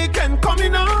 Dream Weekend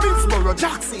coming on. Middlesboro,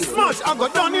 Jackson, Smudge I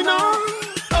got done you know.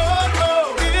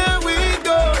 Oh, here we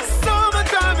go.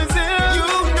 Summertime is here. You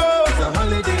know it's a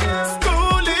holiday.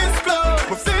 School is closed.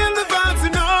 We feel the vibes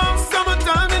you know.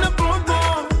 Summertime in a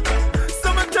Portmore.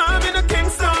 Summertime in a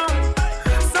Kingston.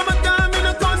 Summertime in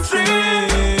a country.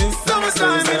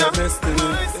 Summertime in a destiny.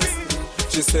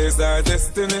 She says our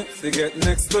destiny to get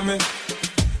next to me.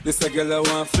 This a girl I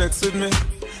want flex with me.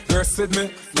 Rest with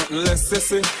me, nothing less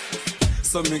sissy.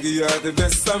 So me give you the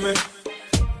best of me.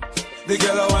 The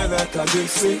girl I want like a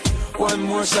gypsy. One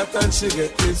more shot and she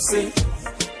get tipsy.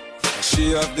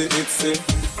 She have the itsy,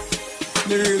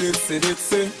 the real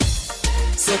itsy.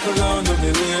 Circle down on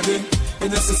me lady. You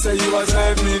know she say you a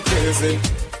drive me crazy.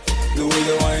 The way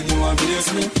you whine you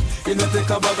amaze me. You know take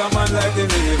a bag of man like the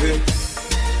Navy.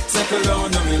 Circle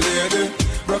down on me lady.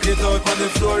 Rock it out on the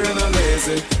floor, you're not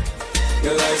lazy.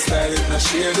 Your lifestyle is not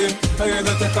shady. And you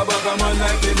don't take a bag of man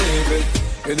like the Navy.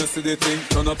 You don't see the thing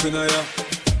turn up in a ya.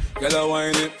 Girl a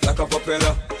whine it like a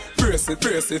propeller. Brace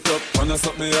it up, wanna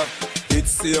something ya.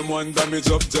 It's same one damage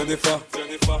up Jennifer.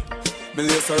 Me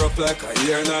lace her up like a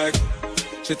ear Nike.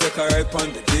 She take a ride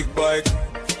on the big bike.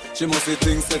 She must be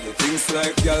things, everything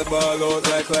like gal ball out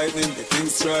like lightning, the thing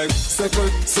strike.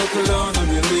 Circle down on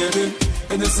your lady.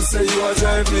 And this is say you are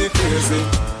drive me crazy.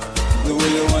 The way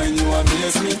you whine, you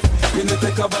amaze me. You need to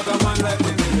take a bag of man like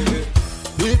me.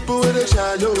 People with the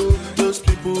shallow, those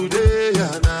people they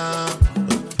are now.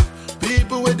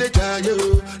 People with the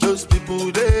shallow, those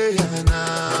people they are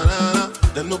now.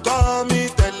 Them no call me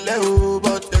tele,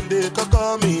 but then they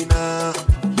call me now.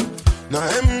 Now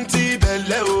empty belly,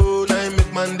 oh, now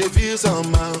make man they feel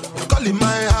somehow. Calling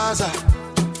my house,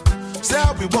 say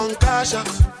I be one cash out.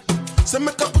 Say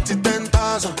make I put it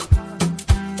 10,000,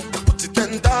 put it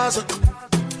 10,000.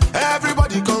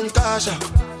 Everybody come cash out.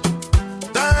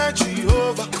 Thank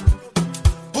Jehovah,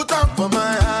 put up for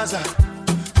my house.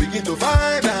 Begin to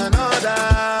find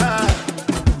another.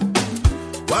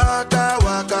 Waka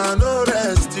waka no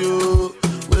rest you.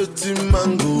 Waiting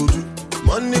man go do.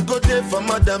 Money go there for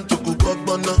madam to cook up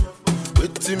bono.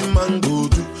 Waiting man go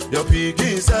do. Your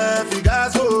piggy self he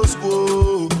got so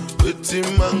school.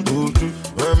 Waiting man go do.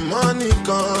 When money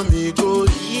come he go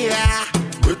yeah.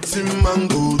 Waiting man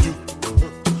go do.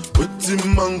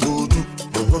 Waiting man go do.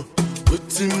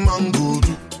 Waiting man go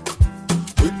do.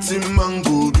 Waiting man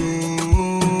go do.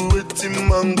 Waiting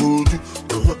man go do.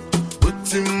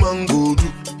 Waiting man go do.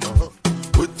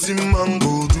 Waiting man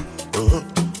go do.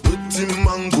 Waiting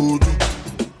man go do.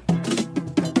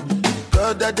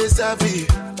 God that they serve me,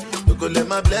 no go let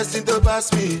my blessing to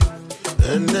pass me.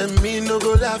 And then me no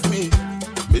go laugh me.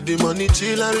 Make the money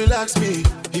chill and relax me.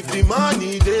 If the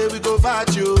money there we go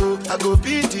fight you. I go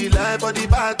beat the life for the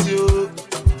party.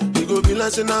 You go be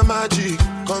like a magic.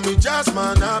 Call me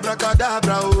Jasmine,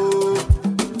 abracadabra. Oh.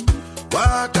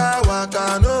 Waka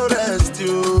waka no rest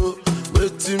you.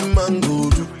 Waiting man go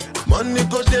do. Money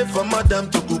go there for madam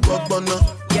to cook up bono.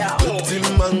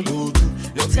 Waiting man go do.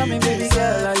 Tell me, baby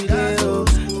girl, how you do? Oh?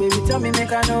 Baby, tell me,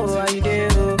 make I know how you do?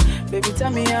 Oh? Baby,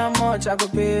 tell me how much I go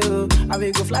pay. Oh? I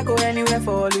will go fly, go anywhere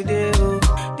for holiday.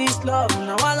 Oh? This love,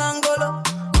 now one Angola.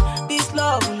 This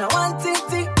love, now one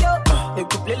tick, yo. They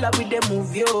could play like with the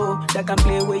movie, oh. That can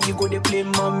play where you go, they play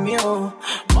mommy, oh.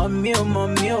 Mommy, oh,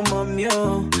 mommy, oh, mommy,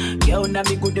 oh. Girl, now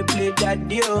me go, they play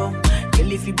daddy, oh.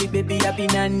 Girl, if you be baby, I be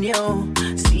nanny, oh.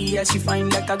 See how she fine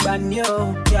like a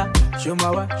banyo, yeah. Show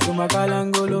my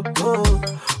kalangolo, oh.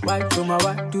 Why, show my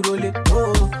what to roll it,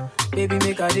 oh. Baby,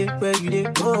 make a day where you day,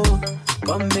 oh.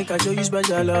 Come make a show you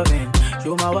special loving.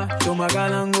 Show my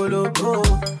kalangolo,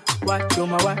 oh. Why, show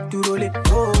my what to roll it,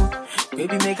 oh.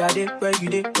 Baby, make a day where you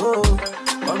day, oh.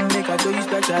 Come make a show you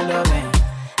special loving.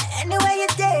 Anywhere you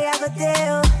day, I go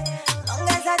there, oh. Long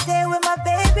as I stay with my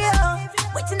baby, oh.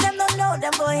 Waiting them don't know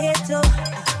them go hit too.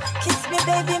 Kiss me,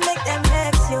 baby, make them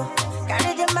vex you.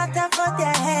 Carry the matter for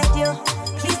their head, you.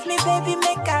 Kiss me, baby,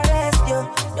 make I rest you.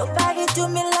 Nobody do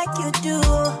me like you do.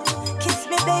 Kiss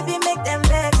me, baby, make them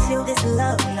vex you. This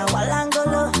love, now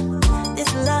Walangolo.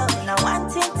 This love, now one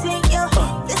ting yo.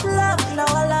 This love, now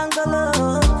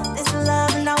Walangolo. This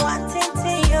love, now one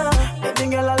ting yo.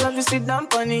 Baby girl, I love you, sit down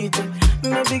on it.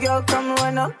 Baby girl, come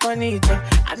run up on it.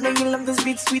 I know you love this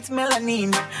beat, sweet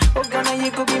melanin. Oh, Ghana,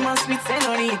 you could be my sweet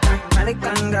senorita.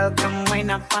 American girl, come wine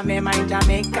up for me. My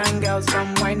Jamaican girls,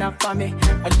 come wine up for me.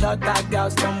 My Jota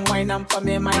girls, come wine up for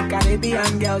me. My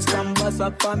Caribbean girls, come bust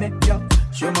up for me. Yo,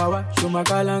 show my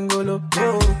kalangolo,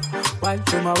 oh. Why,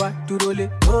 show my what to roll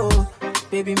it, oh.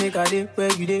 Baby, make a day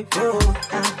where you day, oh.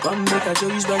 Come make a show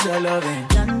you special loving.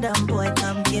 London boy,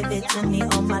 come give it to me.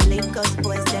 All my Lagos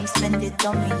boys, them spend it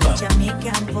on me.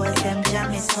 Jamaican boys, them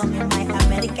jam it for me. My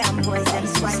American boys, them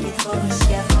swag it for me.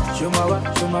 Yeah. Show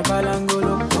my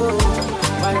kalangolo, oh.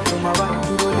 Why, show my what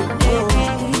to roll it, oh.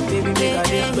 Baby, make a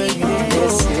day where you day,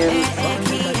 oh. Come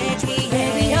make a show you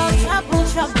baby, oh,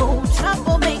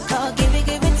 trouble maker. Give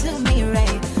it to me,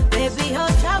 right? Baby, oh,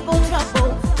 trouble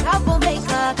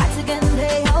maker. Got to get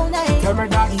day all night. You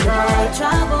are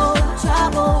trouble.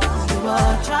 You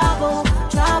are trouble.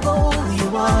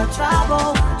 You are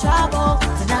trouble.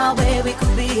 So now, baby,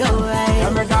 could be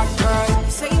alright.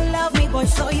 Say you love me, boy,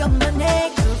 show your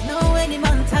money. Cause no any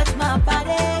man touch my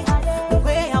body. The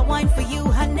way I whine for you,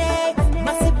 honey.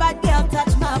 Massive bad girl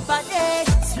touch my body.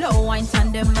 Slow wine,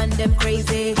 tandem, and them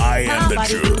crazy. I am the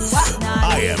truth.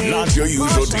 I am not your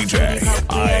usual DJ.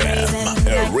 I am a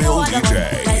real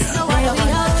DJ.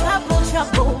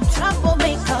 Trouble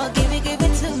maker. Give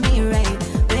it to me, right?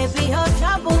 Baby, oh,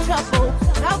 trouble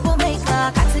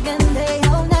maker. Got to get day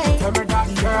all night. You are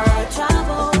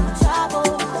trouble.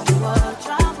 You are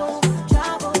trouble.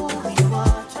 You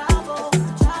are trouble.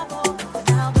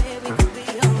 Now, baby, could be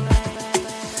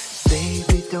alright.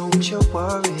 Baby, don't you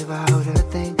worry about a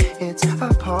thing. It's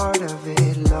a part of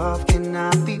it. Love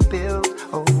cannot be built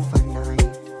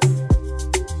overnight.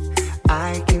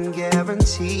 I can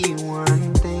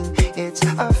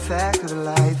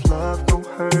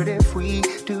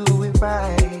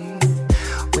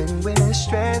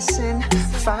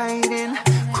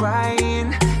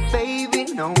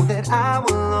know that I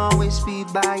will always be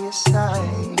by your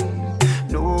side.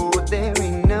 No, there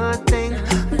ain't nothing,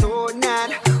 no, not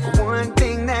one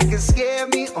thing that can scare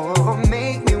me or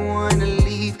make me wanna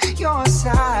leave your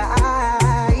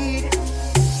side.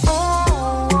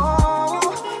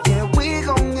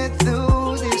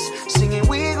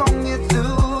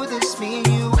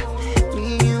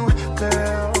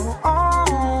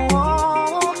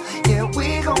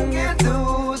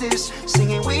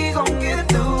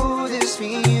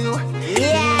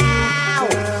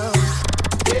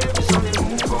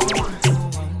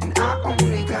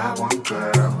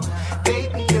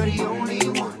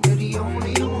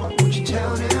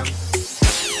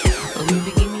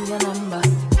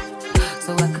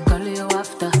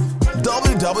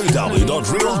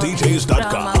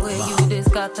 www.realdjs.com.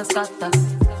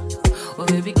 Oh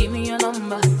baby, give me your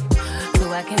number so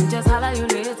I can just holler you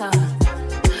later.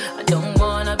 I don't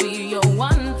wanna be your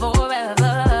one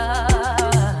forever.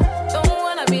 Don't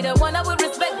wanna be the one that would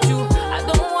respect you. I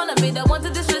don't wanna be the one to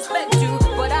disrespect you.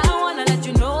 But I wanna let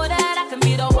you know that I can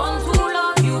be the one to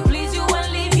love you, please you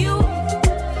and leave you.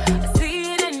 I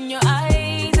see it in your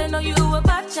eyes, I know you a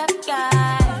bad chat guy.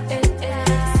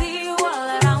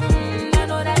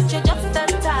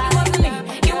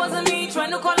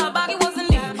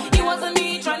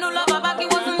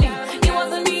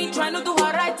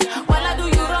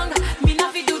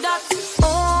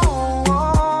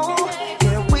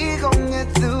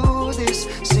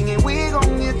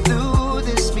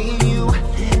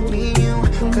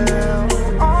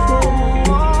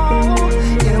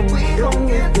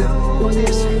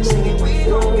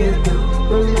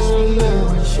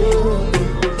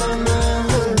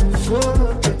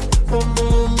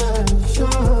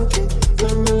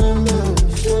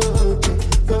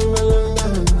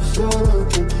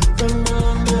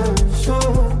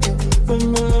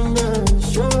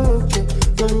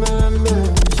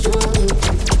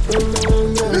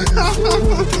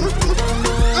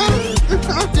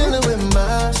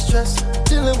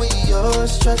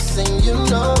 Stressing, you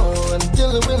know, I'm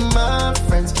dealing with my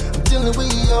friends, I'm dealing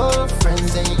with your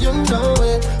friends, and you know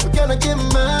it. We're gonna get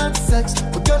mad sex,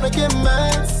 we're gonna get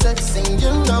mad sex, and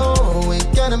you know we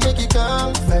gotta make you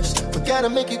come fresh, we gotta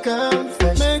make you come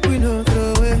fresh. Make we no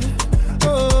throw it,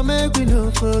 oh, make we no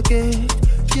forget.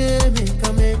 Yeah,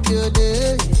 make your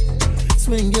day,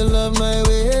 swing your love my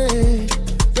way.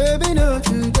 Baby, not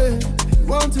today, you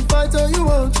want to fight or you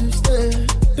want to stay.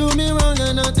 Do me wrong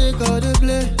and I'll take all the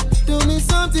blame. Do me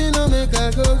something to make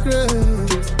I go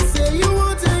crazy. Say you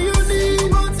want and you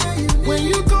need. When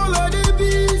you call her the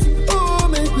busy. Oh,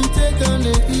 make me take on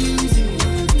the easy.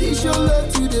 Teach your love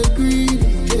to the greedy.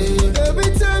 Yeah.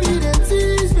 Every time you dey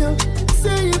tease me,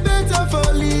 say you better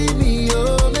for leave me.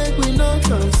 Oh, make me not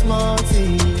turn small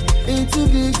thing into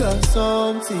bigger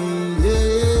something.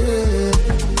 Yeah.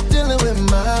 Dealing with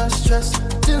my stress,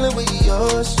 dealing with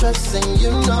your stress, and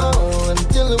you know I'm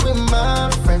dealing with my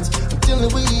friends.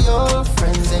 Dealing with your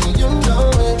friends, and you know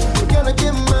it. We're gonna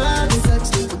get mad sex,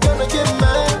 we're gonna get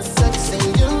mad sex,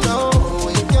 and you know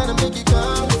we gotta make it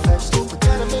come fresh, we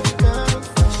gotta make it come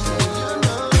fresh, and you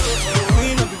know it.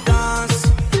 Queen of the dance,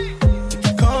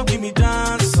 come give me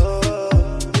dance.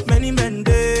 Many men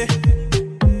day,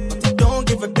 but I don't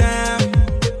give a damn.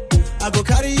 I go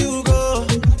carry you go,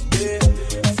 yeah.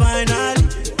 Finally,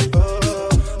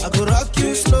 I go rock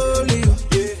you slowly,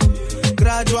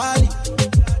 gradually.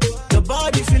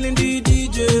 Body feeling the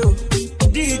DJ, oh.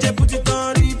 DJ put it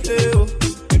on replay, oh.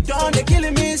 You done they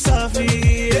killing me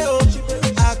softly, oh.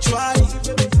 Actually,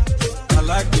 I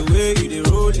like the way you they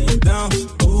roll it down,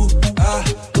 ooh,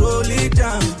 roll it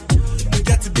down. You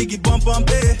got the biggie bump on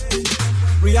bay.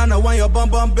 Rihanna want your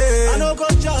bump on bay. I no go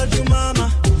judge you,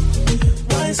 mama.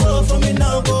 Wine so for me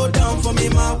now, go down for me,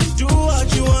 ma. Do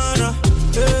what you wanna,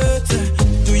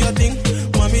 do your thing,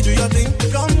 mommy, do your thing.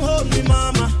 Come hold me,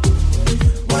 mama.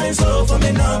 Wine so for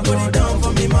me now, put it down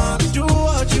for me, ma. Do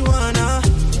what you wanna.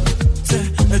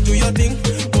 Do your thing,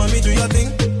 mommy, do your thing.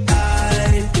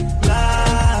 I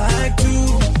like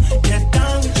to get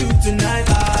down with you tonight. I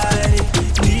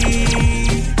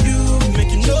need you,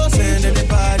 making no sense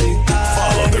anybody.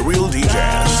 Follow The Real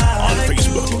DJs on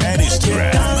Facebook and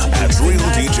Instagram at Real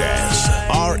DJs.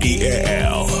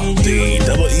 REALDJAYS.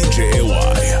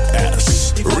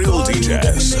 Real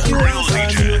DJs. Real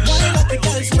DJs.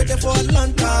 For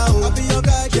Atlanta, oh. I be your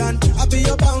guardian, I be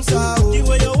your bouncer, oh. You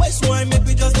wear your waist wine, make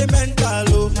me just a mental,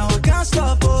 oh. Now I can't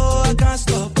stop, oh, I can't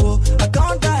stop, oh. I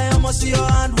can't die, I must see your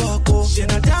hand walk, oh. She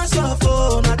not dance off,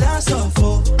 oh, not dance off,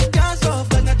 oh. Dance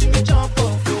off, like nothing me jump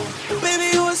off, oh.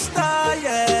 Baby, you a star,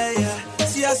 yeah, yeah.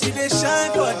 See, I see they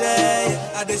shine for day,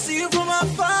 yeah. I they see you from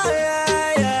afar,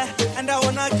 yeah, yeah. And I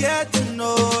wanna get to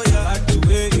know, yeah. Like the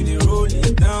way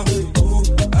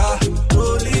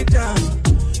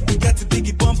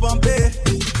bum bum bae.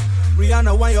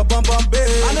 Rihanna, why your bum bum bae?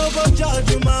 I know go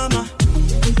judge you, mama.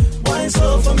 Wine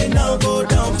slow for me now, go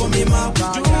down for me, ma. Do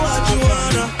what you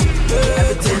wanna.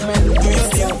 Everything, do your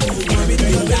thing. Baby, do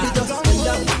your baby, just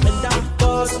bend down,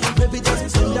 pause. Baby,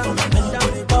 just bend down,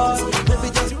 pause. Baby,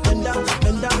 just bend down,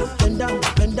 pause. Baby, just bend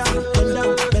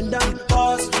down,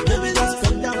 pause. Baby, just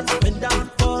bend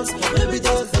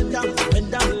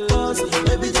down, pause.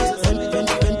 Baby, just bend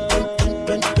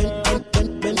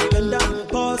down,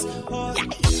 pause.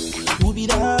 Who be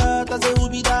that? I say who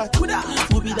be that? Who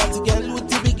be that girl with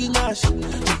the big nash?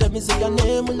 You tell me say your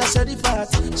name when I share the fat.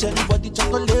 Share the body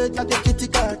chocolate like a kitty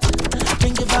cat.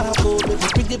 Bring it back, oh baby,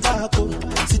 bring it back, oh.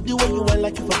 See the way you want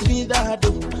like you for Trinidad,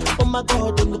 oh. Oh my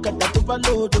God, oh, look at that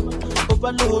overload, oh.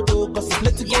 Overload, oh, cause it's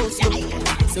let it go slow.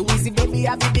 So easy, baby,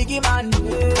 I be biggie man.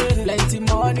 Plenty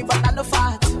money, but I no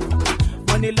fat.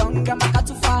 Money long, I'm not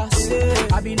too fast.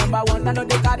 I be number one, I know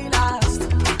they carry last.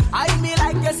 I be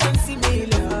like a sensi meal.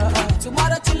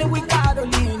 Tomorrow chillin' with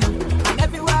Caroline. And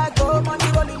everywhere I go,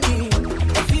 money rolling in.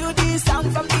 I feel this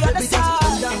sound from the other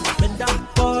side. Bend down,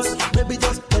 pause. Baby,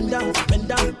 just bend down,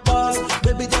 pause.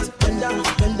 Baby, just bend down,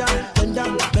 pause.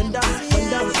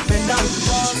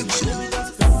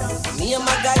 Me and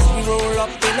my guys, we roll up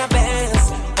in a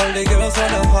Benz. All the girls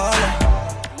wanna holler.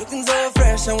 Looking so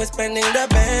fresh and we're spending the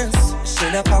bands.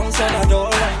 Shit a pounds on a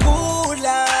dollar. Good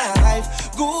life,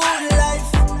 good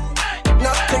life.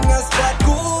 Nothing else but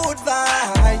good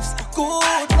vibes,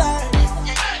 good vibes.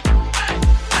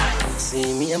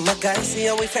 See me and my guys, see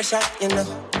how we fresh up, you know.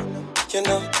 You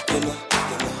know.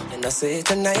 And I say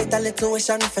tonight a little wish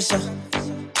and for sure.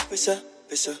 It's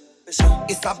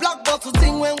a black bottle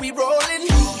thing when we rollin'.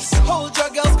 Hold your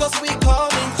girls cause we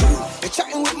coming. They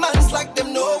chatting with mans like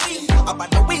them know we.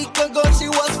 About a week ago she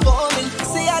was forming.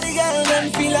 See how the girl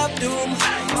them feel up doom.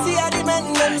 See how the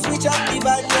men them switch up the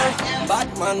bad now.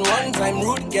 Batman one time,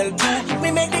 rude girl two.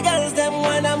 We make the girls them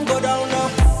when I'm go down now.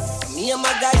 Me and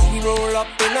my guys we roll up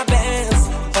in a Benz.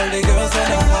 All the girls on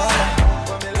the holler.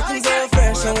 Looking so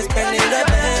fresh and we spending the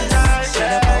bands.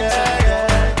 Shut up,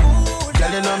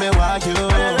 girl, you know me want you.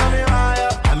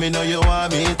 Me know you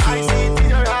want me too.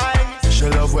 She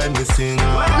love when we sing.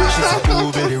 She's a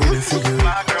cool baby with a figure.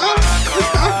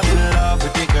 I'm in love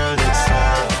with the girl next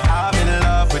door. I'm in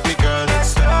love with the girl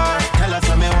next door. Tell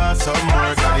her me want some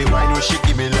more. Cause the wine she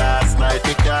give me last night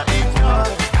we can't ignore.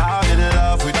 I'm in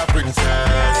love with a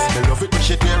princess. Me love it when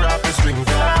she tear off the string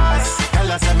glass. Tell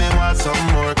her me want some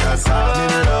more. Cause I'm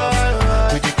in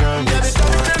love with the girl next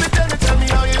door. Tell me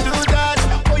how you do that.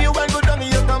 Oh, you want go down and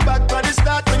you come back for the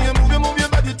start. When you move your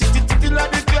body like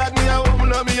the clock, me I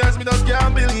open up me hands, me just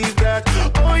can't believe that.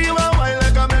 Oh, you are wild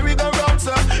like a merry-go-round,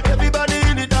 sir. Everybody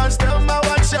in the dance, tell me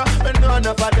watch ya. And none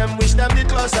of them wish them the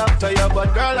close up to you.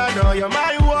 But girl, I know you're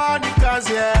my one because,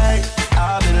 yeah,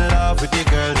 I'm in love with the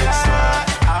girl next door.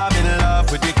 I'm in love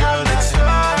with the girl next door.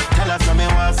 Tell her me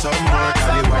want some more.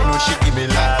 Cause the wine she give me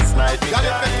last night. Girl,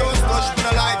 if you don't touch, me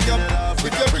no like you.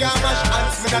 If you can't mash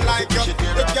hands, me no like you. You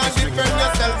can't defend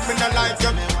yourself, me no like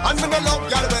you. And me no love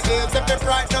girl when it's if you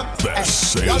frighten.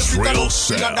 This is real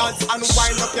sound. Dance and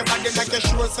wind up your body like you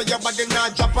sure so your body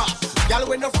not drop off. Girl,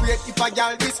 when afraid if I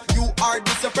girl this, you are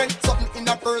this your friend. Something in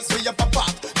a purse for your papa.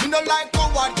 Me no like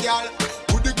coward girl.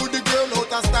 Goody girl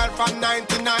out of style from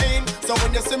 99. So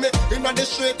when you see me in the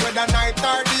street whether night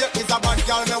or day, is a bad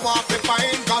girl me want to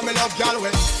find. Cause me love girl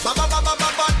with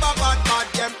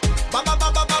bad them. Bad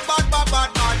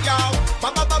girl.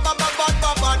 Bad.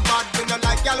 Me no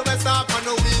like girl with soft and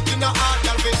no weak in the heart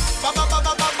girl with bad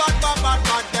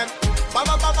them.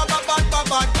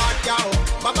 Bad girl.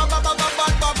 Bad.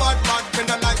 Me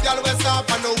no like girl with soft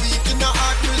and no weak in the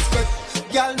heart respect.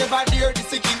 Girl never dare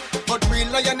this king, but real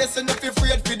lioness and if you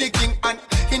afraid for the king. And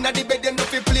inna the bed you know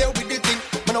fi play with the thing.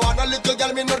 Me no want a little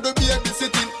girl, me no do baby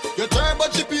sitting. You turbo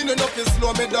chip in enough to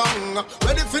slow me down.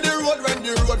 Ready for the road when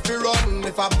the road fi run.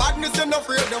 If a badness you no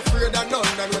afraid of none.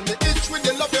 And when the itch with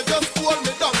the love you just hold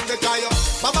me down. Because you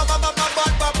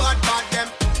bad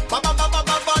them. Bad girl.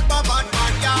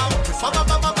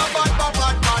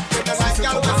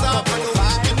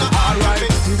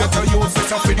 Ghetto youths,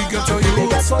 this a for the ghetto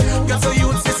youths. Ghetto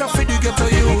youths, this a for the ghetto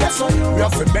youths. We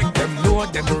have to make them know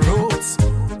them roots.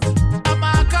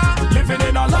 Living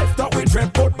in a life that we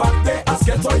dread, put back there as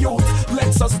ghetto youth.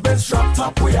 Lexus Benz drop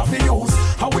top we have to use.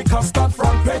 How we constant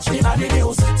front page in the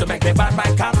news to make the bad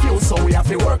mind confused. So we have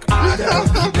to work harder,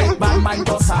 make bad mind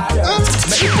go harder.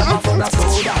 Make it come from the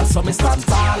soda, so me stand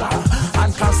taller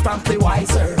and constantly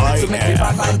wiser. To make the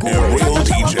bad mind go away. Real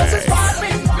DJ.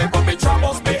 They put me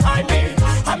troubles behind me.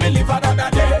 I may live another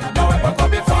day. No weapon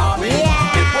come before me.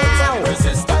 They put some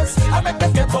resistance. I make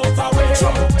them get out away.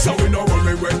 So we know when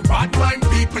we when bad mind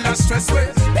people are stressed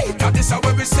with.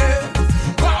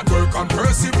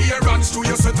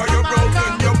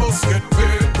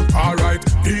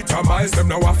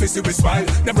 smile.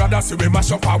 The brothers see we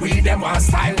mash up and we them on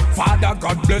style. Father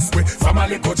God bless me from a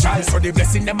little child. So the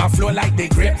blessing them a flow like the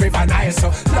great river Nile. So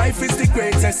life is the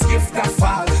greatest gift that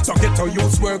fall. So get to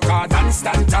use work hard and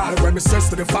stand tall. When me stress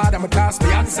to the Father, me toss me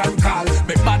hands and call.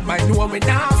 Me bad mind know me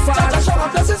now fall. Just show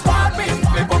up blessings for me.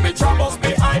 Me put me troubles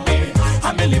behind me.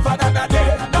 And me live another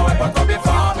day. No weapon come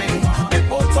before me. Me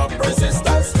put up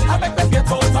resistance. I make them get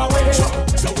out of way. So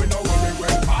we know when we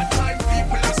work hard time.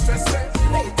 People are stressed.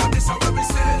 Out this is what we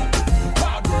say.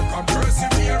 Hard work and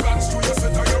perseverance. Through your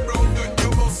set of your brown, then you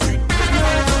must fit.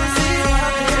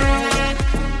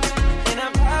 And I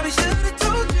probably should have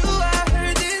told you I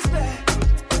heard this back.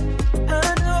 I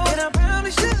know, and I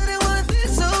probably should have want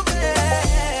this so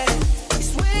bad.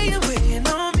 It's weighing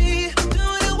on me.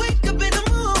 Doing it, wake up in the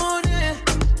morning.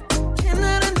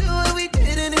 Cannot undo what we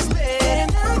did in this bed.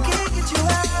 And I can't get you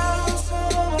out, so I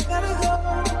gotta go.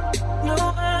 No,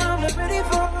 I'm not ready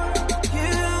for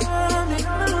you. Want me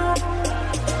alone,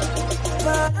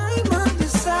 but I'm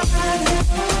undecided.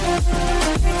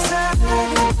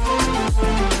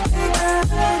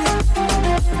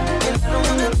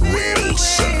 Real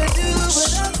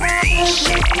sounds.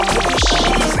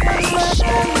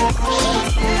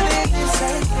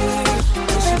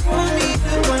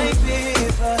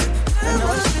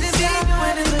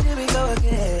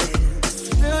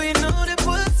 Girl, you know that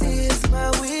pussy is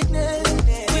my weakness.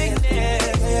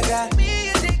 You got me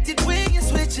addicted when you're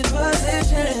switching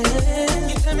position.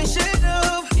 You tell me shut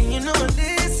up, and you know I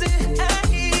listen. I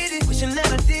hate it, wishing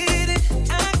that I did it.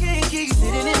 I can't keep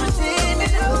sitting and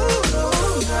pretending.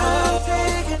 I'm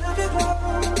taking off your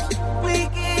clothes. We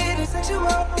getting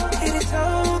sexual. It is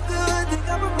so good, think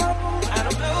I'm a pro. I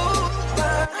don't know,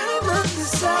 but I'm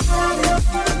undecided.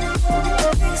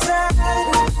 Excited.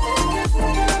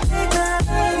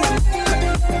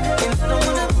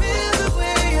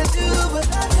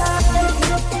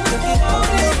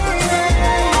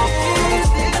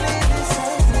 She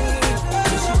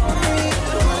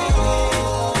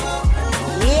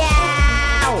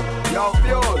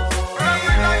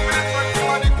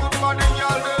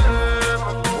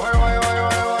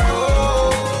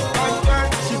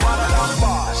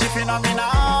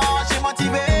phenomenal, she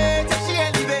motivates, she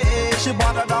elevates. She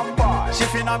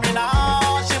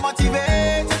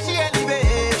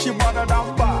better than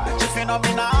bad. She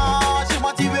phenomenal, she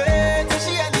motivates,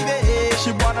 she elevates.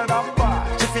 She better than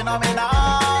bad. She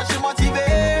phenomenal, she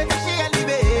motivates, she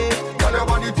elevates. Tell your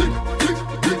body tick, tick,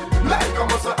 tick, like a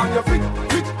muscle on your feet,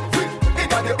 feet, feet. It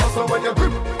got the hustle when you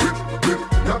grip, grip, grip.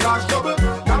 Your cash double.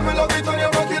 Can me love it when you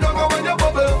rock it down when you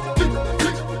bubble. Tick,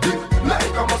 tick, tick,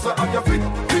 like a muscle on your feet,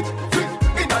 feet, feet.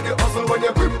 It got the hustle when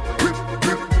you grip, grip,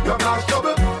 grip. Your cash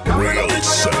double.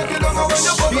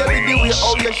 Baby, the way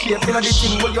how you shape in the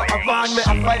thing where you have on me,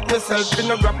 I fight myself in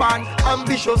the grab on.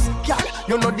 Ambitious, girl,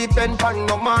 you no depend on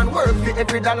no man. Work for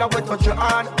every dollar we touch your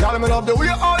hand. Girl, me love the way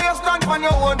how you stand on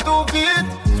your own 2 feet.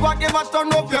 Swag never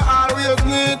turn up, you always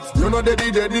neat. You know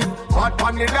daddy, hot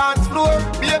on the dance floor.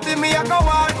 Baby, me I go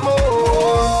want more.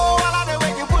 Oh, I love the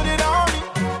way you put it on me.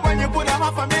 When you put on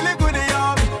my family good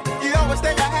on me. You always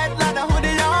stay ahead like the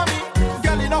hoodie on me.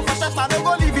 Girl, you know for sure I don't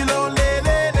go leave you lonely.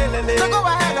 So go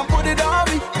ahead and put it on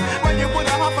me. When you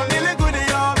put on my family good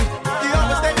on me. You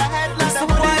always stay ahead like the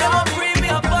hoodie on me. Bring me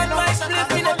up on my split,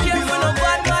 me no care for no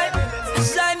bad mind.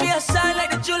 Shine me a shine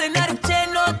like the jewel in the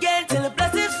chain, no again till the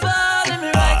blessings fall in me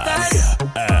right hand.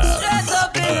 Straight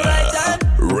up in the right hand.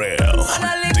 Real And I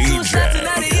live 2 shots in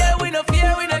the air, we no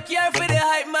fear, we no care for the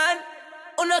hype man.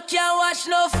 Who no can't watch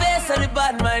no face of the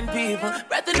bad mind people.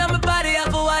 Breathing on my body, I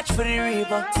go watch for the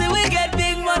reaper. See we get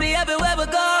big money everywhere we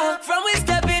go. From we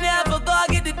step in, I go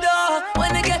get the door.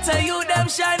 When they get to you, them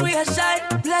shine, we a shine.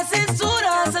 Blessings to the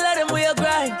hustle, let them we a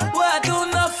grind. We a do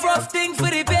enough rough thing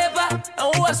for the paper.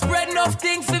 And we a spread enough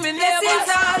thing for me neighbors.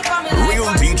 Real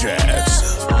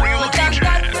DJs. Real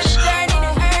DJs.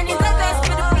 Earnings are test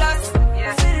for the plus.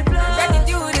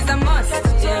 Gratitude is a must.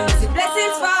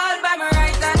 Blessings fall by my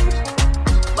right hand.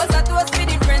 But that was for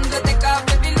the friends that take off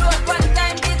every load. One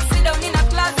time did sit down in a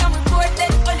class and we board.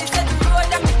 Then only set the road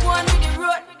and we go on with the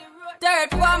road. Third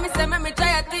form, me say me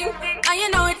try a thing. And you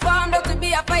know it formed out to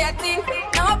be a fire thing.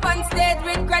 Now up on stage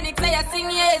with chronic say I sing.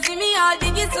 Yeah, see me all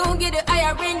diggy soon get the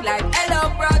higher ring. Like hello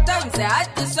brother, me say I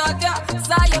had to shot ya.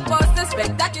 Saw your poster,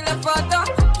 spectacular photo.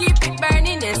 Keep it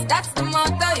burning, yes that's the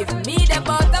motto. If me the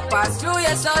butter pass through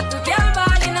your shot to can't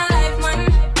ball in a life man.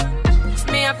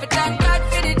 Me have to thank God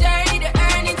for the journey. The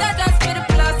earnings are just for the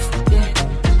plus.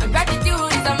 Yeah, and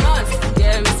gratitude is a must.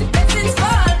 Yeah, me see blessings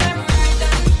fall.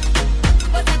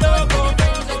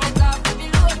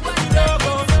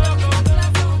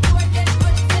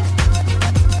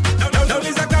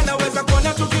 Nauliza kana weza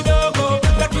kuona tu kidogo,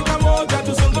 dakika moja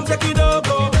tuzungumze kidogo.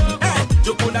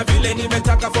 kuna vile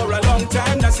nimetaka for a long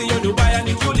time na siyo Dubai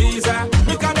nikiuliza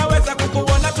nikanaweza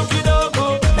kukuona tu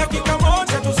kidogo dakika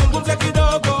moja tuzungumze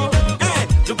kidogo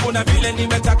kuna vile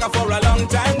nimetaka for a long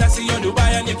time na siyo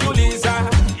Dubai nikiuliza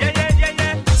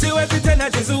siwezi tena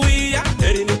jizuia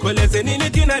heri nikueleze nini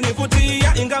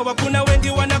kinanivutia ingawa kuna wengi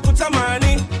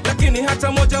wanakutamani lakini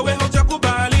hata moja wewe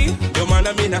hujakubali ndio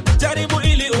maana mina jaribu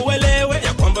ili uelewe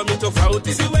ya kwamba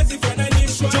mitofauti siwezi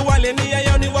fananishwa tuwale nia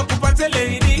yao ni wakupate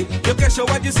lady yo kesho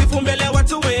wajisifu mbele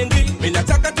watu wengi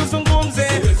minataka tuzungumze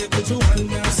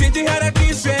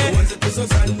usijiharakishe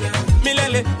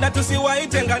milele na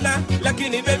tusiwaitengana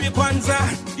lakini baby kwanza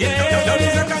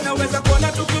naweza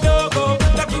kuona tu kidogo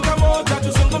dakika moja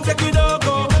tuzungumze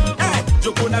kidogo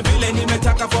kuna vile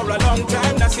nimetaka for a long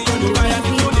time na siyo Dubai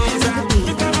niuliza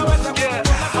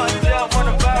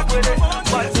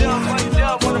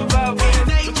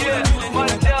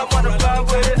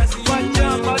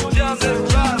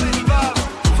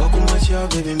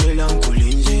baby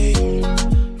melancholy,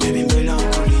 baby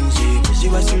melancholy, she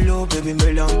was too low, baby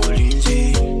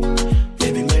melancholy,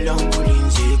 baby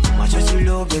melancholy, much as you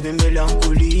low, baby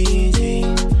melancholy,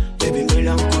 baby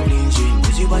melancholy,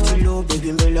 she was too low,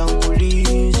 baby melancholy,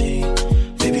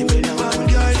 baby melancholy.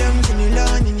 Girl, them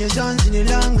sinilang in your son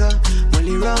sinilanga,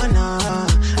 Molly Rana,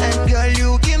 and girl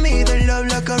you give me the love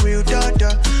like a real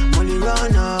daughter, Molly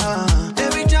Rana.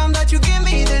 Every time that you give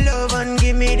me the love and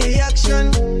give me the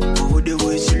action.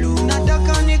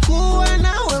 Nataka nikuwe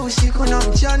nawe usiku na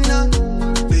mchana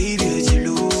baby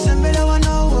ejilu sembele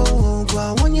wano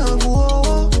kwa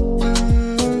wanyagu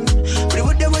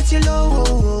Priwode wachilo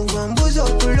kwa mbuzo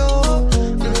kulo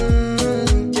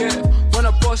Yeah,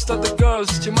 wanna post at the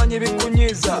girls chimanyi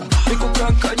bikunyiza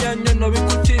bikukankanya nyono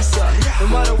bikutisa no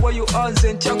matter where you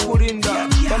are nchakulinda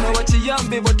bano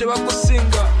bakiyambi bote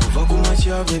bakusinga kuva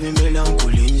kumacha baby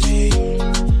melancholy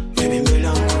baby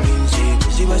melancholy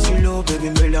she was too low, baby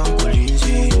melancholy,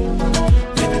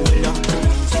 baby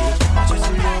melancholy.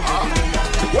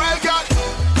 Well, God,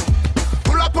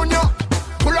 pull up on you,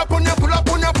 pull up on you, pull up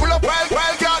on you, pull up.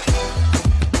 Well, God,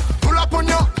 pull up on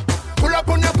you, pull up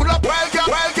on you, pull up. Well,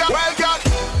 God,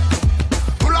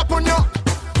 pull up on you,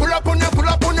 pull up on you, pull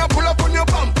up on you, pull up on your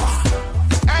bumper.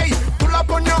 Hey, pull up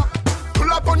on you,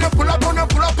 pull up on you, pull up on you,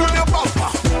 pull up on your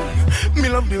bumper. Me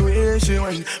love the way she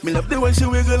whine. Me love the way she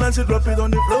wiggle and she drop it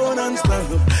on the floor and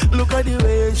style. Look at the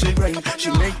way she grind. She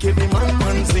make every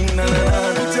man sing na na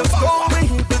na. Just call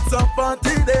me if it's a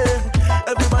party day.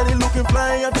 Everybody looking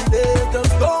fly every day.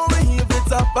 Just call me if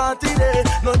it's a party day.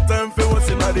 No time for what's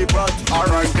in the party.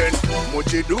 Alright then,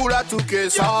 mochidura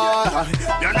tukesa.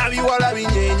 Yana viwala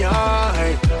vinyenya.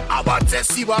 Abate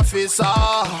siwa fesa.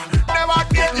 Never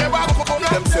get you back.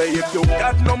 Them say if you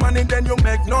got no money then you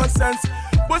make no sense.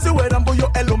 What's the word about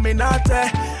your Illuminati?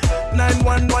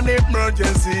 911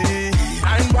 emergency.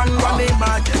 911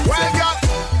 emergency. Well, God,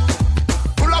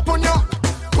 pull up on you,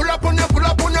 pull up on you, pull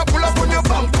up on you, pull up on your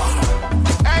bumper.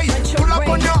 Hey, pull up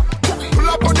on you, pull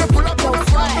up on you, pull up on you,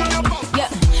 pull up on your bumper. Yeah,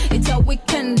 it's a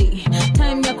weekendy.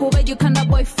 Time ya kuwe you kinda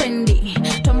boyfriendy.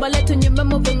 Tomba letu nyumba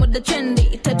moving with the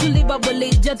trendy. Tatuli babuli,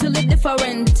 jatuli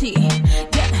differenti.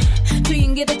 Yeah,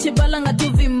 tuyingira chibalanga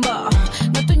tuvimba.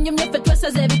 Natunyumye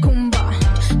fetwesa zebikumba.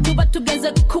 Tuba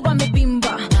tugeze kuba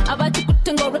mibimba abati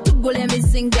kutengora tugule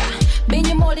mizinga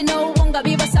binyi moli no wonga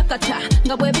biba sakata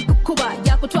nga bwe bikukuba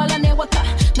yakutwala ne waka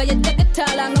nga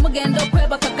yeteketala nga mugendo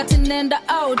kweba kakati nenda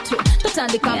out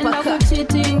tutandika paka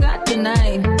cheatinga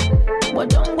tonight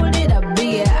bodongulira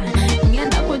bia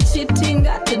ngenda ku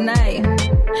cheatinga tonight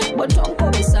bodongo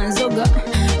bisanzoga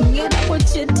ngenda ku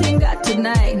cheatinga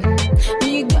tonight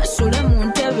yigasule mu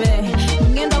ntebe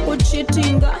ngenda ku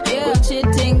cheatinga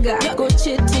go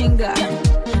cheatinga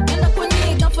ngenda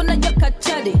kunyiga funa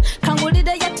jakachadi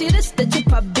kangulide yatiriste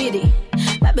chipabiri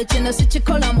babe kino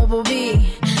sichikola mu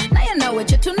bubi naye nawe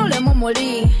kyetunule mu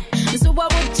muli nsuba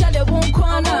buchale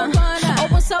bunkwana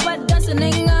obusaba dansi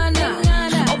nengana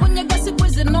obunyegasi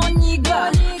bwizi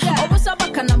nonyiga obusaba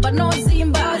kanamba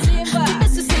nozimba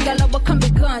tudesisigala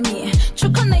bwakambiganye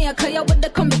chukana yakaya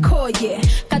wadakambikoye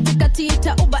katikati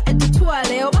ita uba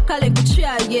etutwale obakale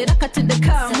kuchyaye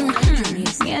rakatendekamu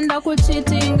ngenda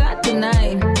kuchitinga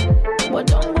tonight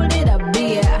bodongulira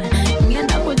bia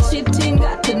ngenda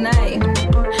kuchitinga tonight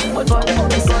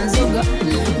bodongulira sanzuga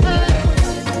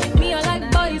me I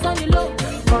like boys on the low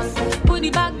booty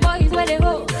back boys where they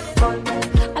go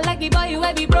I like the boy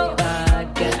where be bro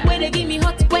where they give me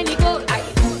hot when they go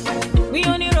we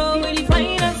on the road with the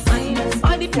finest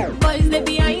all the boys they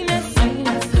behind us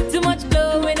too much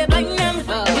glow when they blind them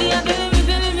we are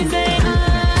feeling me say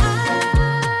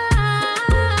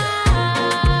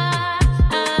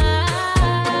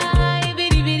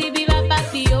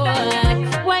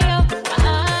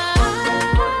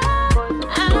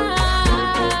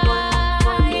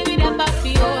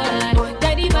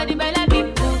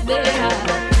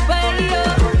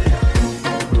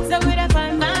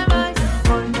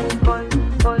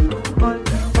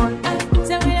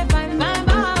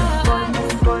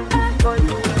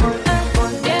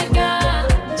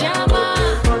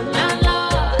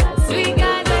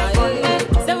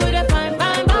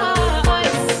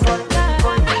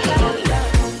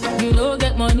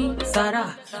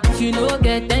Sarah. If you no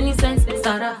get any sense,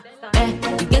 Sarah.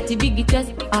 You get the big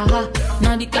chest,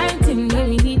 now the kind thing when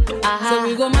we need, So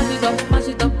we go mash it up, mash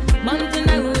it up. Man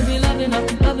tonight we'll be loving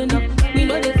up, loving up. We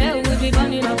know the fair we'll be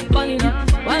burning up, burning up.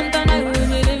 One tonight we'll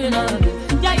be living up.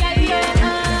 Yeah, yeah, yeah.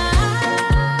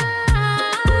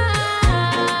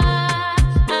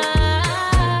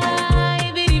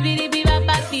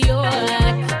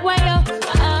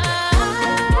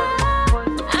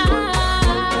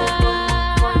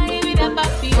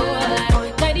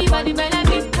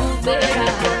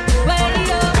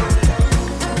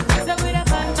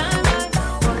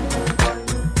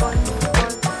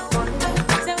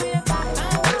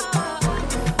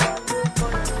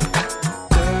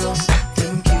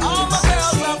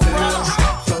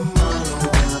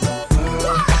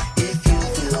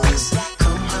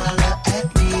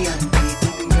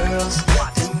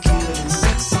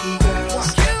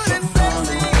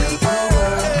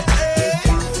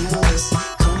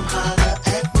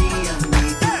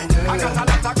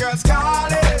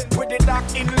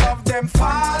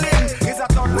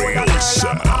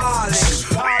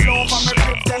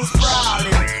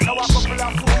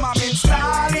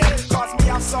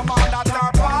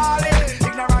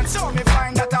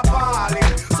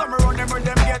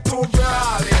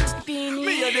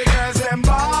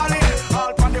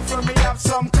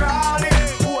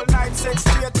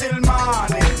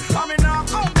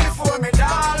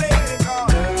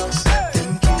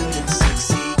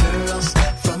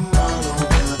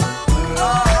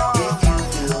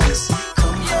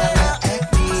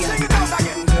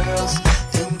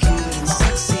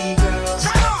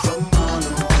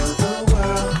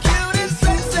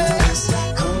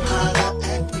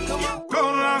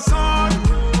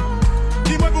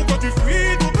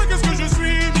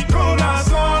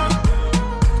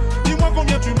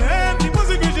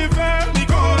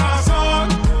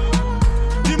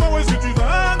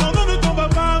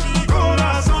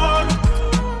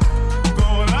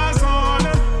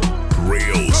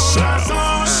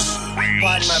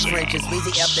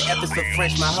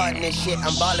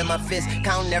 I'm balling my fist,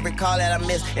 counting every call that I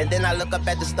miss. And then I look up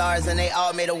at the stars and they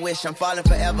all made a wish. I'm falling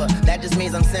forever, that just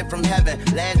means I'm sent from heaven.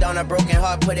 Land on a broken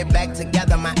heart, put it back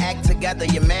together. My act together,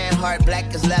 your man heart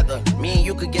black as leather. Me and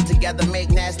you could get together, make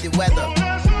nasty weather.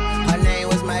 Her name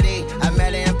was Marie, I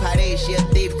met her in Paris. She a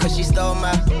thief cause she stole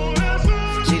my.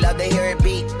 She loved to hear it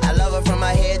beat. I love her from her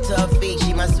head to her feet.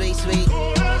 She my sweet, sweet.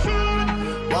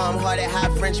 Warm-hearted,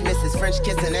 hot French misses, French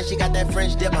kissing, and she got that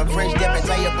French dip. I'm French dipping.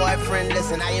 Tell your boyfriend,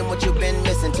 listen, I am what you've been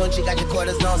missing. Tune, she got your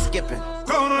quarters, no skipping.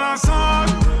 Nicolas Son.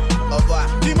 Au revoir.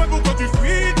 Dis-moi pourquoi tu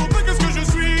fuis, dis-moi qu'est-ce que je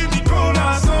suis,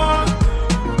 Nicolas Son.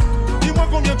 Dis-moi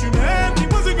combien tu m'aimes,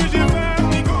 dis-moi ce que j'ai fait,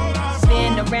 Nicolas Son.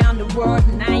 Been around the world,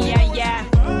 nah, yeah, yeah.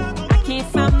 I can't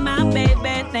find my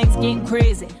baby, things getting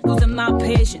crazy. Losing my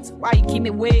patience, why you keep me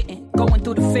waiting? Going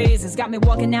through the phases, got me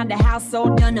walking out the house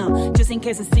all done up. Just in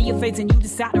case I see your face and you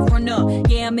decide to run up.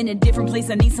 Yeah, I'm in a different place,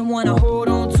 I need someone to hold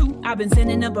on to. I've been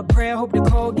sending up a prayer, hope the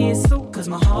call gets through. Cause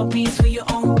my heart beats for you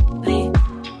only.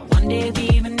 One day if you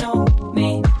even know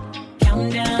me. Counting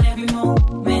down every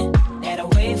moment that I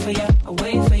wait for you, I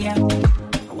wait for you.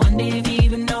 One day if you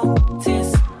even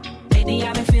notice. Lately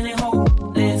I've been feeling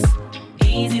hopeless.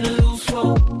 Easy to lose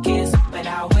focus, but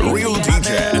I wait for Real you.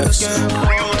 DJs.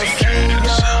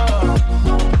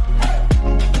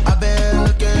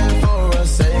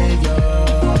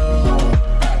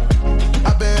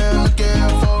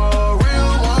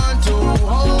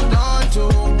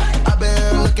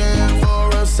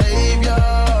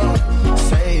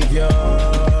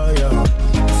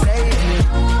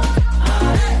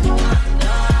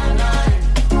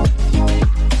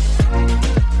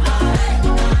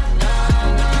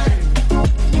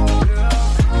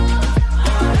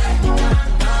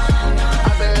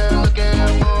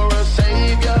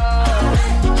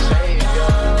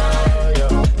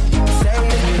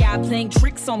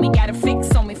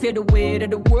 The weight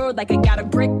of the world like I got a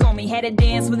brick on me. Had to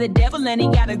dance with the devil and he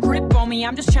got a grip on me.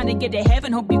 I'm just trying to get to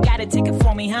heaven, hope you got a ticket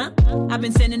for me, huh? I've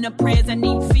been sending up prayers, I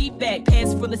need feedback.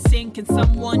 Pants full of sin, can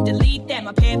someone delete that?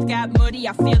 My pants got muddy,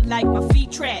 I feel like my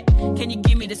feet trapped. Can you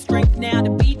give me the strength now to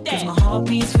beat that? Cause my heart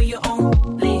beats for you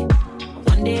only.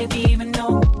 One day if you even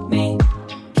know me.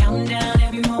 Counting down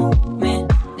every moment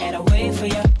that I wait for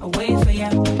you, I wait for you.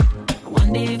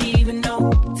 One day if you even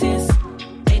notice.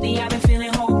 Lately I've been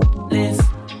feeling hopeless.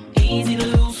 Easy to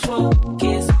lose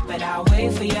focus, but I'll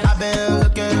wait for you. I've been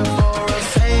looking for a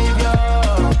savior.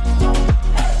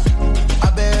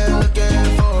 I've been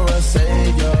looking for a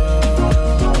savior.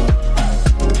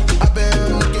 I've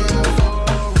been looking for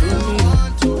a real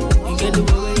one to. You get the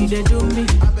way they do me.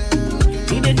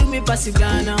 He they do me pass it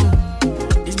down now.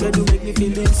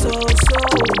 feeling so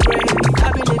great.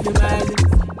 I be living my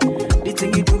life. The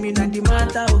thing you do me not the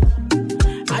matter. Oh.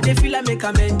 I dey feel like make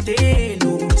a maintain.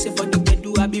 Oh. Say for the bed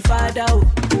do I be father. Oh.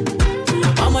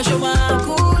 Mama show man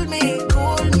cool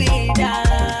me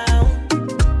down.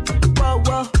 Whoa,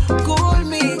 whoa, cool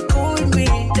me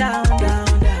down, down,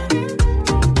 down.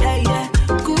 Yeah, yeah,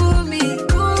 cool me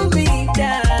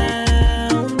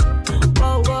down.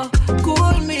 Whoa, whoa,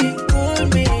 cool me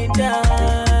down.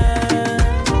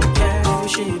 Yeah, oh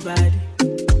she bad.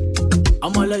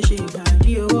 I'm all a she bad.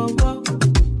 Yo, whoa, whoa,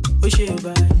 oh she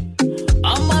bad.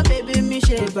 I'm my baby, me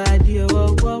she bad. Yo,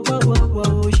 whoa, whoa, whoa, whoa,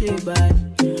 whoa, oh she bad.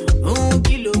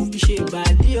 Kilo she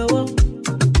bad, yo.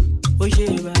 Oh she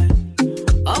bad.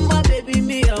 Oh my baby,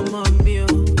 me, oh mommy,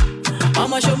 oh.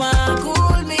 I'ma show my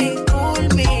cool me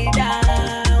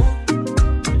down.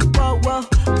 Whoa, whoa,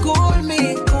 cool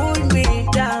me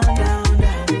down, down,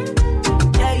 down.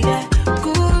 Yeah, yeah,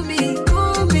 cool me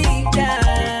down.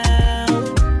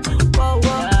 Whoa,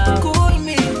 whoa, cool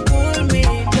me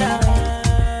down.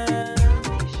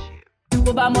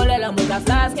 Faut pas moller la mouka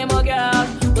flasque, mon girl.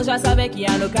 Cause I savais qu'il y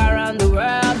a no car around the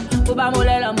world. Faut pas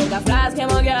moller la mouka flasque,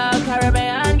 mon girl.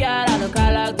 Caribbean girl, I no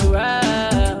car like the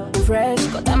world. Fresh,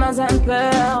 quand t'as main un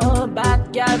peu. Bad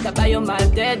girl, caballo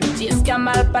mal tête. Dis qu'à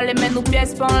mal parler, mais nous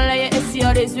pièces pour l'œil. Et si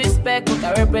on les suspects, qu'on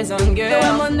t'a représente, girl.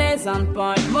 Ouais, mon nez on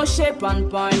point, mon shape on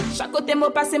point. Chaque côté,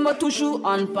 mon passé, mon toujours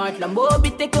on point. La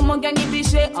mobilité que mon gang est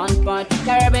biché on point.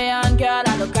 Caribbean girl,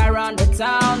 I no car around the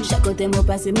town. Chaque côté, mon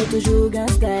passé, mon toujours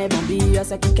gangsta. Bambi, y'a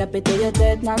ça qui a pété la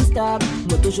tête non-stop.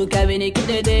 Moi toujours qu'à venir que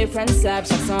des different saps.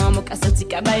 Chaque son, mon cassati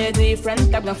qu'à bailler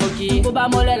different tap dans Foki. Faut pas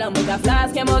moller la mouka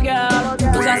flasque, mon girl.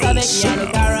 Tout ça savait qu'il y a no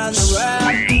car around the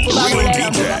world. Faut pas moller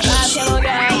la mouka flasque, mon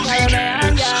girl.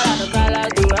 Caribbean girl, I no car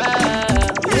like the world.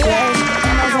 Fresh,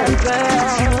 quand t'as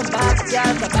un bad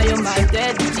girl, caballo mal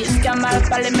tête. Dis qu'à mal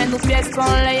parler, mais nous pièces pour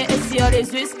l'œil. Et si on les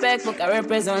suspects, faut qu'à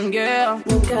représente, girl.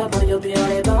 Nous qu'à voyer bien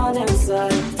les bandes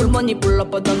inside. Full money pull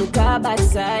up dans nous qu'à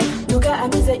backside. Nous qu'à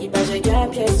amuser, il pas j'ai gain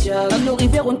pièce job. Dans nos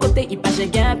rivières, un côté, il pas j'ai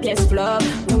gain pièce flop.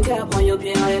 Nous qu'à voyer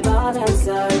bien les bandes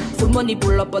inside. Full money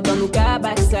pull up dans nous qu'à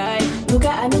backside. Nous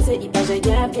qu'à amuser, il pas j'ai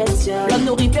gain pièce job. Dans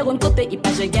nos rivières, un côté, il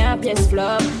pas j'ai gain pièce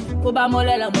flop. Faut pas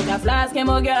moller la mouka flasque,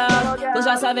 mon girl. Cause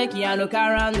I savais qu'il y a no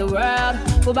car around the world.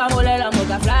 Faut pas moller la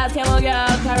mouka flasque, mon girl.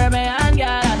 Caribbean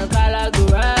girl, I no car like the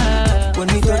world. When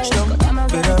we touch down,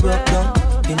 better broke down.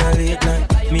 In a late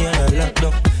night, me and her locked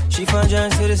up. She found John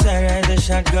to the side, ride the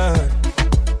shotgun.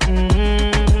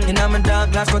 In my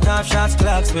dark glass, cut off shots,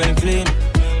 clocks well clean.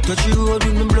 Touch you road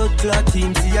with the blood clot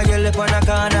team. See a girl up on a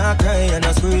corner, I cry and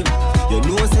I scream. You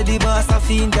know, say the boss a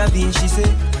fiend intervene, she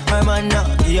say. My man now,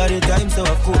 give her the time, so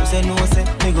of course I know, say.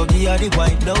 Me go give her the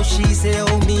wine. Now she say,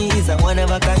 oh, me is a one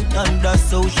of a kind. And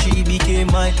that's how she became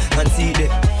mine. And see that,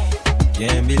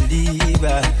 can't believe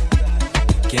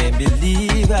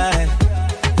I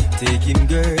take him,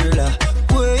 girl,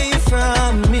 away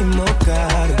from me,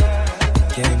 Mokado.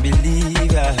 Can't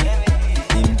believe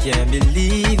can't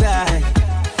believe I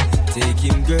take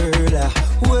him, girl,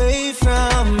 away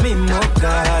from me,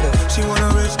 Mokado. She want a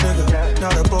rich nigga,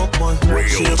 not a broke one.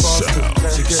 She a boss too,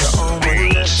 she get her own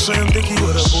money. Slim dicky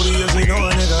with a booty, yes we know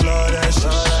a nigga love that shit.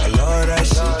 I love that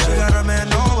shit. She got a man,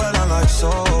 know well I'm like, so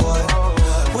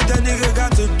what that nigga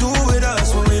got to do with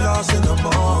us when we lost in the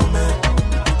moment?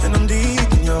 And I'm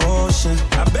deep in your ocean.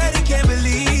 I bet he can't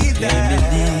believe that. Can't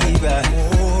believe I.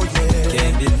 Oh yeah.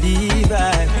 Can't believe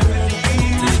I.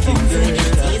 Take him, girl.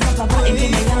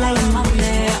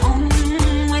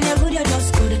 When you're good, you're just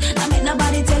good. I make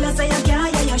nobody tell us that you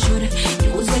can't, yeah, you should.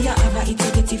 Use where you have it to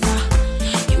get it far.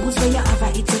 Use where you have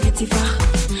it to get it far.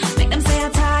 Make them say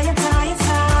you're tired.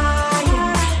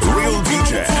 Real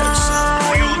DJs.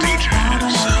 Real DJs.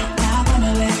 Not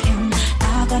gonna wear him.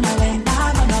 Not gonna wear.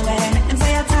 Make them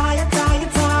say you're tired.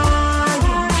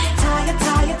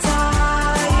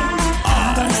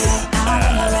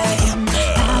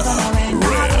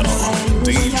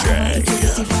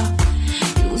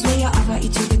 Use where you have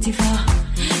it to get it far.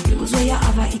 Use where you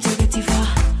have it to get it far.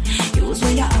 Use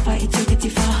where you have it to get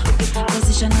it far.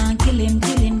 Position and kill him.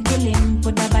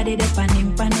 Put the body there pan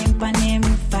him.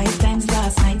 5 times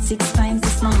last night, 6 times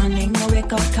this morning. No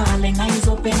wake up calling, eyes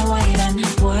open wide. And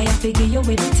boy, I figure you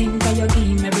with the thing, cause you give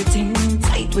him everything.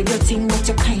 Tight with your thing, but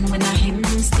you're kind when I him.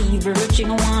 Steve Rich, you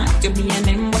want to be an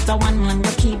him, but I want man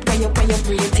you keep, cause you're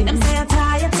breathing. Them say you're tired.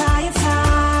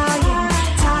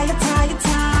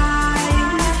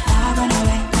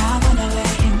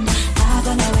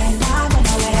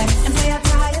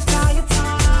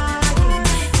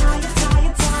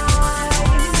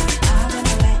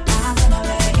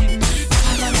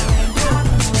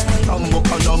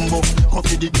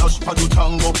 The cash for the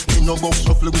tango. Me no box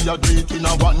so shuffle, we a do it in a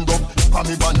one go. For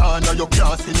me banana, you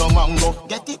can't see no mango.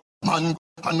 Get it, man,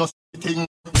 and no thing.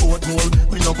 Oat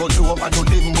mold, we no go low over no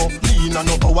limbo. Lean and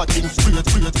no power thing, straight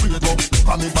go.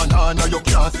 For me banana, you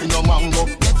can't see no mango.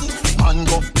 Get it,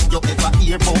 mango, you ever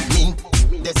hear about me?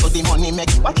 That's how the money make.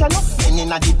 Watch out, and in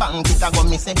the bank it a go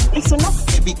me say. Listen up,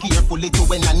 be carefully to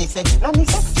when Nanny say.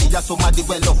 She just somebody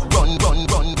well off, run, war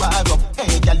up.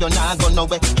 Hey, girl, you not go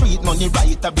nowhere. Treat money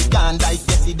right, a be gone like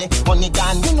yesterday. Money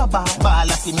gone, you no ball, I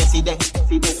see messy day.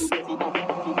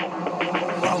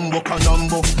 Rambo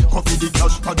canambo, coffee the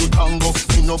cash for the tango.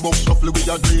 In no box shuffle, we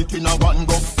a do it in a one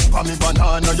go. For me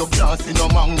banana, you can't see no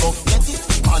mango. Get it,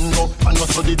 mango, and no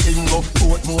so the tingo.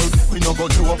 Oat mold, we no go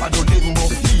do over the limbo.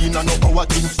 Lean and no power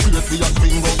thing, straight we a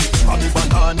swingo. For me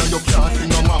banana, you can't see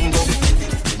no mango.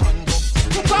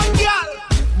 Come girl,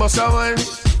 boss a wine,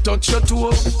 touch your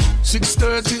toe.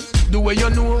 6:30, the way you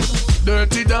know.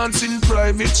 Dirty dancing,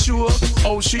 private show.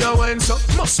 How she a wine so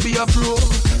must be a pro.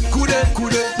 Coulda,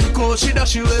 because she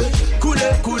dash you away.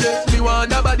 Coulda, me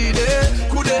want a body there.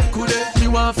 Coulda, me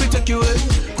want to take you away.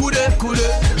 Coulda,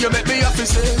 you make me happy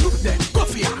say. Look there,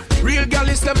 coffee. Real girl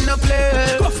is them no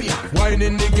play. Coffee,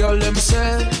 whining the girl them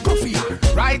say. Coffee,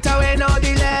 right away no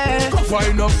delay.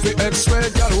 Wine up the X-ray,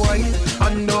 girl wine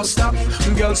and don't stop.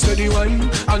 Girl steady wine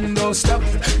and don't stop.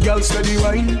 Girl steady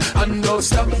wine and don't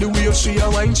stop. The way she a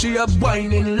wine, she a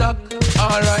whining lock.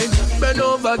 Alright, bend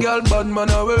over, girl, bad man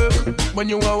a work. When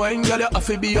you a wine, girl, you have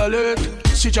to be alert.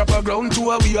 She chop a ground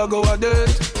to a we a go a dirt.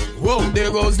 Whoa, there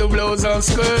goes the blouse and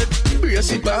skirt.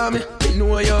 Brace it by me, you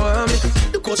know you want me.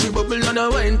 Because she bubble and a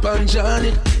wine pan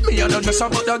Johnny. Me and a dress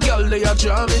about the girl, they a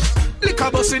draw me. Lick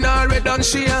a bus in her red and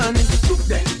she on it. Look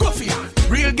there, coffee.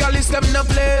 Real girl is them no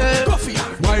play. Coffee.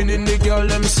 Whining the girl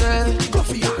them say.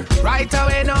 Coffee. Right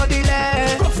away no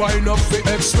delay. Wine up the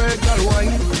X-ray, girl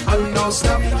wine and no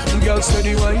stop. Girl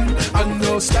steady wine and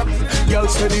no stop. Girl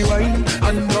steady wine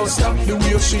and no stop. The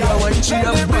way she a wine, she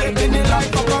a whining it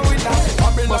like a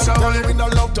winner. Must a wine, we no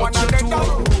love one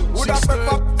another. Would I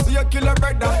prefer see you kill a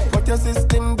brother, but your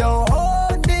system don't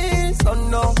hold this, so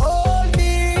no hold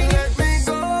me. Let me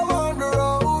go on the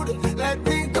road. Let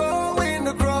me go in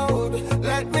the crowd.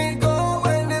 Let me go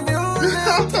when the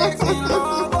music takes me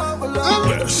love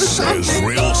overload. This is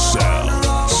Real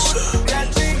Sounds.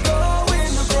 Let me go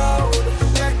in the crowd.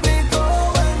 Let me go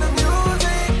when the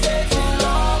music takes me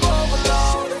love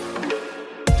overload.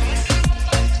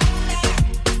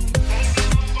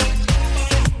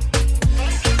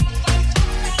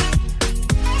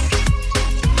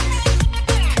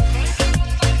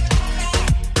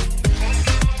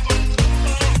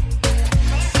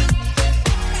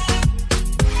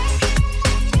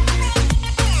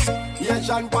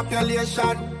 Asian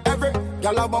population, every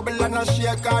girl a bubble and a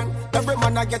shake on. Every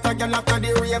man a get a girl after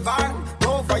the rave on.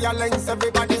 No violence,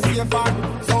 everybody safe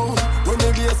on. So when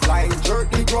the baseline jerk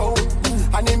the ground,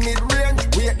 and in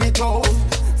mid-range wait the tone.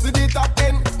 See the top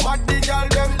end, mad the girl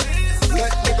them.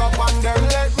 Let me go on them,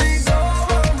 let me go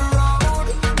on the road.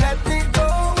 Let me go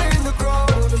in the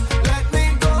crowd. Let me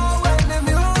go when the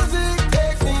music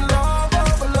takes me love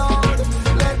overload.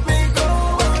 Let me go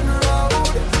on the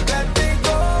road. Let me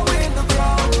go in the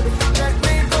crowd. Let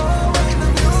me go when the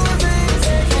music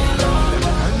takes me love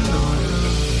overload.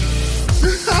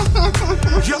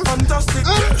 You're fantastic.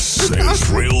 This is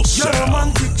Real Sounds. You're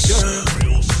romantic, girl.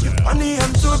 And I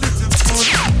am so beautiful.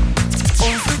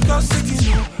 Oh, fantastic,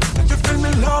 you know. And you feel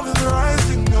me love is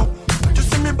rising up. Just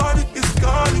see me body is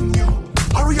calling you.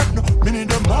 Hurry up, no, me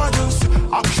need emergency.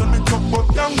 Action me talk about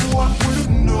young one will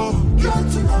know. Girl,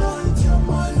 tonight you're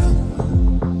my love.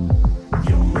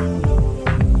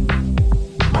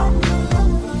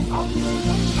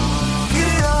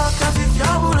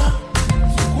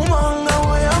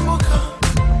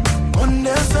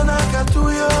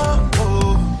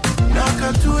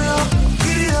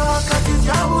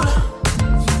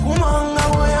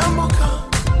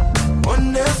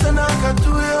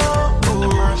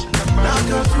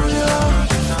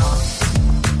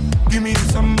 Give me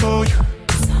some boy.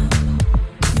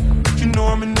 You know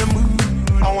I'm in the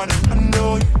mood. I wanna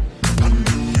know you.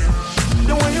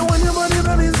 The way you want your body,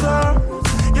 baby, sir.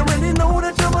 You already know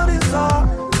that your body's up.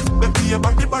 Baby, your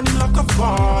body burning like a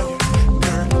fire.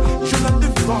 Girl, you like the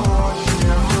fire.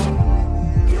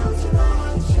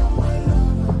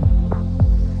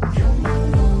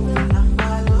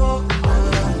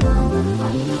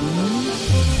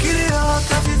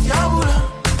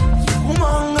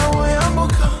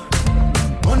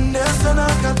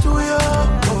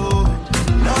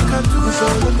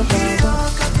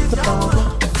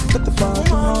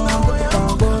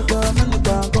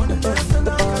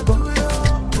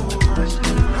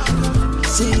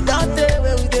 See that day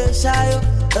when we get shy,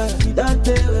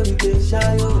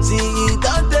 shy, oh. See, you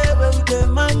don't tell where we dey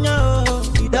mania, oh.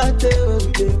 You don't tell where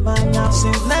we dey mania.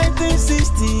 Since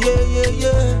 1960, yeah.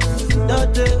 You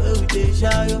don't tell where we dey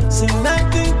shy, oh. Since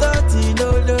 1930, no.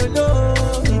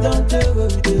 You don't tell where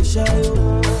we dey shy,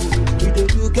 oh. We dey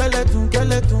do skeleton.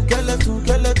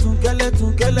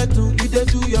 You dey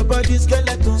do your body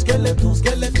skeleton. We dey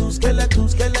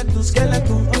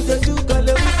do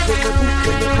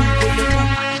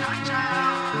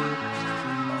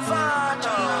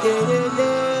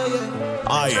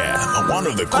I am one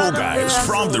of the cool guys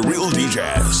from the Real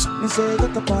DJs. Me say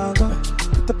get the pango,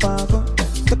 get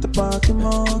the party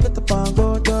more, get the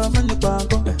pango, man the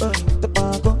pango, the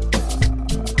pango.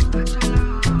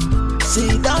 See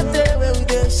don't tell where we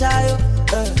dey shy, oh.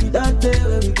 You don't tell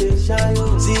where we dey shy,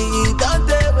 oh. See you don't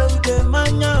tell where we dey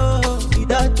mania, oh. You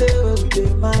don't tell where we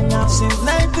dey mania. Since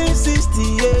 1960,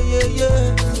 yeah.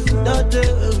 You don't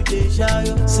tell where we dey shy,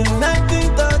 oh. Since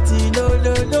 1930, no.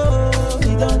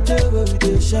 You don't tell where we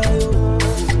dey shy, oh.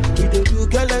 We dey do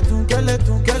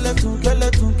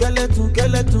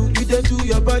skeleton. You dey do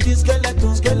your body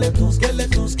skeleton. We dey do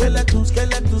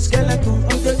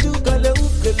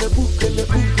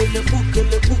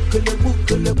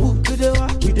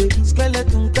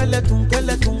skeleton.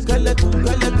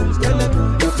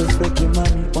 You can fake your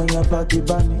money on your body,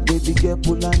 bunny. Baby girl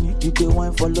Pulani, you dey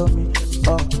wine follow me.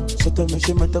 So tell me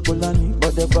she met a Kulani,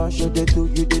 but the bar show they do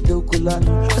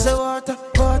Kulani. I say water,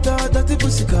 dirty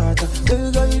pussy carter.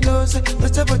 Baby girl, you know, say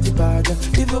that's a body bad.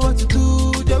 If you want to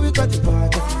do, then we got the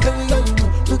part. Baby girl, you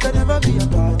know, you can never be a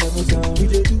part of it. We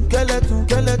dey do skeleton.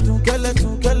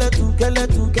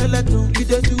 You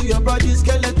dey do your body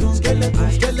skeleton.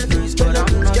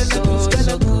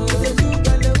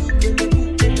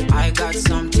 I got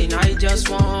something I just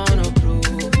wanna prove.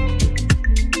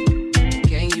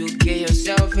 Can you get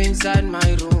yourself inside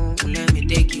my room? Let me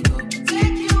take you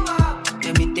up.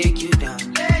 Let me take you down.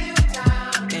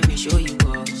 Let me show you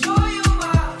up.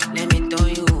 Let me turn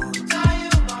you on.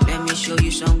 Let me show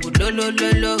you some good lo. Let me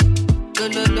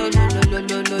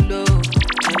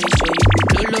show you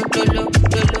good lo.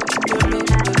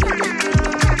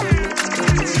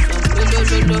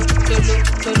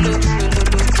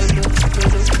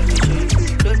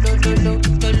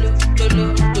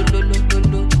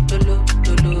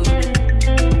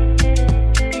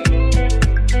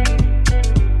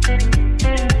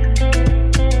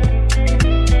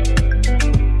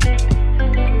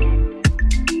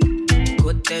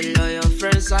 Go tell all your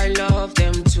friends I love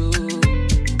them too.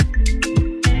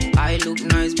 I look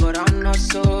nice, but I'm not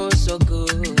so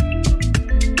good.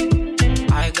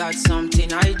 I got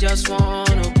something I just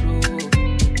wanna prove.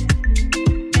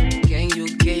 Can you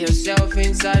get yourself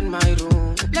inside my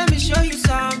room? Let me show you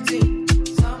something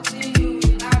you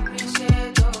will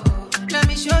appreciate. Oh. Let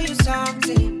me show you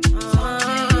something you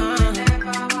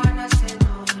never wanna say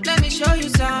no. Let me show you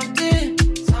something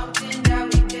that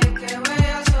will take away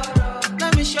your sorrow.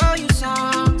 Let me show you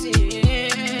something.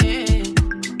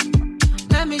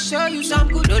 Let me show you some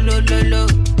good lo.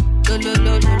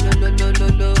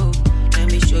 Let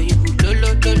me show you good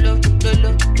lo.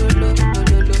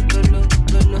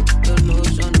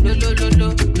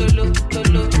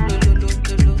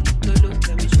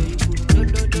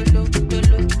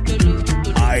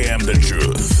 I am the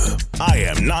truth. I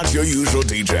am not your usual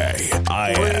DJ.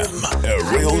 I am a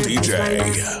real DJ.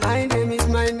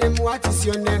 My name, what is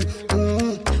your name?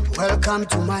 Welcome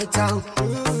to my town.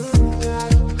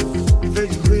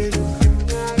 Very well.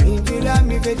 You love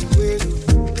me very well.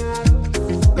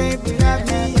 Baby, love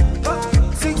me.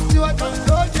 60 what on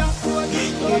Georgia.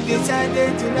 You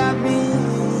decided to love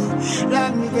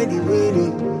me very well.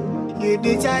 You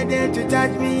decided to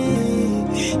touch me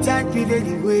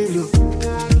very well.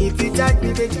 If you touch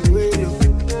me very well,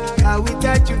 I will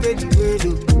touch you very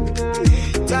well.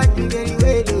 Touch me very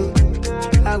well,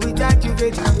 I will touch you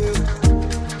very well.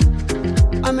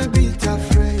 I'm a bit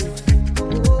afraid.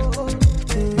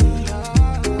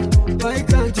 Why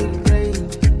can't you rain?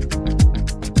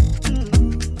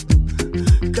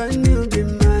 Can you be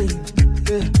mine?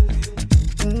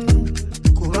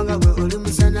 Kubanga we oli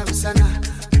musana.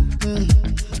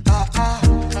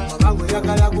 Kubanga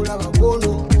yagala kulaba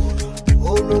bono.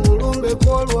 Ono mulumbe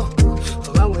kolwa.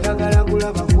 Kubanga yagala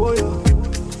kulaba boyo.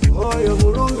 Oyo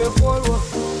mulumbe kolwa.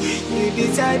 You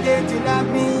decided to love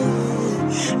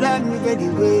me very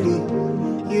well.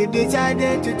 You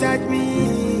decided to touch me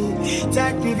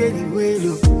very well.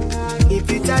 If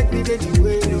you touch me very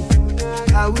well,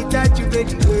 I will touch you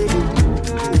very well.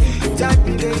 Touch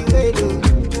me very well,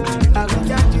 I will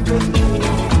touch you very well.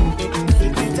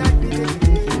 If you touch me very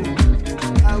well,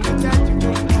 I will touch you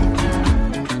very well.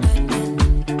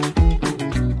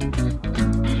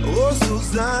 Oh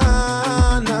Susanna,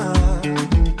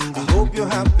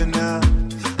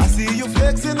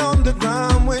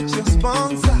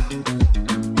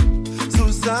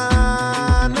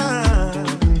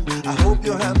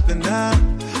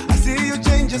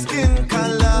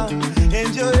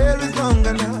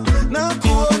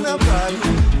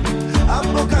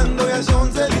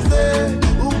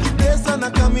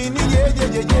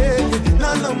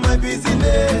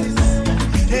 business.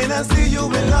 And I see you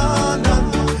in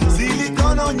London,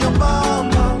 silicone on your bum,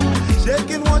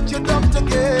 shaking what your doctor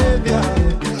gave ya.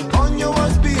 On your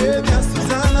worst behavior,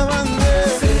 Susanna Vande.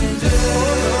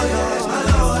 Hello,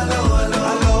 hello, hello,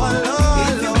 hello, hello.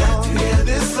 If you got to hear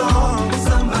this song,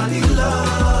 somebody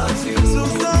loves you.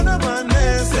 Susanna Vande,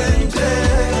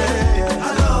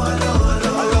 hello, hello,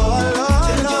 hello, hello, hello.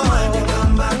 Change your mind and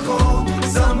come back home.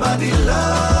 Somebody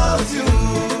loves you.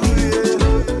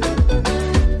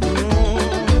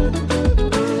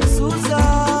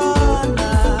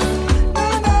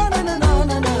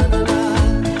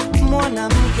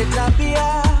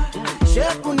 Tabia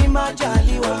shepu ni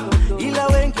majaliwa, ila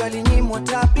wengi walinyimwa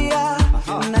tabia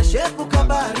na shepu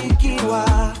kabarikiwa.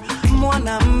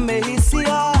 Mwanamme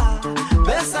hisia,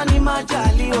 pesa ni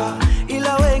majaliwa,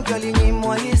 ila wengi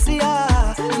walinyimwa hisia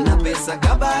na pesa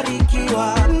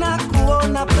kabarikiwa. Na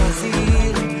kuona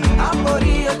Brazil, hapo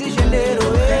Rio de Janeiro,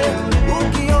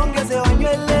 ukiongezewa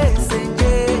nywele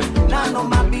senje, none of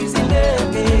my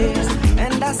business.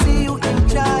 And I see you in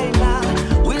China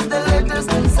with the latest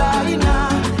designer,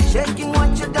 shaking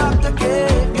what your doctor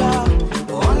gave ya.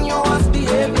 On your worst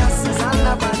behavior,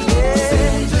 Susanna Vande.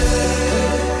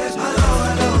 Hello,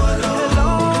 hello, hello, hello.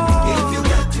 If you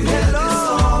get to hear this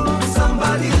song,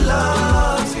 somebody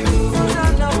loves you.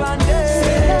 Susanna Vande.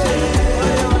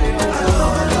 Hello,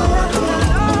 hello, hello,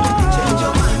 hello. Change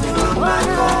your mind and come back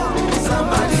home.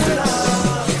 Somebody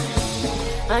loves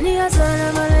you. Ani asana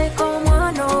malaika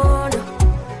mwana,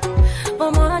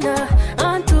 mwana.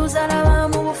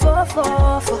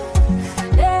 Fofo,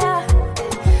 yeah,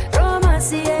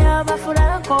 romance, yeah,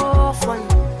 Bafuranco,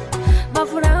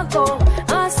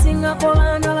 I sing a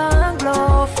colano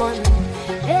anglophone,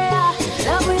 yeah,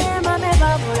 Labuema me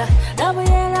babula,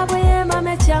 Labuema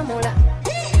me chamula,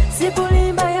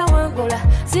 Sipulimba ya wangula,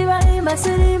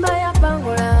 Silimba ya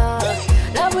pangula,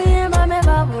 Labuema me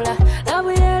babula,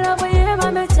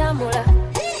 Labuema me chamula,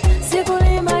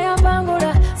 Sipulimba ya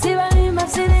pangula,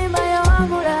 Silimba ya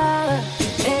wangula.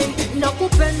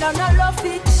 Nakupenda na love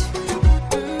it,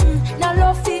 na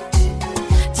love it.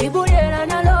 Chibuyera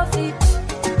na love it,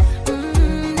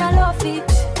 na love it.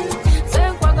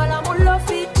 Senkwagala mu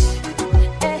love it,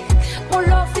 mu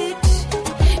love it.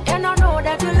 And I know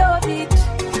that you love it,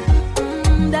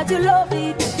 that you love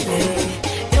it.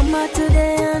 You're my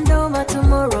today and you're my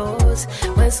tomorrows.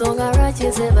 When song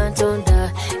araches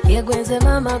evantonda, yegwenze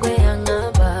mama gwe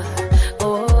yangaba.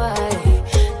 Oh I,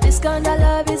 this kind of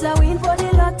love is a win for the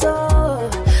lotto.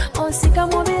 Sika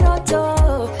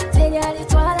mubiroto, tenya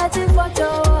litwala tifoto.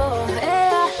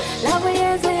 Labu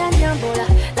yenze ya nyambula,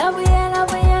 labu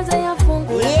yenze ya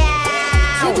fungula.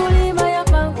 Sikulima ya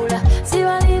pangula,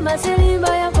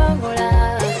 silimba ya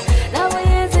pangula. Labu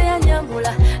yenze ya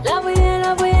nyambula, labu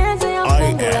yenze ya fungula. I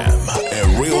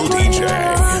am a real DJ.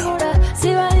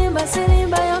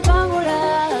 Silimba ya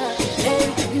pangula.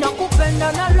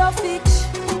 Nakupenda na love it,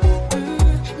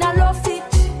 na love it.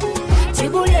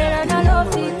 Chibulera na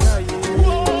love it.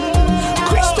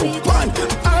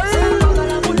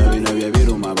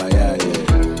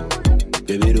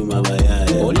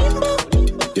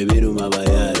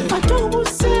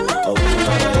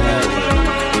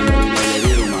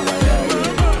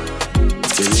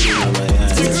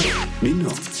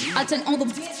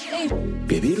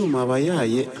 Bebiru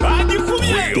mabayaye,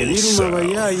 bebiru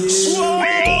mabayaye,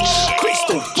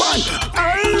 Crystal Band.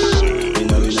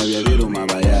 Bina bebiru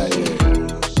mabayaye,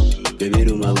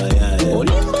 bebiru mabayaye,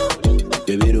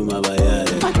 bebiru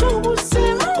mabayaye,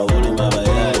 obunu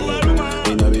mabayaye,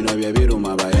 bina bebiru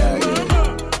mabayaye,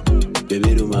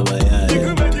 bebiru mabayaye,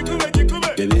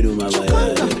 bebiru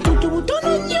mabayaye,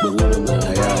 obunu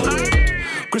mabayaye.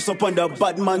 Crystal Band, a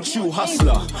bad man shoe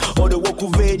hustler. All the work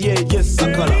of yes,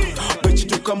 sakala.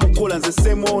 Bechituka mukola nze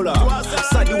semola.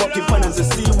 Sadi wakifana nze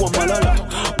siwa malala.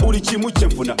 Buli chimu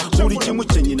chefuna, buli chimu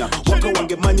chenyina. Waka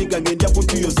wange mani gange ndia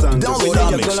kuntuyo zanga.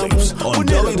 Download mixtapes on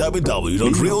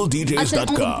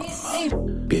www.realdjs.com.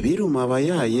 Bebiru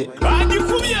mabayaye,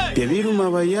 bebiru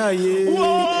mabayaye,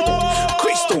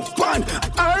 Crystal Band.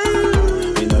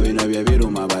 Bina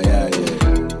bebiru mabayaye,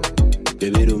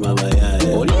 bebiru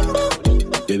mabayaye,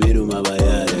 bebiru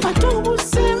mabayaye,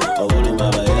 obunu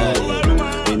mabayaye,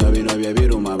 bina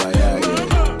bebiru mabayaye,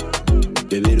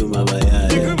 bebiru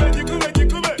mabayaye,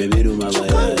 bebiru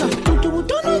mabayaye,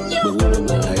 obunu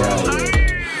mabayaye.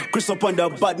 Crystal Band, a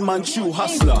bad man shoe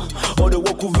hustler. All the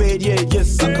work of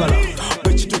yes, sakala.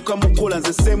 Bechituka mukola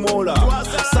nze semola.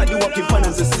 Sadi wakifana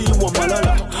nze siwa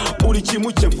malala. buli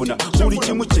kimu kyenfuna buli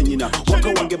kimu kyenyina waka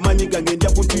wange manyi gange ndya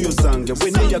ku ntuyo zange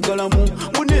bwe neeyagalamu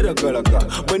muneeragalaga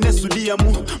bwe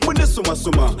neesudiyamu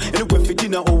muneesomasoma eri gwe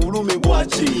fitina obulumi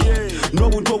bwaki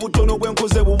n'obuntu obutono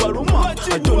bwenkoze bubaluma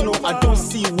I don't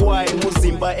see why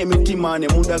muzimba emitima ne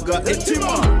mundaga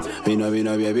ettima bino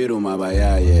bye biruma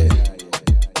bayaye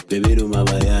bebiruma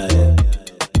bayaye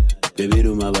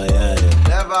bebiruma bayaye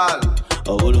level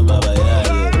obuluma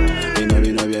bayaye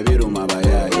bino bye biruma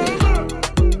bayaye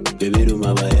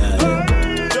bebiruma bayaye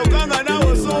joganga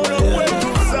nawe solo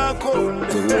kwetusako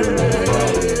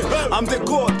I'm the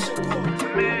god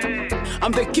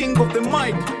I'm the king of the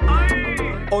mic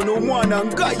ono mwana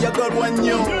ngayagalwa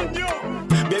nnyo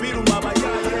bebiruma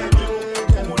bayaye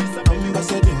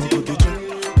ambassador go the job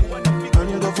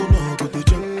and governor go the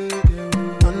job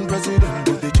and president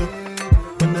go the job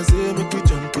when I say make we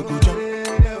jump to go jump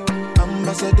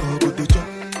ambassador go the job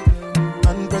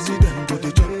and president go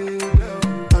the job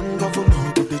and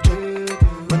governor go the job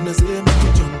when I say make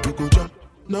we jump to go jump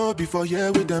no before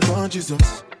here with them on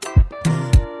Jesus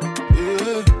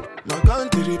yeah my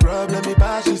country problem it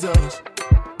passes us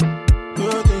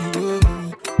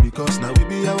because now we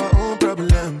be our own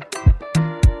problem.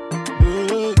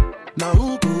 Now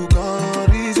who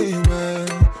can reason well.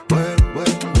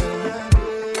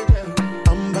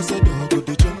 Ambassador go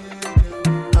the job,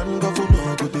 and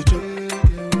governor go the job,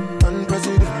 and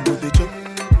president go the job.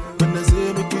 When I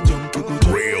say make we jump to go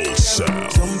jump. Real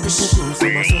sound. Some people go for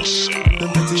myself.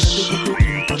 Them that is the people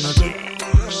keep on a job.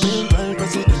 Meanwhile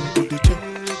president go the job,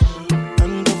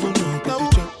 and governor go the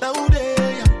job. Now they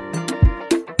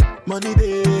money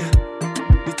there,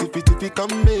 the tiffy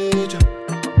come major.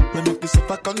 We make this up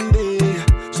a Conde.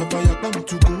 So fire come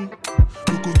to go.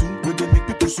 Tukutum, we they make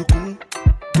people so cool.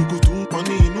 Tukutum,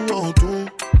 money in no one too.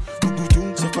 Tukutum,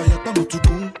 so fire come to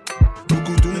go.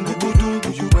 Tukutum, do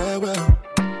you well.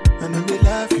 And then they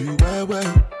laugh you well.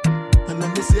 And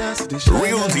then they say I see the shine.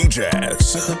 Real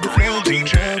DJs. Real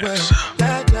DJs.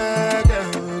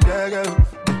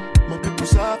 My people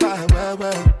suffer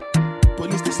well.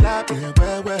 Police they slap them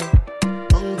well.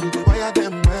 Hungry they wire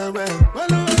them well.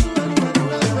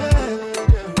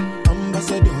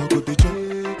 Ambassador go the job,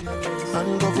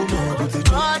 and governor go the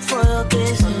job. Hard for your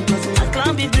case, I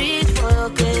can't be breathed for your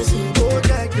case.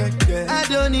 I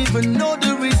don't even know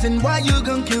the reason why you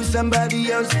gon' kill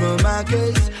somebody else for my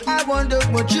case. I wonder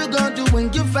what you gon' do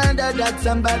when you find out that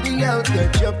somebody else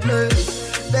got your place.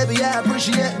 Baby, I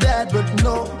appreciate that, but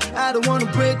no, I don't wanna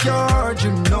break your heart,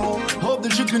 you know. Hope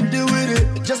that you can deal with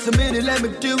it. Just a minute, let me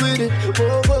deal with it.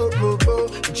 Whoa.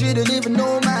 But you didn't even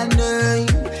know my name,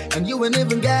 and you ain't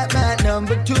even got my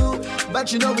number two.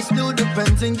 But you know it still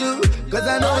depends on you, cause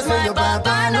I know say your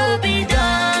papa no be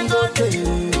done, go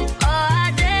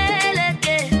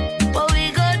but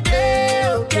we go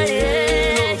there,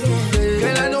 okay.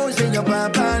 Girl, I know say your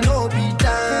papa no be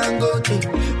done, go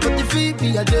but the feet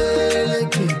be a day,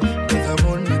 cause I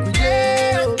want to be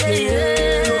okay.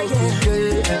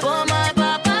 But my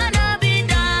papa no be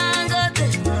done,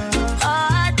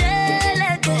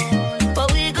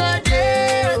 but we go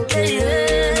there, okay.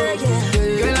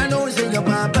 Girl, I know say your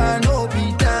papa no be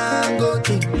done,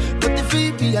 but the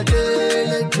feet be a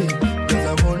day, cause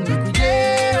I want to be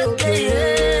okay.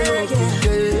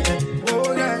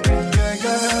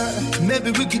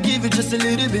 Maybe we could give it just a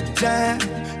little bit time.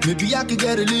 Maybe I could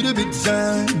get a little bit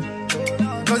time.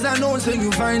 Cause I know say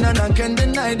you fine and I can't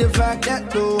deny the fact that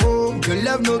though your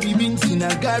love no be means in a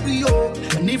Gary, oh.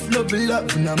 And if love be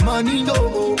love, no money,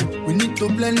 no. We need to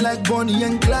blend like Bonnie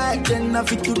and Clyde. Then I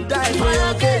fit to die for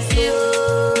your case, yo.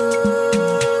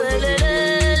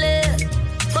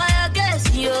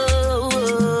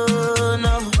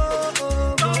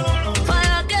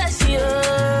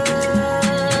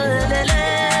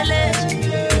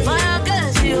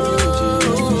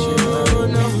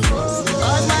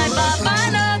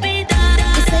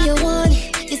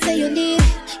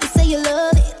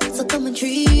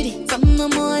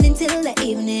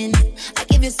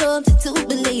 Something to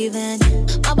believe in.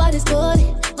 My body's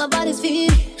calling, my body's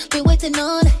feeling. Been waiting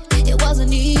on it, it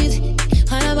wasn't easy.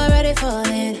 And I'm already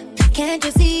falling. Can't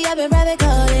you see I've been rabbit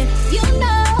calling? You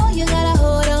know you gotta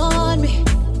hold on me.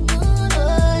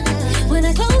 When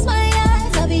I close my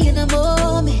eyes, I'll be in the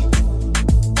moment.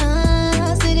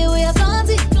 See the way I flaunt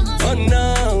it. Oh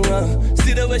no,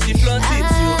 see the way she flaunt it.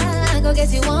 I go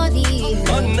guess you want it.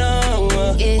 Oh no,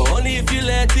 yeah. Only if you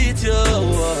let it, yo.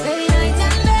 Baby, night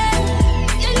and day.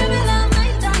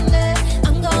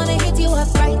 I'm gonna hit you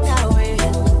up right that way.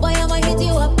 Boy, I'ma hit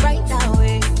you up right that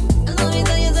way. And let me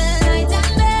tell you that night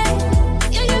and day.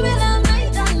 Yeah, you be love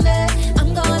night and day.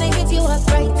 I'm gonna hit you up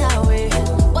right that way.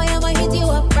 Boy, I'ma hit you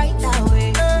up right that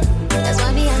way. That's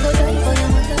why me, I go die for your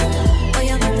mother.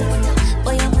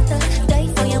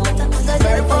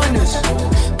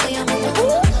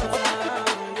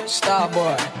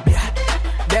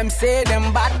 say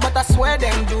them bad, but I swear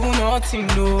them do nothing,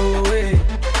 no way.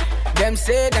 Them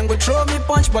say them go throw me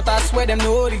punch, but I swear them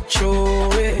no reach, oh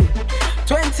way.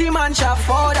 20 man shall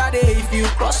fall that day if you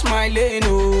cross my lane,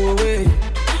 oh way.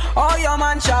 All your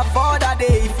man shall fall that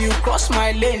day if you cross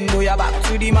my lane. No, you're back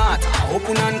to the mat,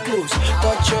 open and close,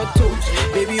 touch your toes,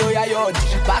 baby, oh yeah, yod.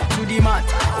 Back to the mat,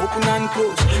 open and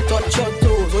close, touch your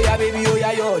toes, oh yeah, baby, oh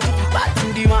yeah, yod. Back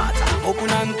to the mat, open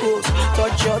and close,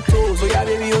 touch your toes, oh yeah,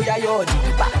 baby, oh yeah, yod.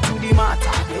 Back to the mat,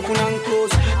 open and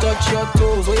close, touch your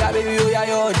toes, oh yeah, baby, oh yeah,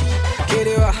 yod.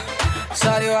 Kerewa,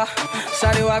 sarewa,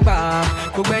 sarewa ba,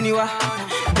 kubeniwa,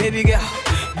 baby girl.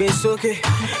 Besoke,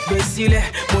 besile,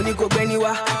 money go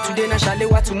beniwa. Today na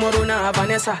Shalewa, tomorrow na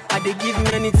Vanessa. I dey give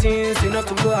many things enough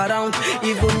to go around.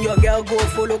 Even your girl go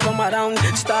follow come around.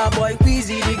 Starboy,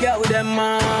 Queasy, the girl them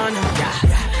man.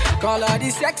 Yeah. Call all the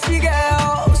sexy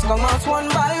girls, come out one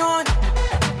by one.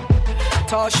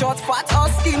 Tall, short, fat or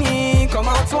skinny, come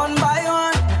out one by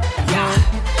one. Yeah,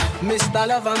 Mr.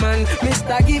 Loverman,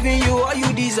 Mr. giving you all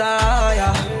you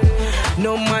desire.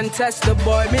 No man test the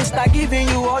boy, Mr. giving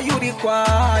you all you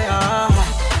require.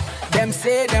 Them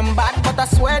say them bad, but I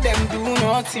swear them do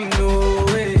nothing, no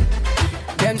way.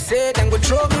 Them say them go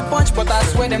throw me punch, but I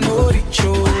swear them no reach,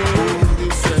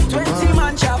 oh. 20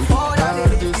 man shall fall that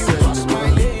day if you cross my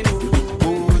lane,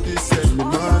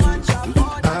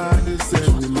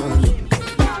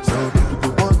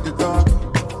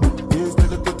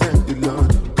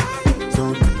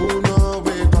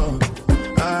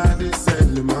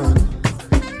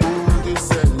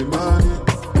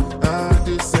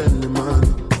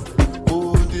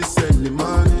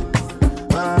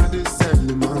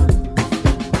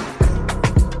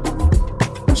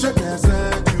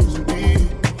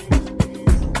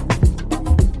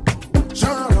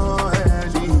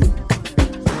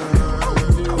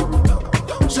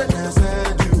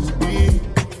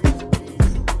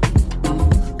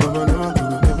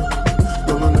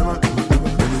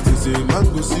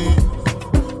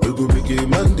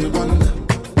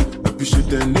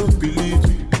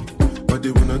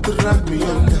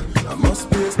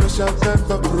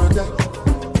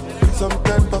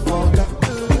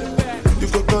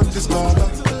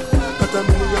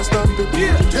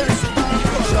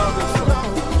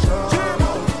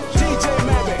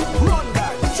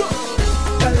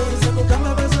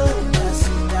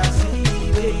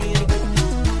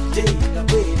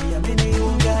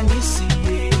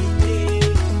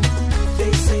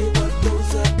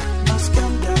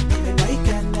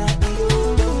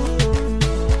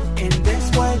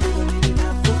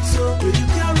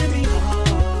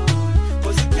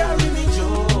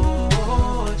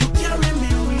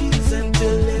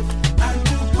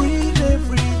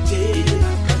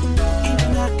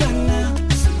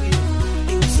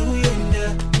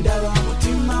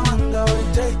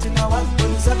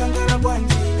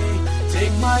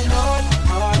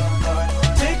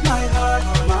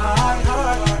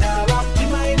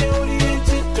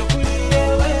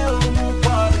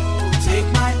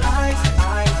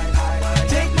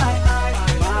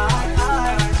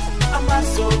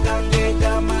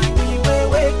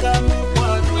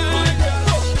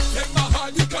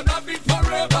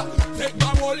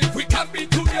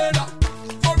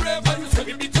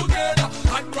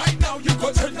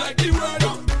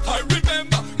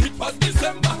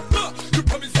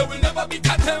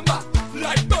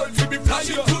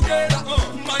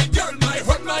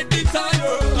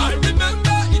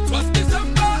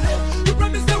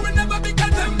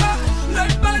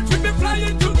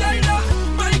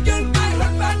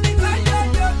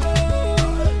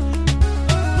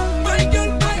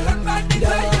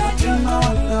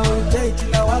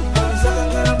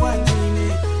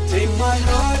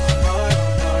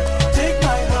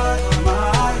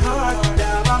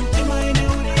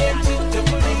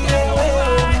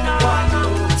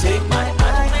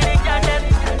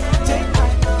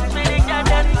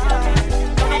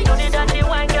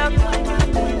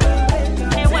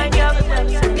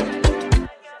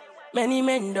 Many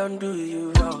men don't do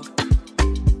you wrong.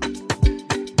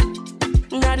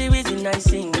 Now the reason I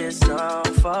sing this song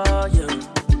for you.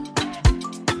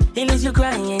 It leaves you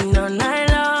crying all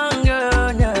night long,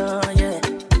 girl, no, yeah.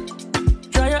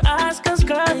 Dry your eyes, cause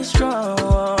God is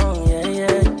strong, yeah,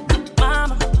 yeah.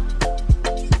 Mama,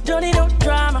 don't need no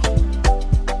drama.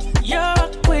 You're a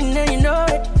queen and you know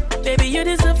it. Baby, you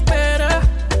deserve better.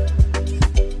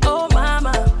 Oh,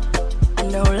 mama, I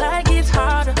know like it's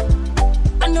harder.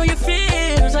 I know you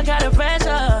feel some kind of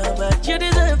pressure, but you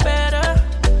deserve better.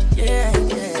 Yeah,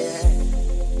 yeah.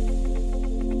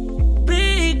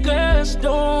 Big girls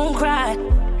don't cry.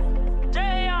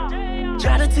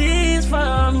 Dry the tears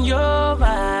from your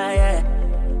eye. Yeah.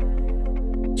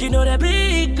 You know that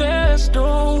big girls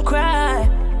don't cry.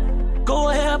 Go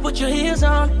ahead, put your heels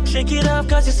on, shake it up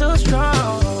 'cause you're so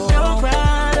strong. Don't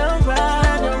cry, don't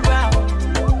cry, don't cry.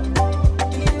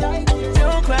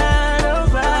 Don't cry, don't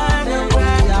cry, don't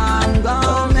cry. I'm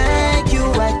gonna make you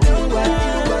wet,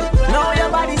 Know your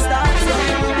body starts up.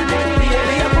 Baby,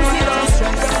 your pussy don't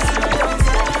stress.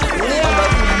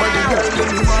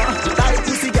 Like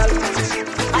pussy girl.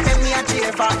 And then me a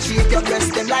cheer for shake your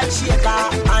breast them like shaker.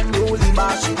 And roll the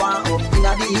bar she want up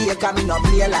inna the acre. Me no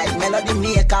play like melody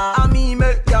maker. And me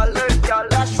make y'all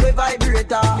dash with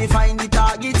vibrator. Me find the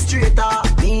target straighter.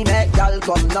 Me make y'all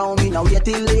come now, me no wait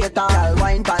till later. Y'all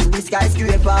wine pan the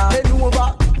skyscraper. Bend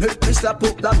over, make me slap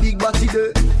up that big body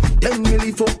there. Then me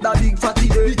lift up that big fatty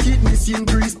there. The kid missing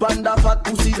grease pan that fat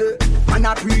pussy there. And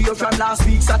I pre you from last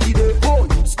week Saturday. Oh,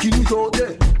 skin it out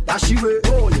there, dash it way.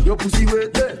 Oh, your pussy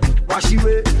wait there, wash it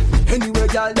way. Anyway,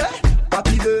 y'all there,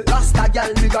 papi there. Rasta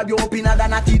y'all, me grab you up inna the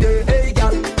natty there. Hey,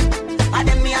 y'all. And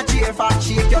then me a cheer for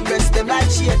shake your breast them like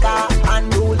shaker.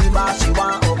 And roll the bar she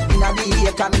want up inna the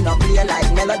acre. Me no play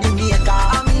like melody maker.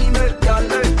 And me make y'all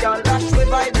dash with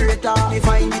vibrator. Me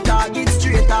find the target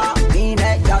straighter. Me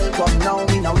make y'all come now,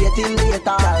 me no wait till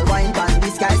later. Y'all wine pan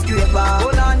the skyscraper.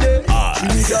 Hold on there,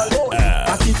 three y'all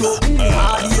pack it up.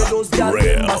 Hard hear those y'all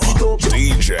them pass it up.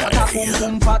 DJ. Kata pum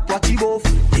pum fat watch it off.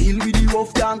 Deal with the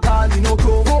rough, can't call me no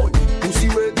crow. Pussy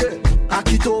wait there.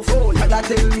 Hack it off, y'all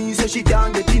tell me say she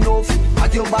can't get enough.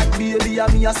 At your back, baby,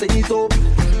 and me a send it up.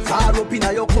 Far up in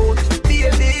your coat,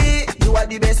 baby. You are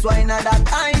the best winer that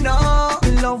I know.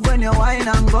 Love when you wine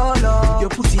and go low. Your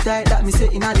pussy tight that me say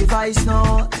in a device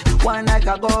no. Wine like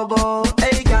a go-go,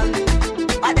 hey girl.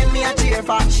 And then me a cheer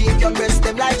for shake your breast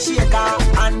them like shaker.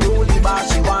 And roll the bar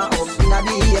she want up in a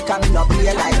the acre. Me no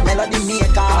play like melody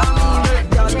maker.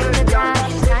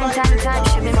 Time,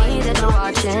 should be me that you're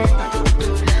watching.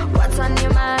 What's on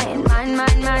your mind? Mine,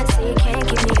 so you can't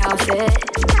keep me off it.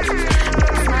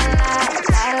 It's my life,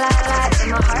 but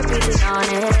my heart beating on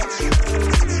it.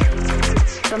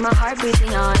 But my heart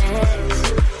beating on it.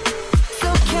 So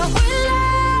can we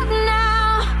love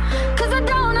now? 'Cause I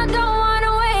don't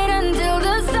wanna wait until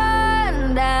the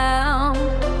sundown.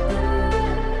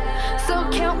 So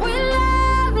can we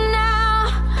love now?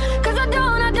 'Cause I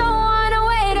don't wanna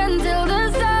wait until the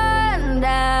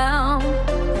sundown.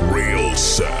 Real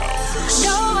sound.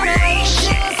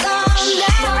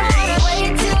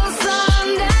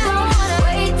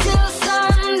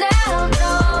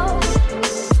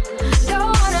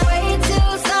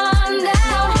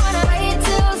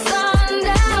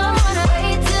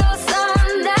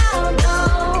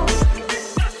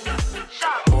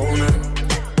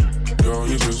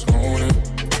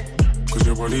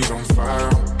 Body's on fire.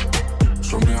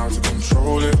 Show me how to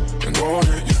control it. And go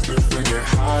ahead, you flip and get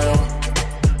higher.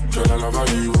 Girl, I love how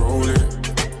you roll it.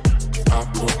 I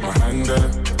put my hand there.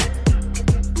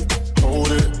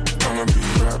 Hold it, I'ma be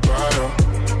right by you.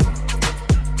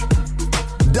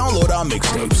 Download our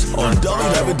mixtapes on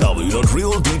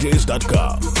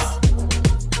www.realdjs.com.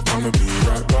 I'ma be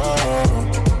right by you.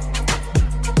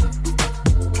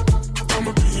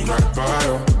 I'ma be right by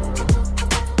you.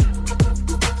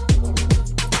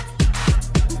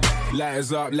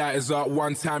 Lighters up,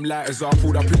 one time lighters up.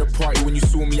 Pulled up in the party when you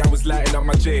saw me, I was lighting up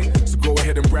my J. So go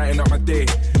ahead and brighten up my day.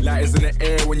 Lighters in the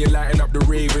air when you're lighting up the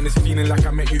rave. And it's feeling like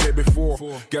I met you here before.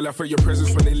 Girl, I felt your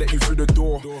presence when they let you through the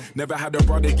door. Never had a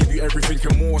brother give you everything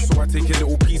and more. So I take a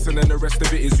little piece and then the rest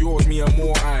of it is yours, me and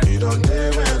more. You don't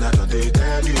dare when I don't they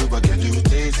tell you, but can you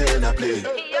taste and I play?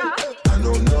 I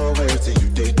don't know where till you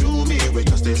they do me, we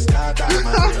just they start out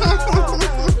my brain.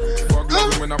 Fuck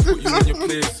love it when I put you in your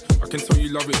place. I can tell you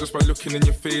love it just by looking in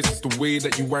your face. It's the way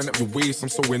that you wind up your waist. I'm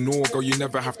so in awe, girl, you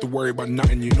never have to worry about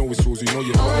nothing. You know it's yours, you know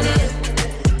you're own it.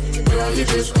 Girl, you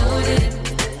just own it.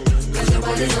 'Cause your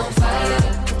body's on fire.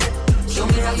 Show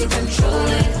me how you control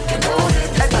it. And go ahead.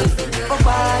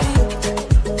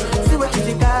 See what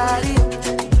you carry.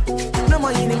 No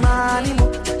more in the money.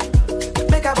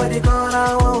 Make a body gone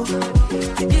out.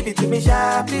 Give it to me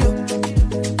sharply.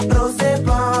 Rose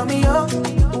for me, oh.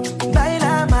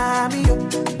 Baila, mami, oh.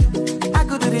 I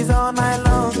could do this all night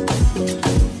long.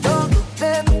 Don't go,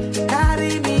 babe.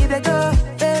 Carry me, they go,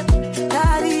 babe.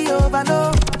 Carry over,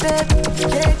 no, babe.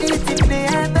 Shake it in the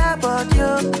end about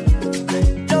you.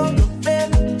 Don't go,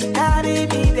 babe. Carry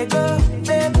me, they go,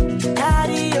 babe.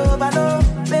 Carry over, no,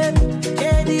 babe.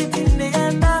 Shake it in the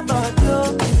end about you.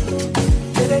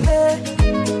 Lelele,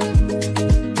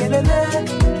 lelele,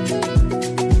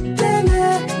 lelele.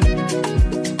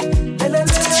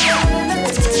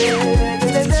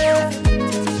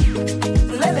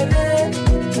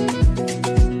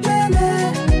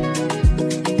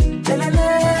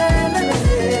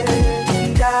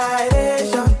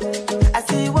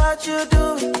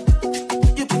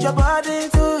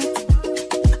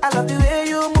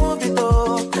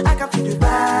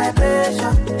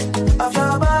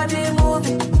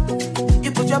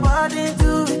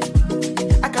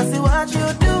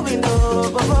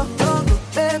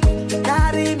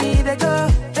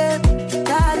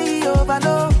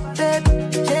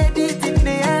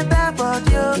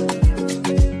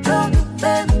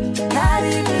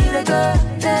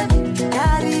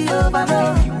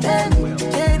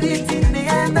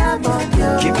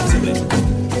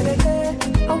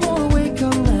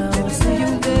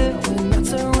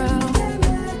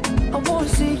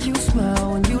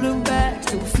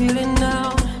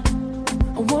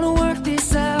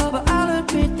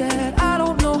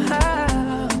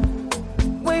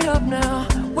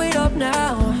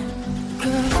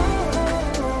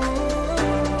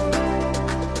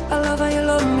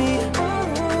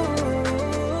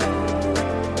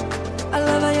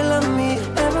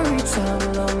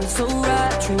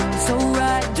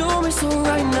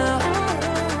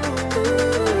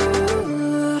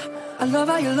 love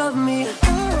how you love me.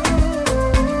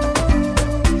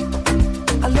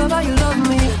 I love how you love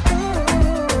me.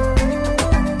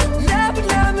 Love me,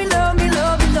 love me, love me,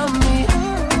 love me, love me.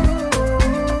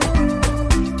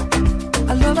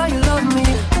 I love how you love me.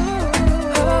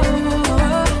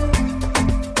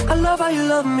 I love how you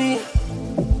love me.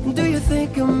 Do you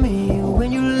think of me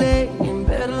when you lay in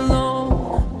bed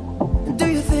alone? Do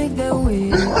you think that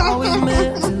we always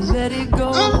meant to let it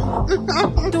go?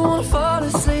 Don't wanna fall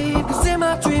asleep, cause in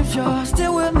my dreams you're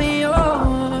still with me,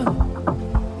 oh.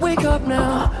 Wake up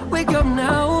now, cause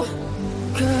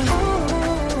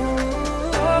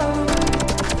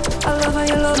I love how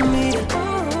you love me.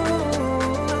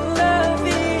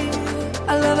 I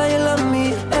love how you love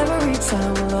me. Every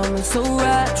time you love me so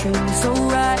right, treat me so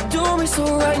right, do me so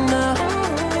right now.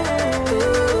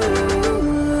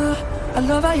 Ooh, I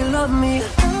love how you love me.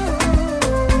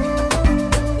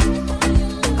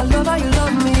 I love how you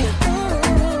love me.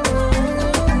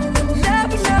 Love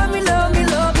me, love me, love me,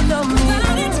 love me, love me.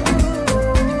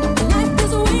 Life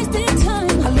is wasting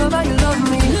time. I love how you love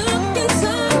me. Look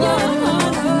inside your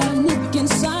heart, look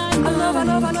inside mine. I love, I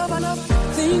love, I love, I love.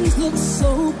 Things look so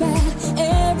bad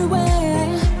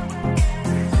everywhere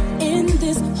in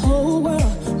this whole world.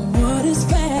 What is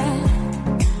fair?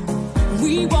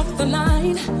 We walk the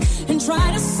line and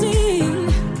try to see,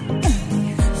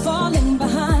 falling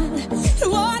behind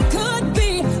what could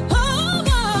be. Oh,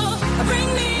 oh, bring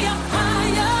me a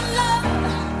higher love.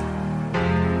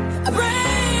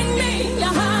 Bring me a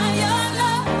higher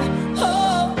love.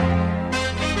 Oh,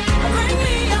 bring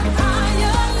me a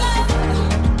higher love.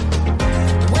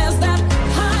 Where's that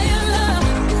higher love?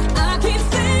 I keep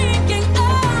thinking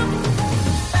of.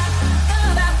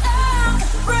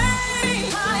 Bring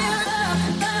higher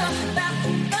love.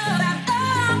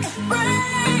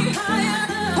 Bring higher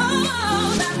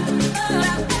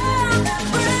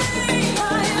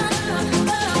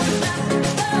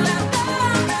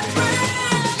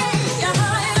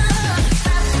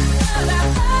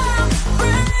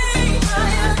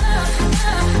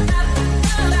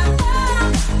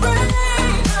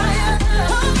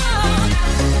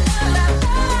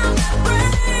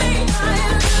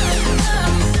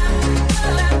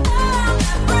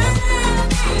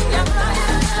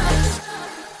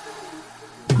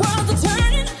Worlds are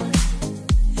turning,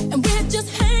 and we're just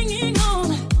hanging on,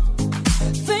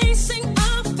 facing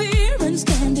our fear and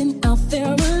standing out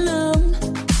there alone.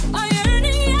 I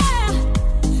yearning, yeah,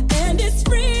 and it's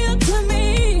real to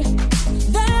me.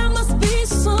 There must be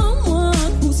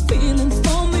someone who's feeling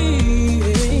for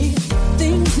me.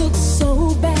 Things look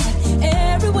so bad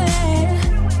everywhere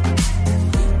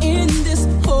in this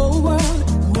whole world.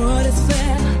 What is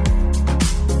fair?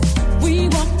 We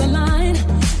walk the line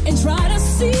and try to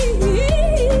see,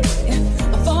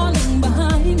 falling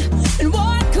behind, and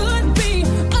what could be.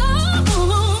 Oh,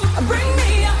 bring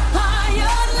me a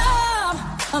higher love,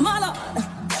 my Lord.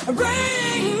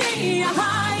 Bring me a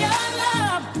higher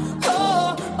love.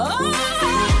 Oh,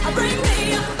 oh, bring me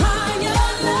a higher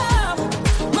love,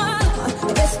 my Lord.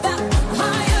 It's that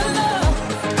higher love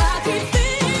I keep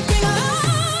thinking of.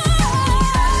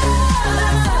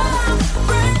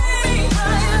 Bring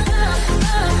higher love.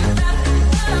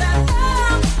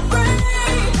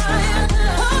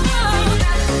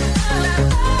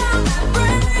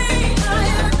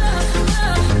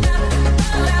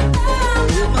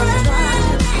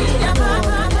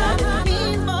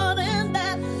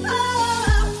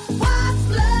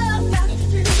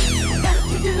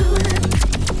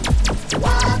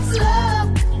 What's love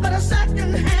but a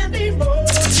second-hand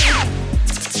emotion?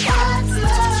 What's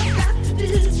love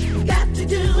got to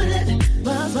do with it?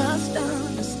 Must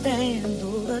understand,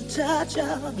 though the touch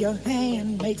of your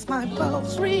hand makes my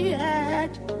pulse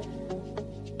react,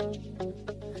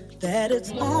 that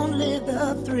it's only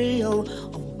the thrill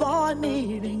of boy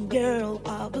meeting girl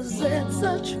opposites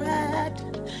attract.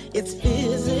 It's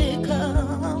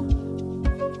physical,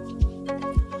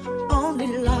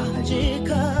 only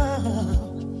logical.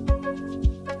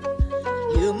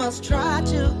 You must try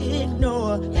to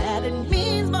ignore that it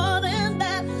means more than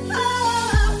that.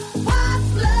 Oh,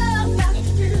 what's love got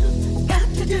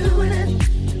to do with it?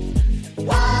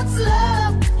 What's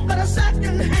love but a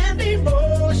second-hand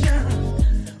emotion?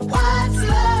 What's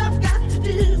love got to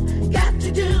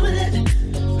do with it?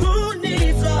 Who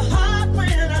needs a heart when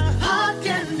a heart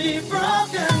can be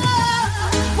broken?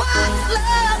 What's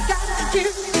love got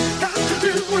to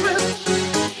do with it?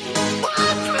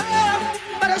 What's love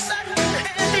but a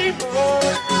second-hand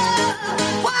emotion?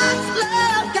 What's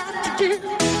love got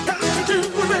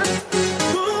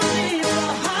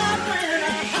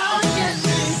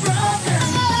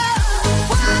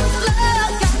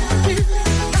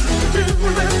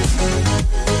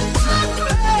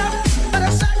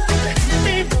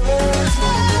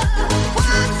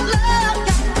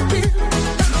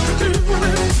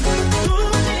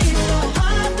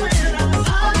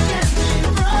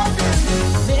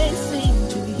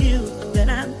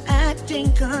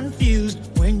confused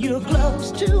when you're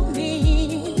close to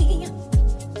me.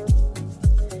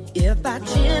 If I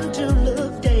tend to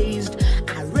look dazed,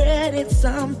 I read it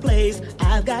someplace,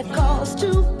 I've got cause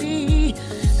to be.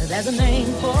 There's a name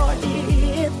for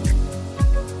it.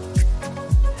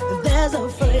 There's a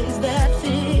phrase that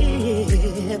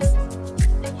fits.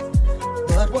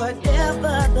 But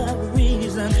whatever the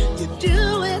reason, you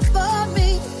do it for me.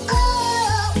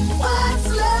 Oh, what's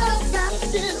love got to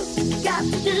do? Got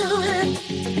to do it.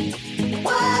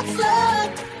 What's love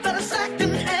but a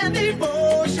second-hand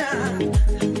emotion?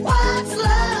 What's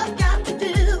love got to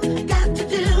do? Got to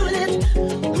do it.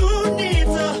 Who needs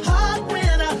a heart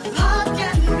when a heart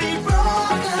can be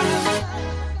broken?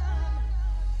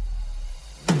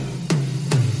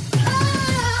 Oh,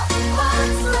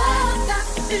 what's love got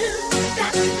to do?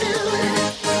 Got to do it.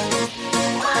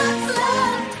 What's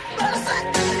love but a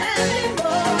second-hand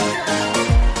emotion?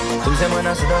 Things them when I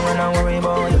sit down and I worry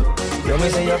about you. You me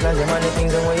say your plans, them and the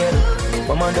things them way you do.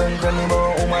 Mama don't tell me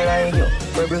about who I like you.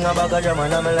 We bring a bag of drama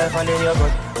in my life and then you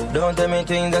cut. Don't tell me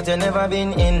things that you never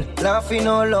been in. Laughing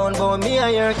alone, but me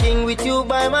and your king. With you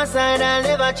by my side, I'll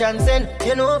never transcend.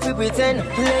 You know if you pretend.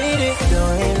 Lady,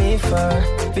 don't hate me far,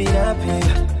 be happy.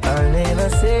 I'll never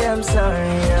say I'm sorry,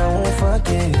 I won't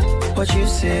forget what you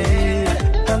said.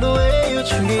 And the way you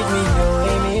treat me, don't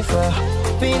hate me far,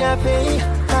 be happy.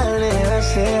 I'll never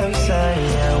say I'm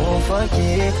sorry, I won't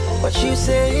forget what you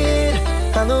said.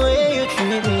 And the way you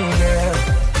treat me, girl.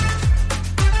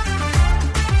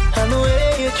 And the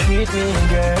way you treat me,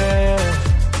 girl.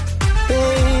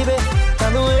 Baby,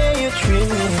 and the way you treat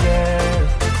me, girl.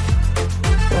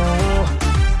 Oh,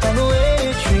 and the way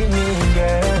you treat me,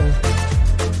 girl.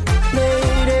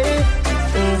 Lady,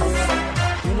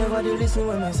 you never do listen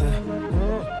when I say.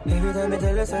 Every time I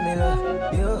tell you, say me love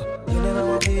you. You never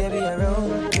want to be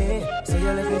around me. Say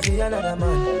you left me for another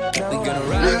man. We gonna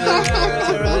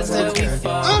ride till we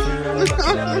fall.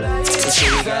 So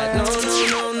we got no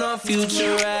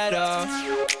future at all.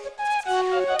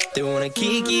 They wanna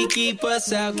keep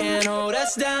us out, can't hold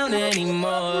us down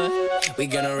anymore. We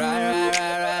gonna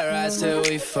ride till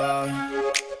we fall.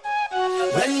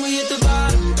 When we hit the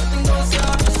bottom, nothing gonna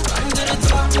stop us. Climb to the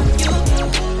top of you.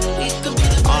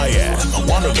 I am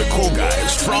one of the cool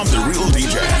guys from the Real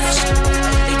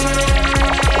DJs.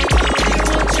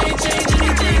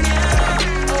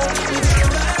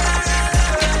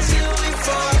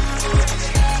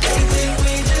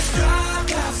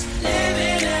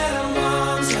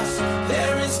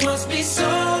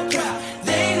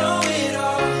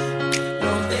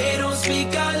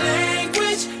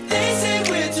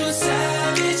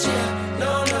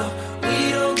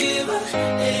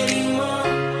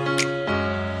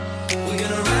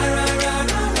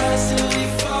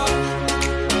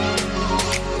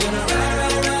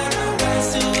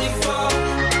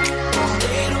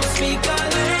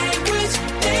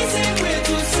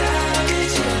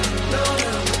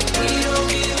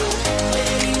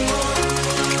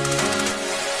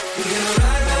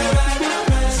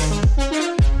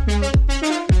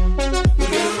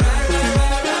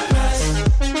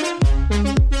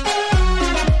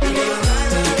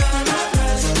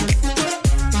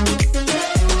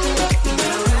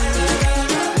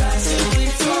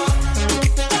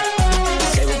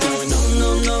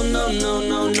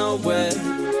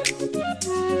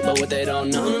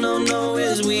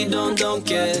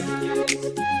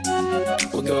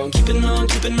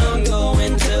 Keeping on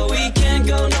going till we can't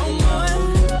go no more.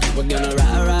 We're gonna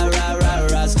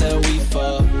ride till we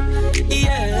fall.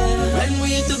 Yeah. When we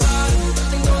hit the bottom,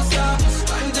 nothing gonna stop us.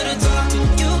 Climb to the top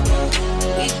of you.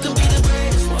 We could be the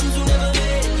greatest ones who never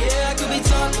made it. Yeah, I could be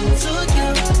talking to you.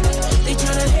 They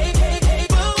tryna hate,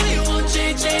 but we won't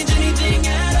change anything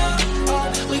at all.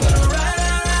 We gonna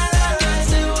ride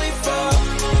till we fall.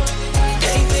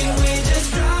 They think we just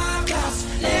drive house,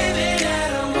 living at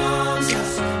a mom's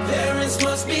house. Parents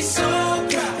must be so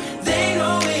proud, they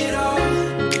know it all.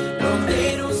 No,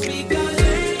 they don't speak our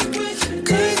language.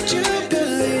 Could you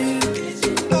believe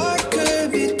I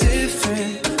could be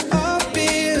different? I'll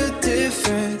be a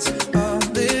difference. I'll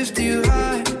lift you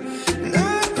high, and I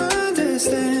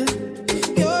understand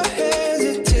your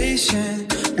hesitation,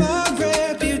 my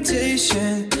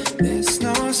reputation. It's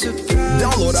no surprise.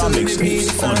 Download our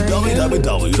mixtapes on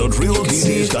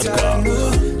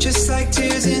www.realdjs.com. Just like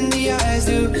tears in the eyes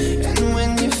do. And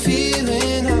when you're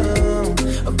feeling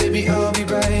oh baby, I'll be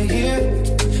right here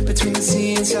between the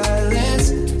sea and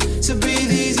silence. So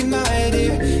breathe easy, my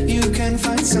dear. You can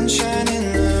find sunshine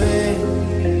in the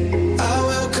rain. I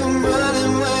will come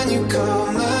running when you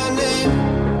call my name.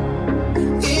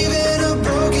 Even a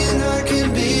broken heart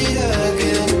can beat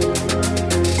again.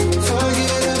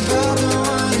 Forget about the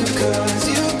one who caused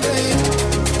you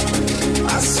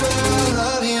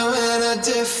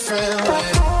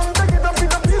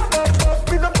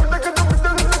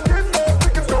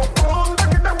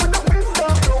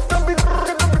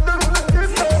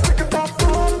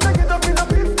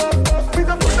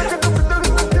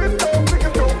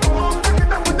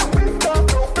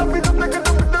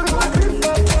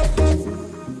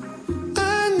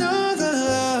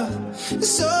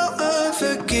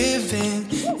forgiving.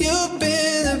 You've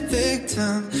been a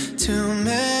victim too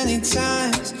many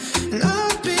times, and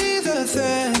I'll be the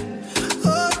thread.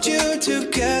 Hold you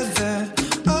together.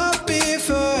 I'll be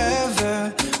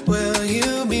forever. Will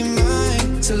you be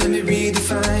mine? So let me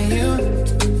redefine you,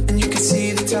 and you can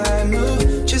see the tide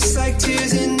move, just like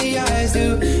tears in the eyes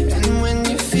do. And when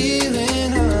you're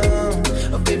feeling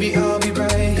oh baby, I'll be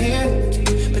right here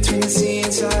between the sea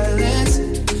and silence.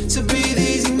 So breathe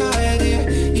easy, my dear.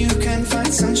 You can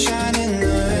find sunshine in the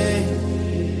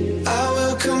rain. I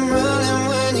will come running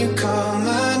when you call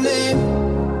my name.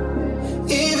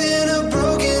 Even a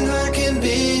broken heart can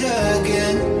beat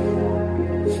again.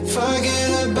 Forget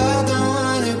about the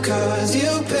one who caused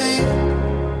you pain.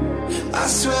 I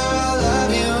swear I'll